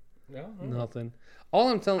 No. Nothing. All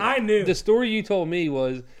I'm telling I knew. the story you told me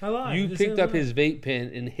was I lied. you Just picked say I up lied. his vape pen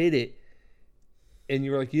and hit it, and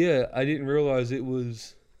you were like, "Yeah, I didn't realize it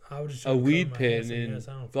was I was just a trying to weed cover my ass, pen and and yes,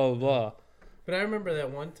 I don't blah blah blah." But I remember that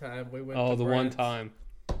one time we went. Oh, to the one Brent's, time.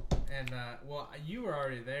 And well, you were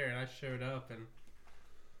already there, and I showed up, and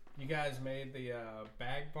you guys made the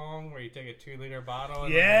bag bong where you take a 2-liter bottle.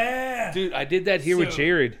 And Yeah, Dude, I did that here with So-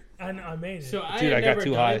 Jared. I made it. So I Dude, had I got never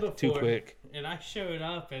too done high it too before, quick. And I showed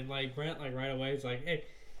up, and like Brent, like right away, was like, "Hey,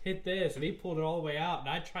 hit this," and he pulled it all the way out, and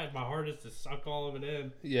I tried my hardest to suck all of it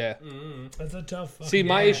in. Yeah. That's a tough. Fucking See,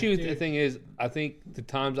 my Yeah, issue with the dude. thing is, I think the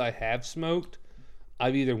times I have smoked,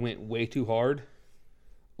 I've either went way too hard,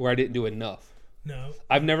 or I didn't do enough. No,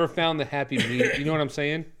 I've never found the happy medium. You know what I'm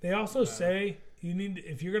saying? they also say you need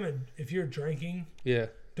if you're drinking, Yeah.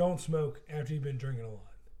 don't smoke after you've been drinking a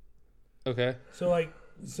lot. Okay.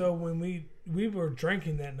 So when we were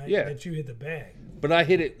drinking that night, Yeah. that you hit the bag. But I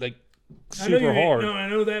hit it like I know super you hit- hard. No, I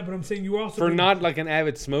know that, but I'm saying you also For been, not like an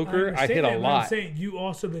avid smoker, I understand hit that, a but lot. I'm saying you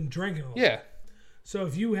also been drinking a lot. Yeah. So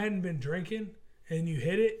if you hadn't been drinking and you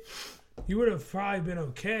hit it, you would have probably been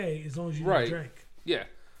okay as long as you Right. didn't drink. Yeah.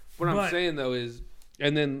 What I'm But- saying though is,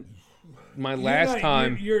 and then my You're last not-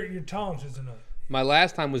 time, your tolerance is enough. my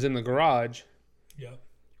last time was in the garage, Yep.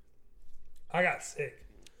 I got sick.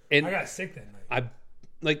 and I got sick that night. I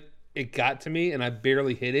like it got to me, and I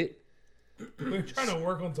barely hit it. We were trying to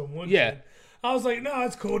work on some wood. Yeah. shit. I was like, no,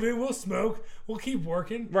 it's cool, dude. We'll smoke. We'll keep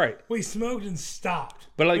working. Right. We smoked and stopped.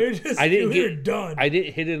 But like we were just, I didn't we get were done. I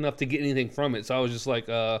didn't hit it enough to get anything from it. So I was just like,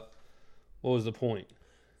 what was the point?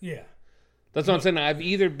 Yeah. That's what I'm saying. I've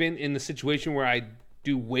either been in the situation where I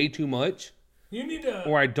do way too much, You need to.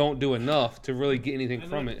 or I don't do enough to really get anything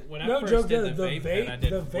from it. When I No first joke. did The vape, pen, I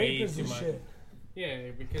did the way vape is too the much. shit.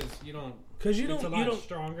 Yeah, because you don't. Because you It's a don't. lot You don't.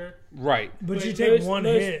 stronger. Right. But you Most- take one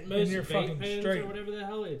most- hit most and you're vape fucking pens straight. or whatever the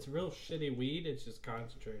hell. It's real shitty weed. It's just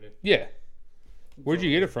concentrated. Yeah. Where'd you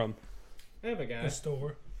get it from? I have a guy. The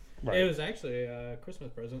store. Right. It was actually a Christmas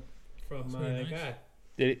present from my very nice. guy.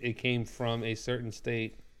 It came from a certain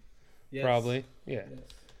state, Yes. probably. Yeah. Yes.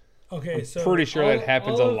 Okay, so Pretty sure that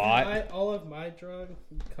happens a lot. All of my drugs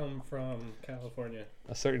come from California.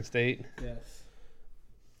 A certain state. Yes.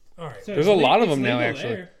 all right. So There's it's a lot of it's them now, legal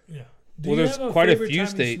actually. there. Yeah. Do Well, you there's have quite a favorite few time you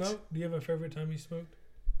states. smoked? Do you have a favorite time you smoked?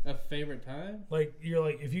 A favorite time? Like you're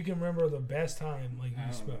like, if you can remember the best time, like I you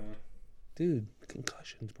don't smoked. know. Dude,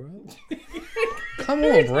 concussions, bro. Come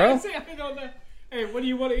on, bro. I don't know. Hey, what do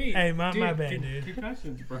you want to eat? Hey, my bad, dude.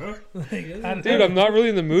 Concussions, bro. Like, I don't- Dude, I'm not really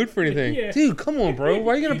in the mood for anything. Yeah. Dude, come on, bro.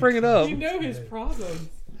 Why are you gonna bring it up? You know his problems.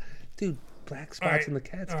 Dude, black spots Alright, in the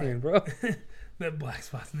CAT scan, alright. bro. that black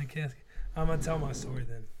spots in the casket. I'm gonna tell my story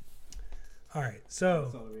then. All right. That's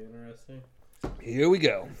So all be interesting. Here we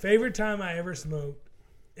go. favorite time I ever smoked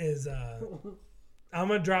is I'm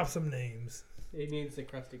gonna drop some names. He needs the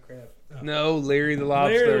Krusty Krab. No, Larry the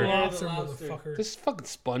Lobster. Larry the Larry the Lobster, Lobster. motherfucker. This is fucking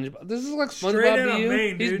SpongeBob. This is like Straight SpongeBob outta to you.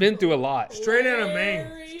 Maine, He's dude. been through a lot. Straight out of Maine.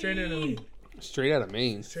 Straight out of Maine. Straight out of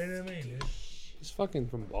Maine. Straight out of Maine, dude. He's fucking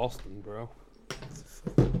from Boston, bro.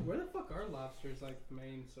 Where the fuck are lobsters like the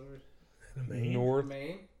main source? Out of Maine. Maine?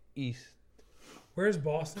 Northeast. Where's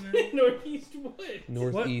Boston at? Northeast what?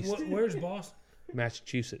 Northeast. Where's Boston?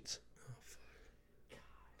 Massachusetts.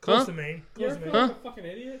 Close Huh? to Maine. You Close ever to feel Maine. like a fucking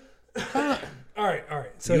idiot? All right.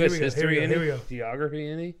 So U.S. here we go. history, Here any? we go. Geography,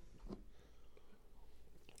 any?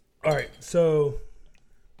 All right. So.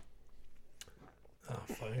 Oh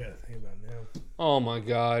fuck! I gotta think about it now. Oh my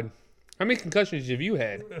God. How many concussions have you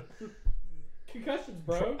had? Concussions,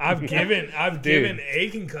 bro. I've given a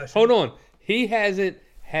concussion. Hold on. He hasn't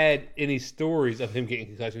had any stories of him getting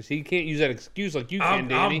concussions. He can't use that excuse like you can,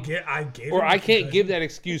 Danny. I gave Or him a I can't concussion. give that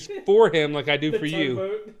excuse for him like I do The for you.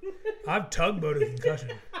 tugboat. I've tugboated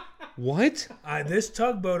concussion. What? This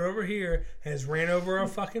tugboat over here has ran over a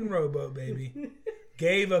fucking rowboat, baby.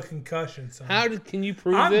 Gave a concussion, son. Can you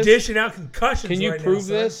prove I'm this? dishing out concussions. Can you right prove now,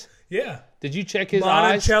 son. this? Yeah. Did you check his eyes?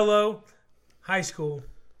 Monticello High School,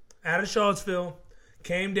 out of Charlottesville,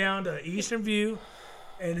 came down to Eastern View,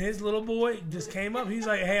 and his little boy just came up. He's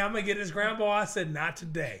like, "Hey, I'm gonna get this ground ball." I said, "Not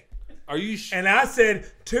today." Are you? And I said,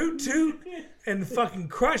 "Toot toot," and fucking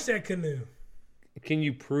crushed that canoe. Can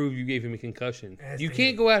you prove you gave him a concussion? Ask You Danny.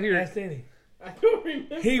 can't go out here. Ask Danny. I don't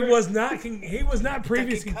remember. He was not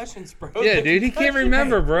previously. concussions, bro. Yeah, dude, he can't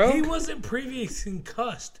remember, bro. He wasn't previously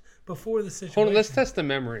concussed before the situation. Hold on, let's test the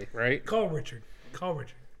memory, right? Call Richard. Call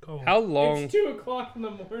Richard. Call him. How long? It's 2:00 in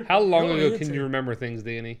the morning. How long Go ago answer. can you remember things,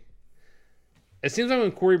 Danny? It seems like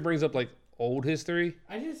when Corey brings up like old history,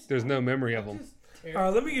 there's no memory of them. All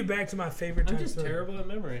right, let me get back to my favorite I'm time. just story. terrible at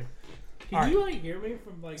memory. Can All right. you hear me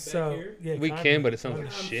from back So here? yeah, We kinda. can, but it sounds like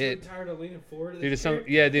I'm shit. so tired of leaning forward. to Dude, this it sounds, chair.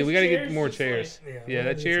 yeah, dude, we This gotta get chair's more just chairs. Yeah, Yeah, we're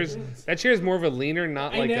that gonna chair's do some- that chair's more of a leaner,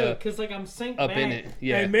 not I like know, a because like I'm synced up back. in it.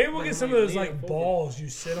 Yeah. Hey, maybe we'll get some of those Like, like leaning balls you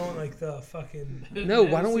sit on, like the fucking. No,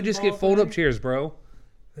 why don't we just get Medicine fold ball up chairs, bro?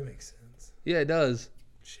 That makes sense. Yeah, it does.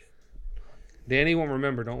 Shit. Danny won't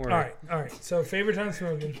remember. Don't worry. All right. So favorite time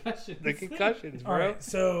smoking. The concussions, bro. All right,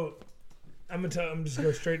 so I'm just gonna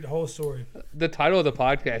go straight to the whole story. The title of the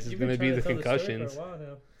podcast is You've going to been be trying the to tell the story concussions. for a while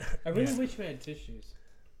now. I really wish we had tissues.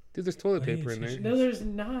 Dude, there's toilet What do you paper in there. tissues? No, there's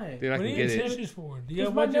not. Dude, I What can do you get need it. tissues for? Do you Because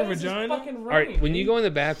have my wipe your nose is vagina? fucking All right, running, when you dude. go in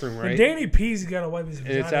the bathroom, When right? Danny pees, he's gotta wipe his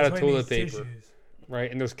vagina. it's out That's of why he toilet needs paper. tissues.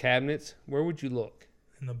 Right, and there's cabinets. Where would you look?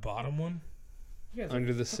 In the bottom one. You guys are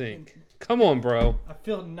Under the fucking- sink. Come on, bro. I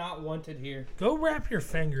feel not wanted here. Go wrap your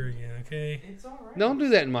finger again, okay? It's alright. Don't do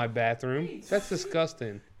that in my bathroom. That's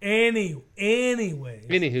disgusting. Anyways.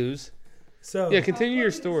 Anywho's. So Yeah, continue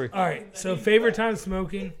your story. all right. So favorite time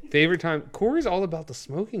smoking, Favorite time. Corey's all about the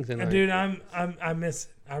smoking tonight. dude. I miss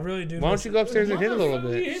it. I really do. Why miss don't you go upstairs and hit a little You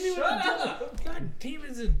bit? hit me with a dildo. God damn,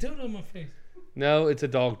 it's a dildo in my face. No, it's a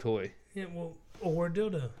dog toy. Yeah, well, or a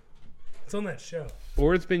dildo. It's on that show.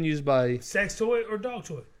 Or it's been used by Sex toy or dog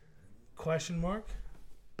toy? Question mark.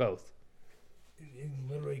 both. It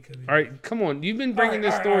literally could be. All right, come on. You've been bringing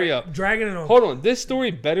this All right, story all right. up. Dragging it on. Hold on. This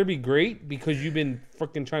story better be great because you've been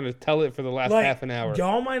freaking trying to tell it for the last Like, half an hour.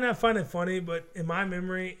 y'all might not find it funny, but in my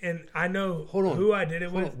memory, and I know Hold on. who I did it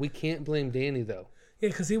Hold with. on, we can't blame Danny though. Yeah,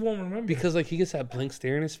 because he won't remember. Because like he gets that blank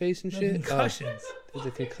stare in his face and The shit. concussions. Dude,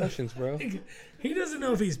 the concussions, bro. He doesn't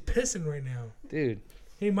know if he's pissing right now. Dude.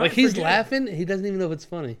 He might Like he's forget. laughing, he doesn't even know if it's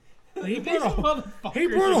funny. He These brought a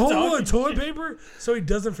motherfuckers whole are roll of talking toilet shit. paper so he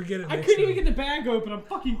doesn't forget it. I next couldn't even time. get the bag open. I'm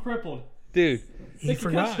fucking crippled. Dude, He The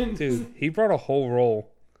forgot. concussions. dude, he brought a whole roll.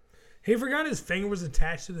 He forgot his finger was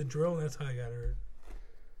attached to the drill, and that's how I got hurt.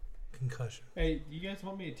 Concussion. Hey, you guys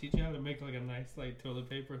want me to teach you how to make like a nice like toilet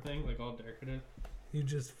paper thing, like all decorative? You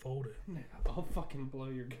just fold it. Nah, I'll fucking blow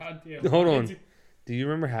your goddamn. Hold on. mind. Do you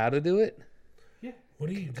remember how to do it? What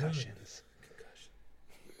are you doing? Concussions.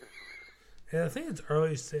 Yeah, I think it's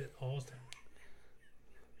early state Allstown.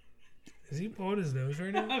 Is he blowing his nose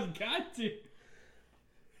right now? I've got to.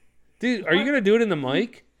 Dude, are you gonna do it in the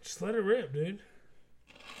mic? Just let it rip, dude.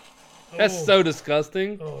 That's Oh. so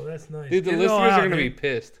disgusting. Oh, that's nice. Dude, the Get it all listeners out, are gonna be dude.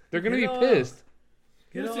 pissed. They're gonna Get be it all pissed.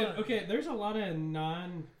 Get it all Listen, out. okay, there's a lot of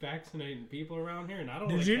non-vaccinated people around here, and I don't.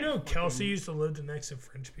 Did like you that know fucking- Kelsey used to live next to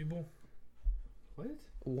French people? What?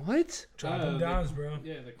 What? Drop them the- downs, bro.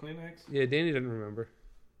 Yeah, the Kleenex. Yeah, Danny doesn't remember.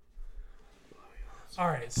 All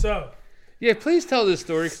right, so Yeah, please tell this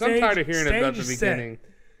story because I'm Stage- tired of hearing about the stage set. beginning.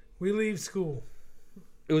 we leave school.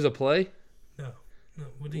 It was a play. No.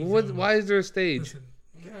 What do you What? Why is there a stage? Listen,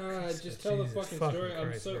 God, just tell the Jesus fucking fucking story. I'm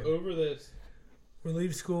Christ, so man. over this. we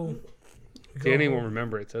leave school. We go Danny home. won't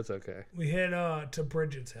remember it, so it's okay. We head to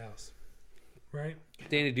Bridget's house, right?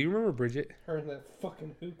 Danny, do you remember Bridget? Her and that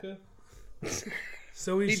fucking hookah.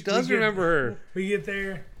 So we He we does get- remember her. We get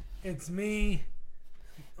there. It's me,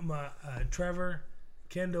 my Trevor,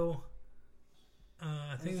 Kendall.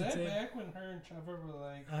 I think Was that's that it. back when her and Trevor were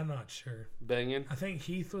like? I'm not sure. Banging, I think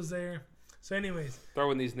Heath was there. So, anyways,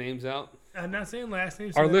 throwing these names out. I'm not saying last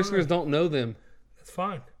names. Our listeners don't know them. That's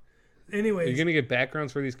fine. Are Anyways, you gonna get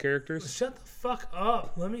backgrounds for these characters? shut the fuck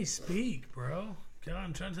up. Let me speak, bro. God,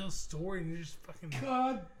 I'm trying to tell a story and you're just fucking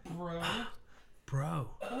God, bro. bro.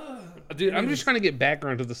 Dude, I'm just trying to get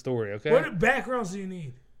background to the story. Okay. What backgrounds do you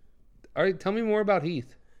need? All right, tell me more about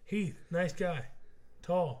Heath. Heath, nice guy,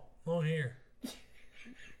 tall, long hair.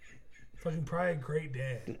 Fucking probably a great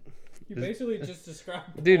dad. You basically just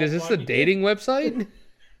described. Dude, is this a Paul Bunyan. dating website?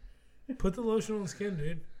 Put the lotion on the skin,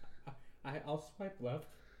 dude. I'll swipe left.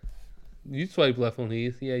 You swipe left on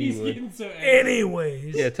Heath. Yeah, He's you would. getting so angry.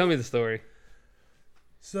 Anyways. Yeah, tell me the story.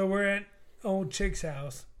 So we're at old chick's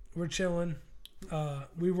house. We're chilling.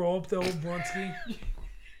 We roll up the old Bluntsky.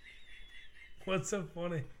 What's so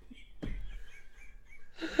funny?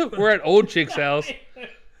 We're at old chick's house.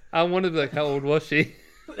 I wanted to be like, how old was she?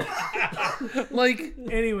 Like,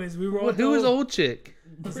 Anyways, we roll up who the is old chick?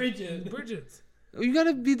 Bridget. Bridget's. You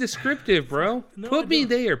gotta be descriptive, bro. No, I Put me don't.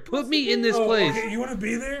 there. Put me in this place. Okay, you want to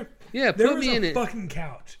be there? Yeah, There put was me in a it. fucking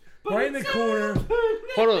couch right in the corner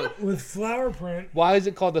Hold on. with flower print. Why is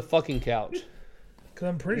it called the fucking couch? Because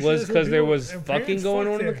I'm pretty sure Was that's what because there people- was their fucking parents going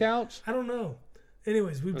fucked on in the there. couch? I don't know.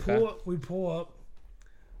 Anyways, we Okay. pull up. We pull up.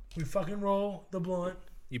 We fucking roll the blunt.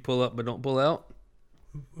 You pull up but don't pull out?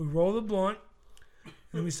 We roll the blunt, and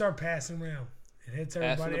then we start passing around. It hits Passing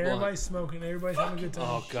everybody. the blunt. Everybody's smoking. Everybody's having a good time.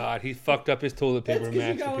 Oh, God. He fucked up his toilet That's paper because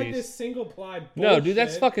you got like masterpiece. this single ply bullshit. No, dude,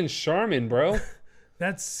 that's fucking Charmin, bro.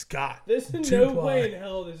 That's Scott. There's no Two-ply. way in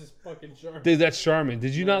hell this is fucking Charmin. Dude, that's Charmin.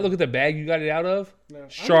 Did you not look at the bag you got it out of? No,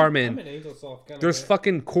 Charmin. I'm an Angel Soft kind There's of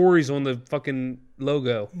fucking Corey's on the fucking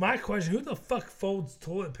logo. My question: who the fuck folds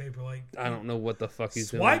toilet paper? Like, I don't know what the fuck he's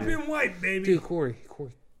doing. swipe dude. and wipe, baby. Dude, Corey.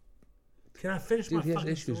 Can I finish Dude, my he has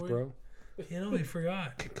fucking issues, story? bro. You know, he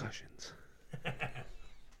forgot. Concussions.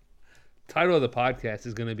 Title of the podcast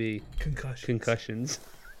is going to be Concussion. Concussions.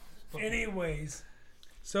 Anyways,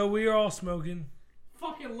 so we are all smoking.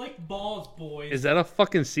 Fucking lick balls, boys. Is that a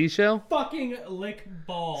fucking seashell? Fucking lick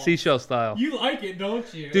balls. Seashell style. You like it,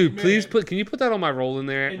 don't you? Dude, Admit please it. can you put that on my roll in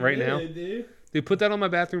there right now? Admit it, dude. Dude, put that on my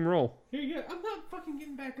bathroom roll. Here you go. I'm not fucking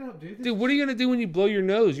getting back up, dude. This Dude, what are you going to do when you blow your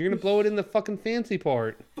nose? You're going to blow it in the fucking fancy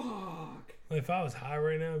part. fuck. If I was high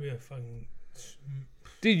right now, it'd be a fucking.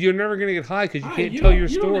 Dude, you're never going to get high because you Alright, can't you tell don't- your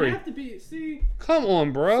You story. don't have to be. See, Come on,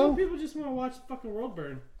 some bro. people just want to watch the fucking world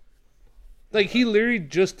burn. Like, he literally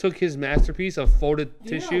just took his masterpiece of folded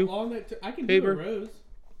You know how tissue. long that I can paper? do a rose.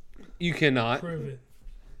 You cannot. Prove it.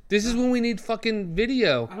 This is when we need fucking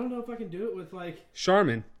video. I don't know if I can do it with like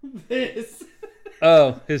Charmin. this.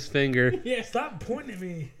 Oh, his finger. Yeah. Stop pointing at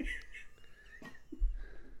me.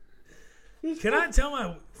 Can I tell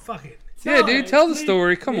my fuck it? Yeah, dude, tell the please.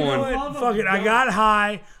 story. Come You know on. what? Love Fuck of it. I God. got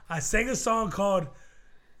high. I sang a song called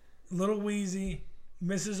Little Wheezy,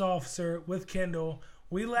 Mrs. Officer with Kendall.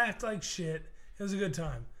 We laughed like shit. It was a good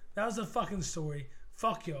time. That was the fucking story.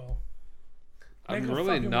 Fuck y'all. I'm Make a really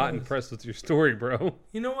fucking not rose. impressed with your story, bro.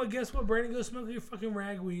 You know what? Guess what? Brandon, go smoke your fucking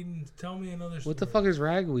ragweed and tell me another story. What the fuck is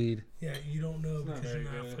ragweed? Yeah, you don't know because very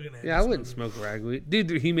you're not good. fucking. Yeah, I wouldn't smoke ragweed. Dude,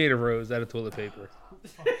 he made a rose out of toilet paper.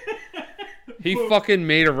 He fucking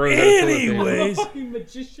made a rose out of toilet paper. I'm a Anyways, fucking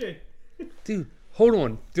magician. Dude, hold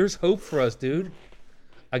on. There's hope for us, dude.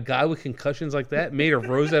 A guy with concussions like that made a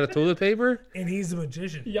rose out of toilet paper? and he's a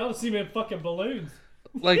magician. Y'all see me in fucking balloons.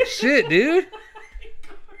 Like shit, dude.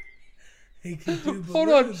 He can do Hold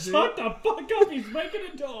on. balloons, dude. Shut the fuck up. He's making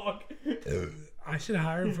a dog. I should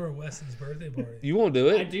hire him for a Weston's birthday party. You won't do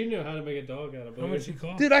I it. do know how to make a dog out of How much balloons. you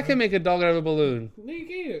cost? Dude, I can make a dog out of a balloon. No, you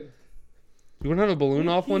can't. You want to have a balloon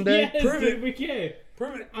off one day? Yes, Prove dude, it. we can.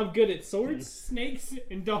 Prove it. I'm good at swords, snakes,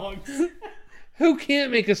 and dogs. Who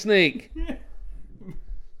can't make a snake?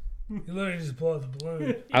 You literally just blow out the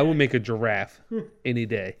balloon. I will make a giraffe any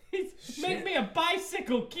day. Make me a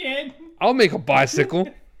bicycle, kid. I'll make a bicycle.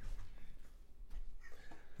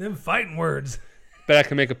 Them fighting words. Bet I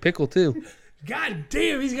can make a pickle too. God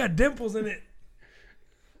damn, he's got dimples in it.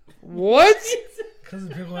 What? Because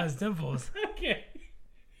the pickle has dimples. Okay.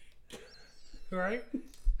 Right?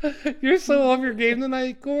 You're so off your game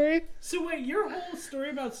tonight, Corey. So wait, your whole story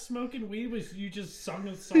about smoking weed was you just sung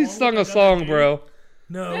a song? He sung a with song, another bro.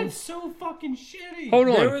 No. dude? That's so fucking shitty. Hold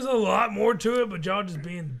There on. was a lot more to it, but y'all just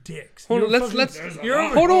being dicks. Hold on. You're Let's. fucking- You're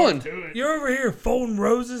over, Hold on. You're over here folding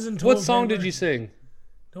roses and What toilet song paper. did you sing?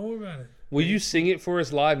 Don't worry about it. Will you sing it for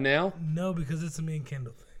us live now? No, because it's a me and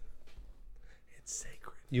Kendall thing. It's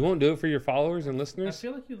sacred. You won't do it for your followers and I listeners?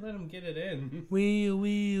 feel like you let him get it in. We.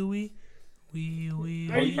 Are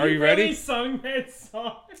you ready? Really sung that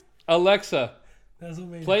song? Alexa, That's what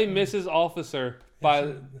made play it funny. Mrs. Officer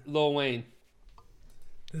by Lil Wayne.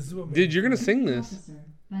 This is what made Dude, you're going to sing this. Officer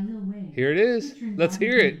by Lil Wayne. Here it is. Featuring Let's Bobby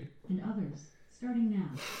hear it. D and others, starting now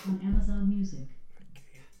on Amazon Music.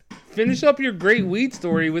 Finish up your great weed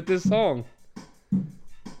story with this song.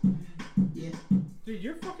 Dude,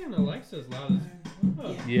 your fucking Alexa's loud as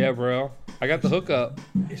fuck. Yeah, bro. I got the hookup.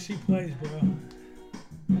 Yeah, she plays, bro.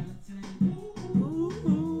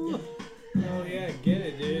 Oh yeah, get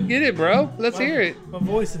it, dude. Get it, bro. Let's hear it. My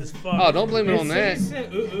voice is fucked. Oh, don't blame it on As soon that. as he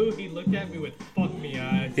said ooh ooh, he looked at me with fuck me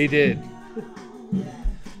eyes. He did.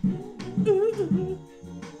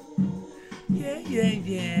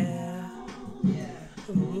 yeah.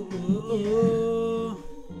 Ooh, ooh, ooh.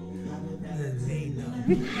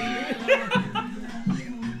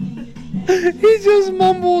 He just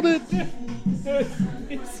mumbled it.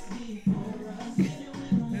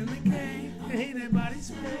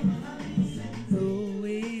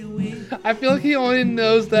 I feel like he only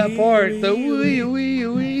knows that part. The wee wee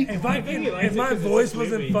wee. If I think can, he likes if it my 'cause it's voice a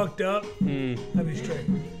wasn't movie. fucked up, I'd be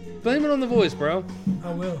straight. Blame it on the voice, bro.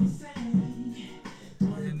 I will.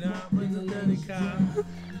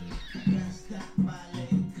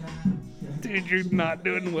 Dude, you're not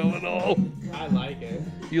doing well at all. I like it.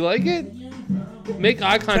 You like it? Make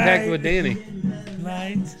eye contact with Danny.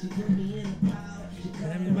 Lights.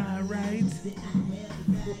 Am I right?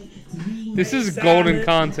 This is golden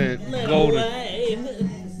content. Golden.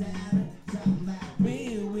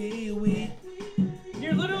 Wee, wee, wee.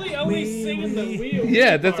 You're literally always Wee, singing the wee. wheel.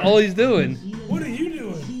 Yeah, that's all he's doing. What are you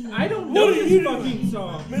doing? I don't know What are this you fucking doing?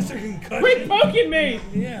 song. Mr. Concussion? Quit poking me!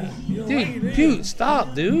 Yeah. You don't like it, Dude, do you? dude,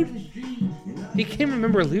 stop, dude. He can't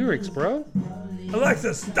remember lyrics, bro.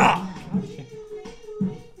 Alexa, stop.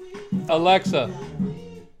 Alexa,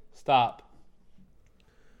 stop.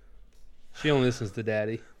 She only listens to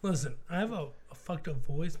Daddy. Listen, I have a fucked up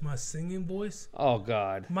voice, my singing voice. Oh,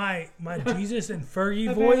 God. My Jesus and Fergie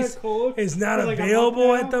I've had a voice cold is not for like a available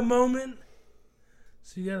month at now. the moment.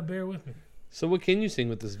 So you gotta bear with me. So what can you sing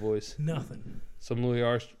with this voice? Nothing. Some Louis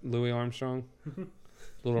Armstrong?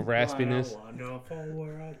 Little raspiness?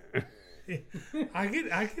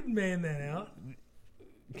 I could man that out.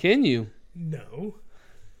 Can you? No.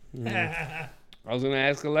 I was going to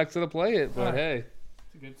ask Alexa to play it, but hey.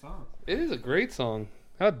 It's a good song. It is a great song.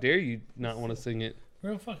 How dare you not want to sing it?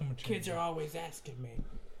 Real fucking mature. Kids are always asking me,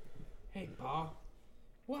 "Hey, Pa,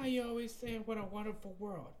 why are you always saying what a wonderful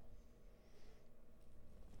world?"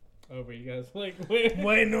 Over, you guys like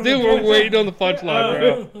waiting on Dude, the we're waiting on the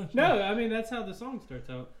punchline, bro. No, I mean that's how the song starts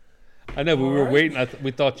out. I know, but we were Alright. waiting.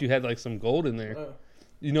 We thought you had like some gold in there.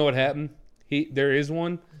 You know what happened? There is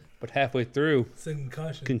one, but halfway through, It's a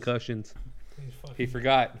concussion. concussions. He's fucking, He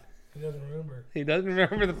forgot. he doesn't remember. He doesn't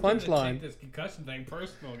remember the Take punchline. this concussion thing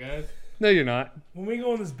personal, guys. No, you're not. When we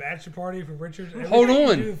go on this bachelor party for Richard, Hold everything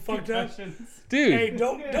on. we do fucked up. Concussions. Dude, Hey,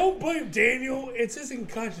 don't blame Daniel. It's his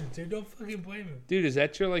concussion, dude. Don't fucking blame him. dude, is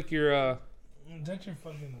that your That's your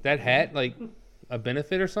fucking. that hat like a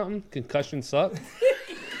benefit or something? Concussion suck?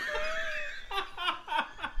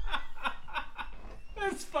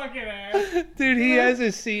 That's fucking ass. Dude, he has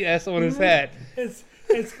his CS on his hat.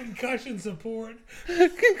 It's concussion support.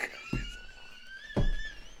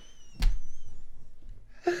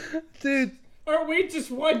 Dude, Aren't we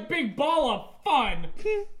just one big ball of fun?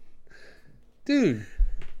 dude.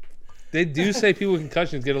 They do say people with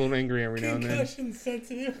concussions get a little angry every now and then. Concussion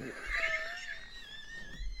sensitive.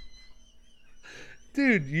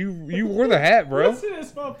 Dude, you wore the hat, bro. Listen to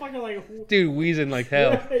this motherfucker like. Dude, wheezing like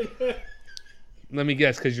hell. Let me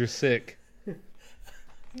guess, because you're sick.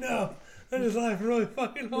 No, I just laughed really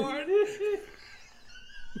fucking hard.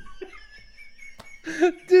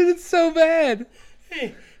 Dude, it's so bad.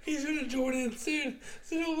 Hey, he's gonna join in soon,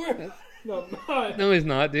 so don't worry. No, I'm not. No, he's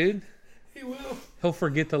not, dude. He will. He'll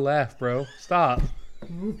forget to laugh, bro. Stop.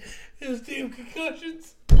 His damn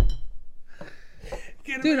concussions.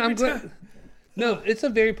 Get him Dude, I'm every glad. time. No, it's a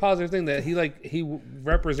very positive thing that he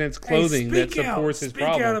represents clothing Hey, that supports his Speak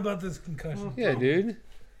out problem. about this concussion. Yeah, dude.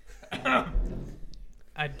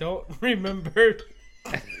 I don't remember.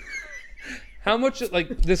 How much,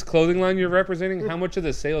 like, this clothing line you're representing, how much of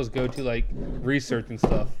the sales go to, like, research and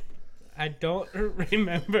stuff? I don't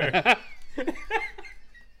remember.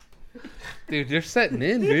 Dude, they're setting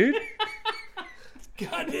in, dude.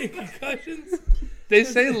 Goddamn concussions. They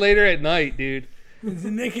say later at night, dude. It's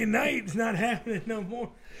a Nick at Night. It's not happening no more.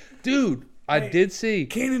 Dude, I Hey. did see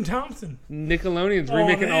Kanan Thompson. Nickelodeon's Oh,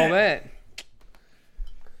 remaking all man. that.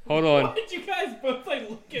 Hold on. Why did you guys both like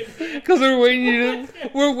look at me? Because we're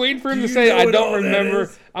waiting for him Do to you say, know I what all don't that remember.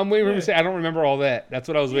 is? I'm waiting for him to say, I don't remember all that. That's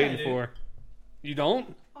what I was waiting dude. for. You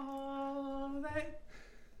don't? Oh, that.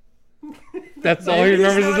 That's all he Maybe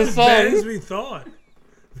it's remembers not is as the bad as song. we thought.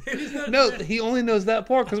 Maybe it's not No, as bad. he only knows that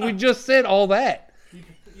part because we just said all that.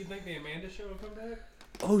 You think the Amanda show will come back?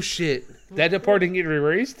 Oh, shit. That part didn't get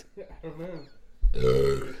erased? I don't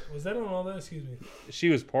know. Was that on all that? Excuse me. She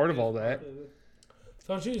was part of all that.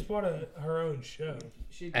 Thought she was part of her own show.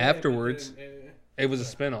 She did, Afterwards. but then, It was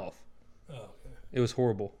a spinoff. Oh, okay. It was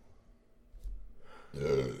horrible.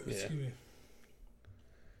 Excuse me.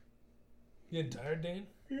 You getting tired, Dan?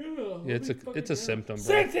 Yeah, it's a symptom, bro.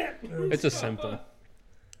 Symptom! It's a symptom.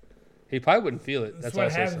 He probably wouldn't feel it. That's That's what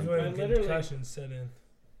also a happens symptom. when I literally- concussions set in.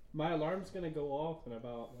 My alarm's gonna go off in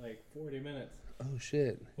about like 40 minutes Oh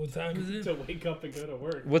shit! What time is it? to wake up and go to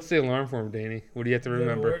work. What's the alarm for him, Danny? What do you have to Go to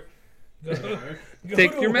remember? work. Go, go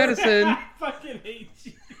Take to your work. medicine. I fucking hate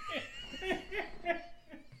you.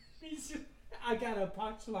 I got a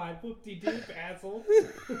punchline. Whoop-de-doop, asshole.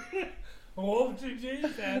 Oh, geez,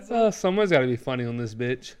 asshole. Someone's got to be funny on this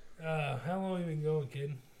bitch. How long have you been going,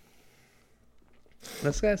 kid?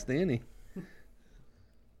 Let's ask Danny.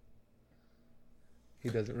 He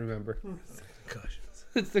doesn't remember. Concussions.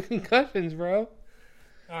 It's the concussions, bro.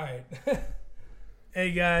 All right.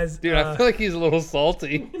 Hey, guys. Dude, I feel like he's a little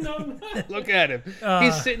salty. No, no. Look at him.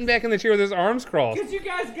 He's sitting back in the chair with his arms crossed. Because you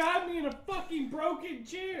guys got me in a fucking broken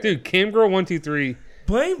chair. Dude, Camgirl123.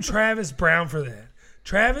 Blame Travis Brown for that.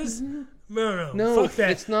 Travis? No, No, fuck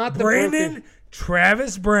that. it's not the Brandon broken-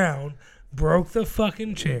 Travis Brown broke the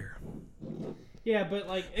fucking chair. Yeah, but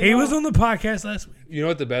like... He was on the podcast last week, You know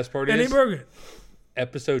what the best part and he is? broke it.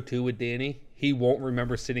 Episode 2 with Danny. He won't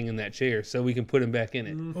remember sitting in that chair, so we can put him back in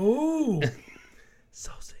it. Ooh.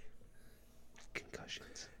 Saucy.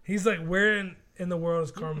 Concussions. He's like, where in the world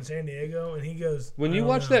is Carmen Sandiego? And he goes, When "I you don't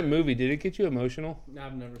watched know." that movie, did it get you emotional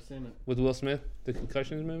I've never seen it. with Will Smith? The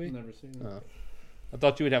Concussions movie? Never seen it. Oh. I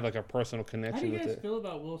thought you would have like a personal How do connection you with guys it. feel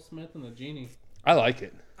about Will Smith and the genie? I like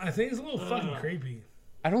it. I think it's a little fucking creepy.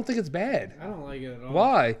 I don't think it's bad. I don't like it at all.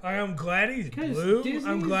 Why? I'm glad he's 'Cause blue. I'm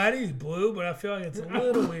Disney's- glad he's blue, but I feel like it's a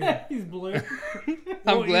little weird. He's blue. I'm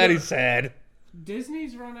Well, glad you know- he's sad.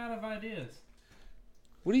 Disney's run out of ideas.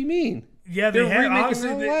 What do you mean? Yeah, they They're have remaking obviously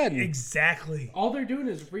Aladdin. exactly. All they're doing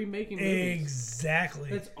is remaking movies.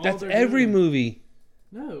 Exactly. That's all That's they're every doing. movie.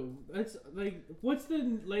 No, that's like, what's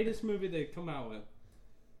the latest movie they come out with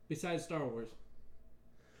besides Star Wars?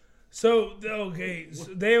 So okay,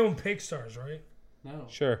 so they own Pixar's, right? No,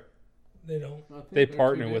 They Sure. don't. I think They they're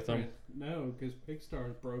partner two with them. different. No, because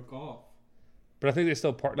Pixar broke off. But I think they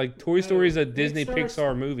still like Toy Story is a Disney Pixar's-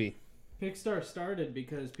 Pixar movie. Pixar started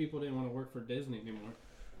because people didn't want to work for Disney anymore.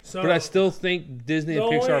 So But I still think Disney and the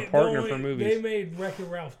Pixar only- partner the for only- movies. They made Wreck-It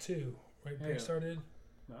Ralph 2, right? Yeah. Pixar did.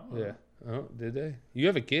 No. Yeah. Oh, did they? You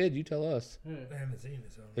have a kid. You tell us. Yeah. I haven't seen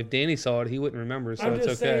it. So. If Danny saw it, he wouldn't remember, so I'm it's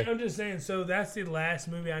just okay. saying. I'm just saying. So that's the last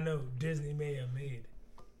movie I know Disney may have made.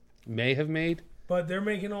 May have made. But they're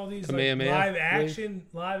making all these like, Kamehameha, live please?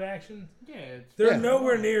 action. Yeah, it's They're Yeah.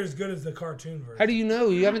 nowhere near as good as the cartoon version. How do you know?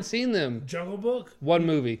 You haven't seen them. Jungle Book? One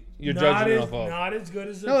movie. You're not judging as, off of. Not as good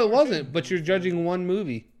as the No, it cartoon. wasn't. But you're judging one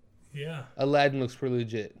movie. Yeah. Aladdin looks pretty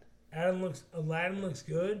legit. Aladdin looks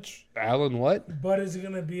good, Alan, what? but is it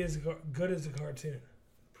gonna be as good as the cartoon?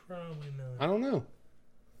 Probably not. I don't know.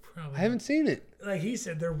 Probably. I haven't seen it. Not. Like he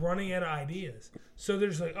said, they're running out of ideas, so they're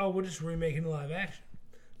just like, oh, we'll just remake it in live action.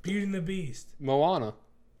 Beauty and the Beast. Moana.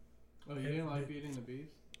 Oh, you didn't like Beauty and the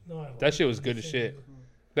Beast? No, I That shit was good as shit.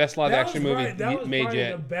 Best live That action was movie right- that was made probably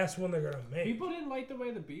yet. the best one they're gonna make. People didn't like the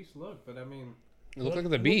way the Beast looked, but I mean, It looked like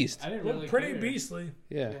the Beast. I didn't Looked really pretty care. beastly.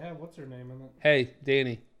 Yeah. They had what's her name in it? Hey,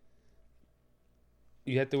 Danny.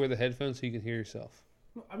 You have to wear the headphones so you can hear yourself.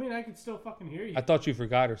 I mean, I could still fucking hear you. I thought you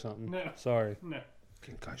forgot or something. No. Sorry. No.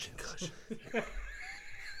 Concussion.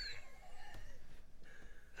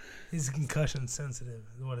 He's concussion sensitive.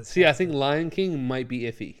 Is what it's See, I think Lion King might be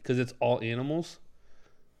iffy because it's all animals.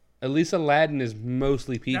 At least Aladdin is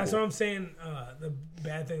mostly people. That's what I'm saying. The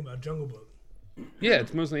bad thing about Jungle Book, Yeah,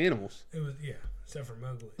 it's mostly animals. it was except for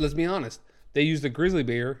Mowgli, Let's be honest. They used a grizzly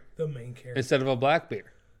bear the main character. instead of a black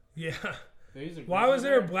bear. Yeah. They used a Why grizzly was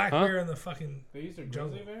there a bear? black Huh? bear in the fucking? They used a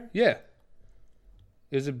jungle? grizzly bear? Yeah.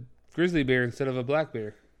 It was a grizzly bear instead of a black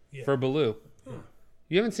bear Yeah. for Baloo. Huh.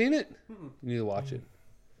 You haven't seen it? You need to watch it.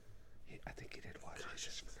 I think you did watch it. I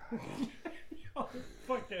just forgot. Oh,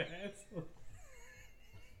 fucking asshole.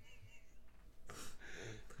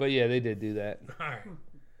 But yeah, they did do that.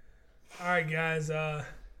 All right, guys.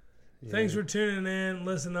 Thanks for tuning in.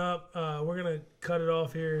 Listen up. We're gonna cut it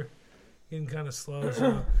off here. Getting kind of slow.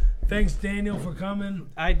 So, thanks, Daniel, for coming.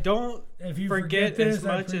 I don't If you forget this, as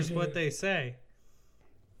I much as appreciate what it. they say.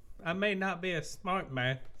 I may not be a smart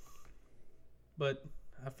man, but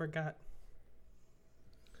I forgot.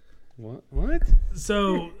 What? What?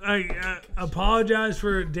 So I apologize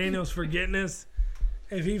for Daniel's forgetness.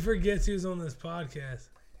 If he forgets he was on this podcast,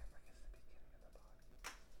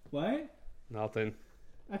 What? Nothing.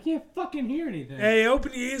 I can't fucking hear anything. hey,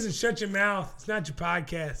 open your ears and shut your mouth. It's not your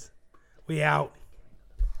podcast. We out.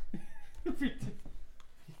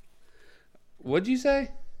 What'd you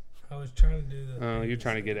say? I was trying to do the. Oh, you're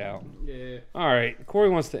trying to get out. Yeah. All right. Corey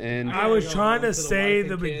wants to end. I was go trying home to to the say wife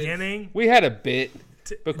the and kids. beginning. We had a bit,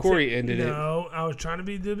 but Corey ended it. No, I was trying to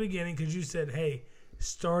be the beginning because you said, "Hey,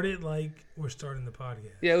 started like we're starting the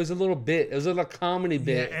podcast. Yeah, it was a little bit. It was a little comedy Yeah,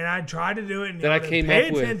 bit. and I tried to do it, and That y'all I didn't came pay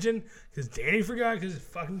up with. attention because Danny forgot because it's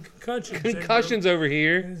fucking concussion. Concussions over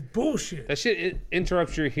here. It's bullshit. That shit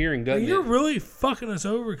interrupts your hearing, doesn't You're it? really fucking us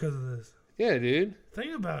over because of this. Yeah, dude.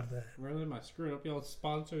 Think about that. Really, am I screwing up y'all's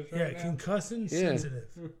sponsors Yeah, right now? concussion Yeah. sensitive.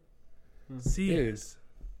 CS.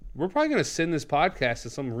 We're probably gonna send this podcast to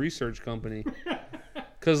some research company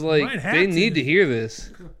because, like, Might have they to. need to hear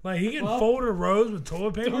this. Like he can Well, fold a rose with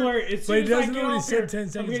toilet paper. Don't worry. As but he soon as I doesn't get know what he off said here, 10 I'm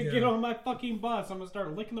seconds gonna get ago. on my fucking bus. I'm gonna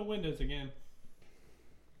start licking the windows again.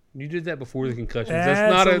 You did that before the concussions.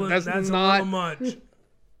 That's not that's a not little much.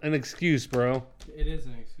 an excuse, bro. It is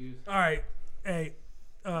an excuse. All right. Hey,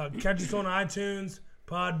 catch us on iTunes,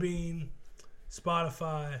 Podbean,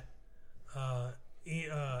 Spotify,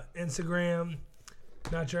 Instagram,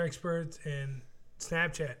 Not Your Experts, and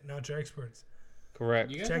Snapchat, Not Your Experts.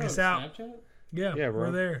 Correct. You guys Check are us on out. Snapchat? Yeah, Yeah, we're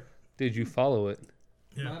bro. there. Did you follow it?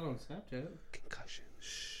 Yeah. Not on Snapchat. Concussion.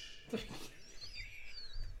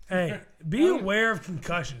 Hey, be aware of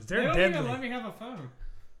concussions. They They're don't even deadly. let me have a phone.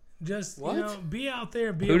 Just, What? you know, be out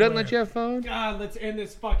there. Be Who doesn't aware. let you have phone? God, let's end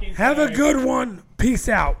this fucking. Have a thing. good one. Peace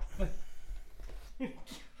out.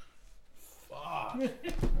 Are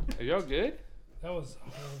y'all good? That was a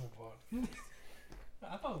horrible part.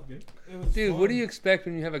 I thought it was good. It was Dude, fun. what do you expect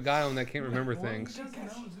when you have a guy on that can't remember things? Doesn't know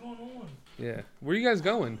what's going on. Yeah. Where you guys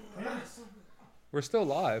going? We're still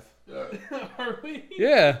live. Are we?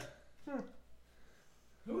 Yeah.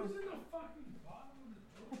 Who's in the fucking bottom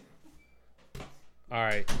of the All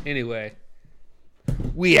right. Anyway,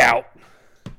 we out.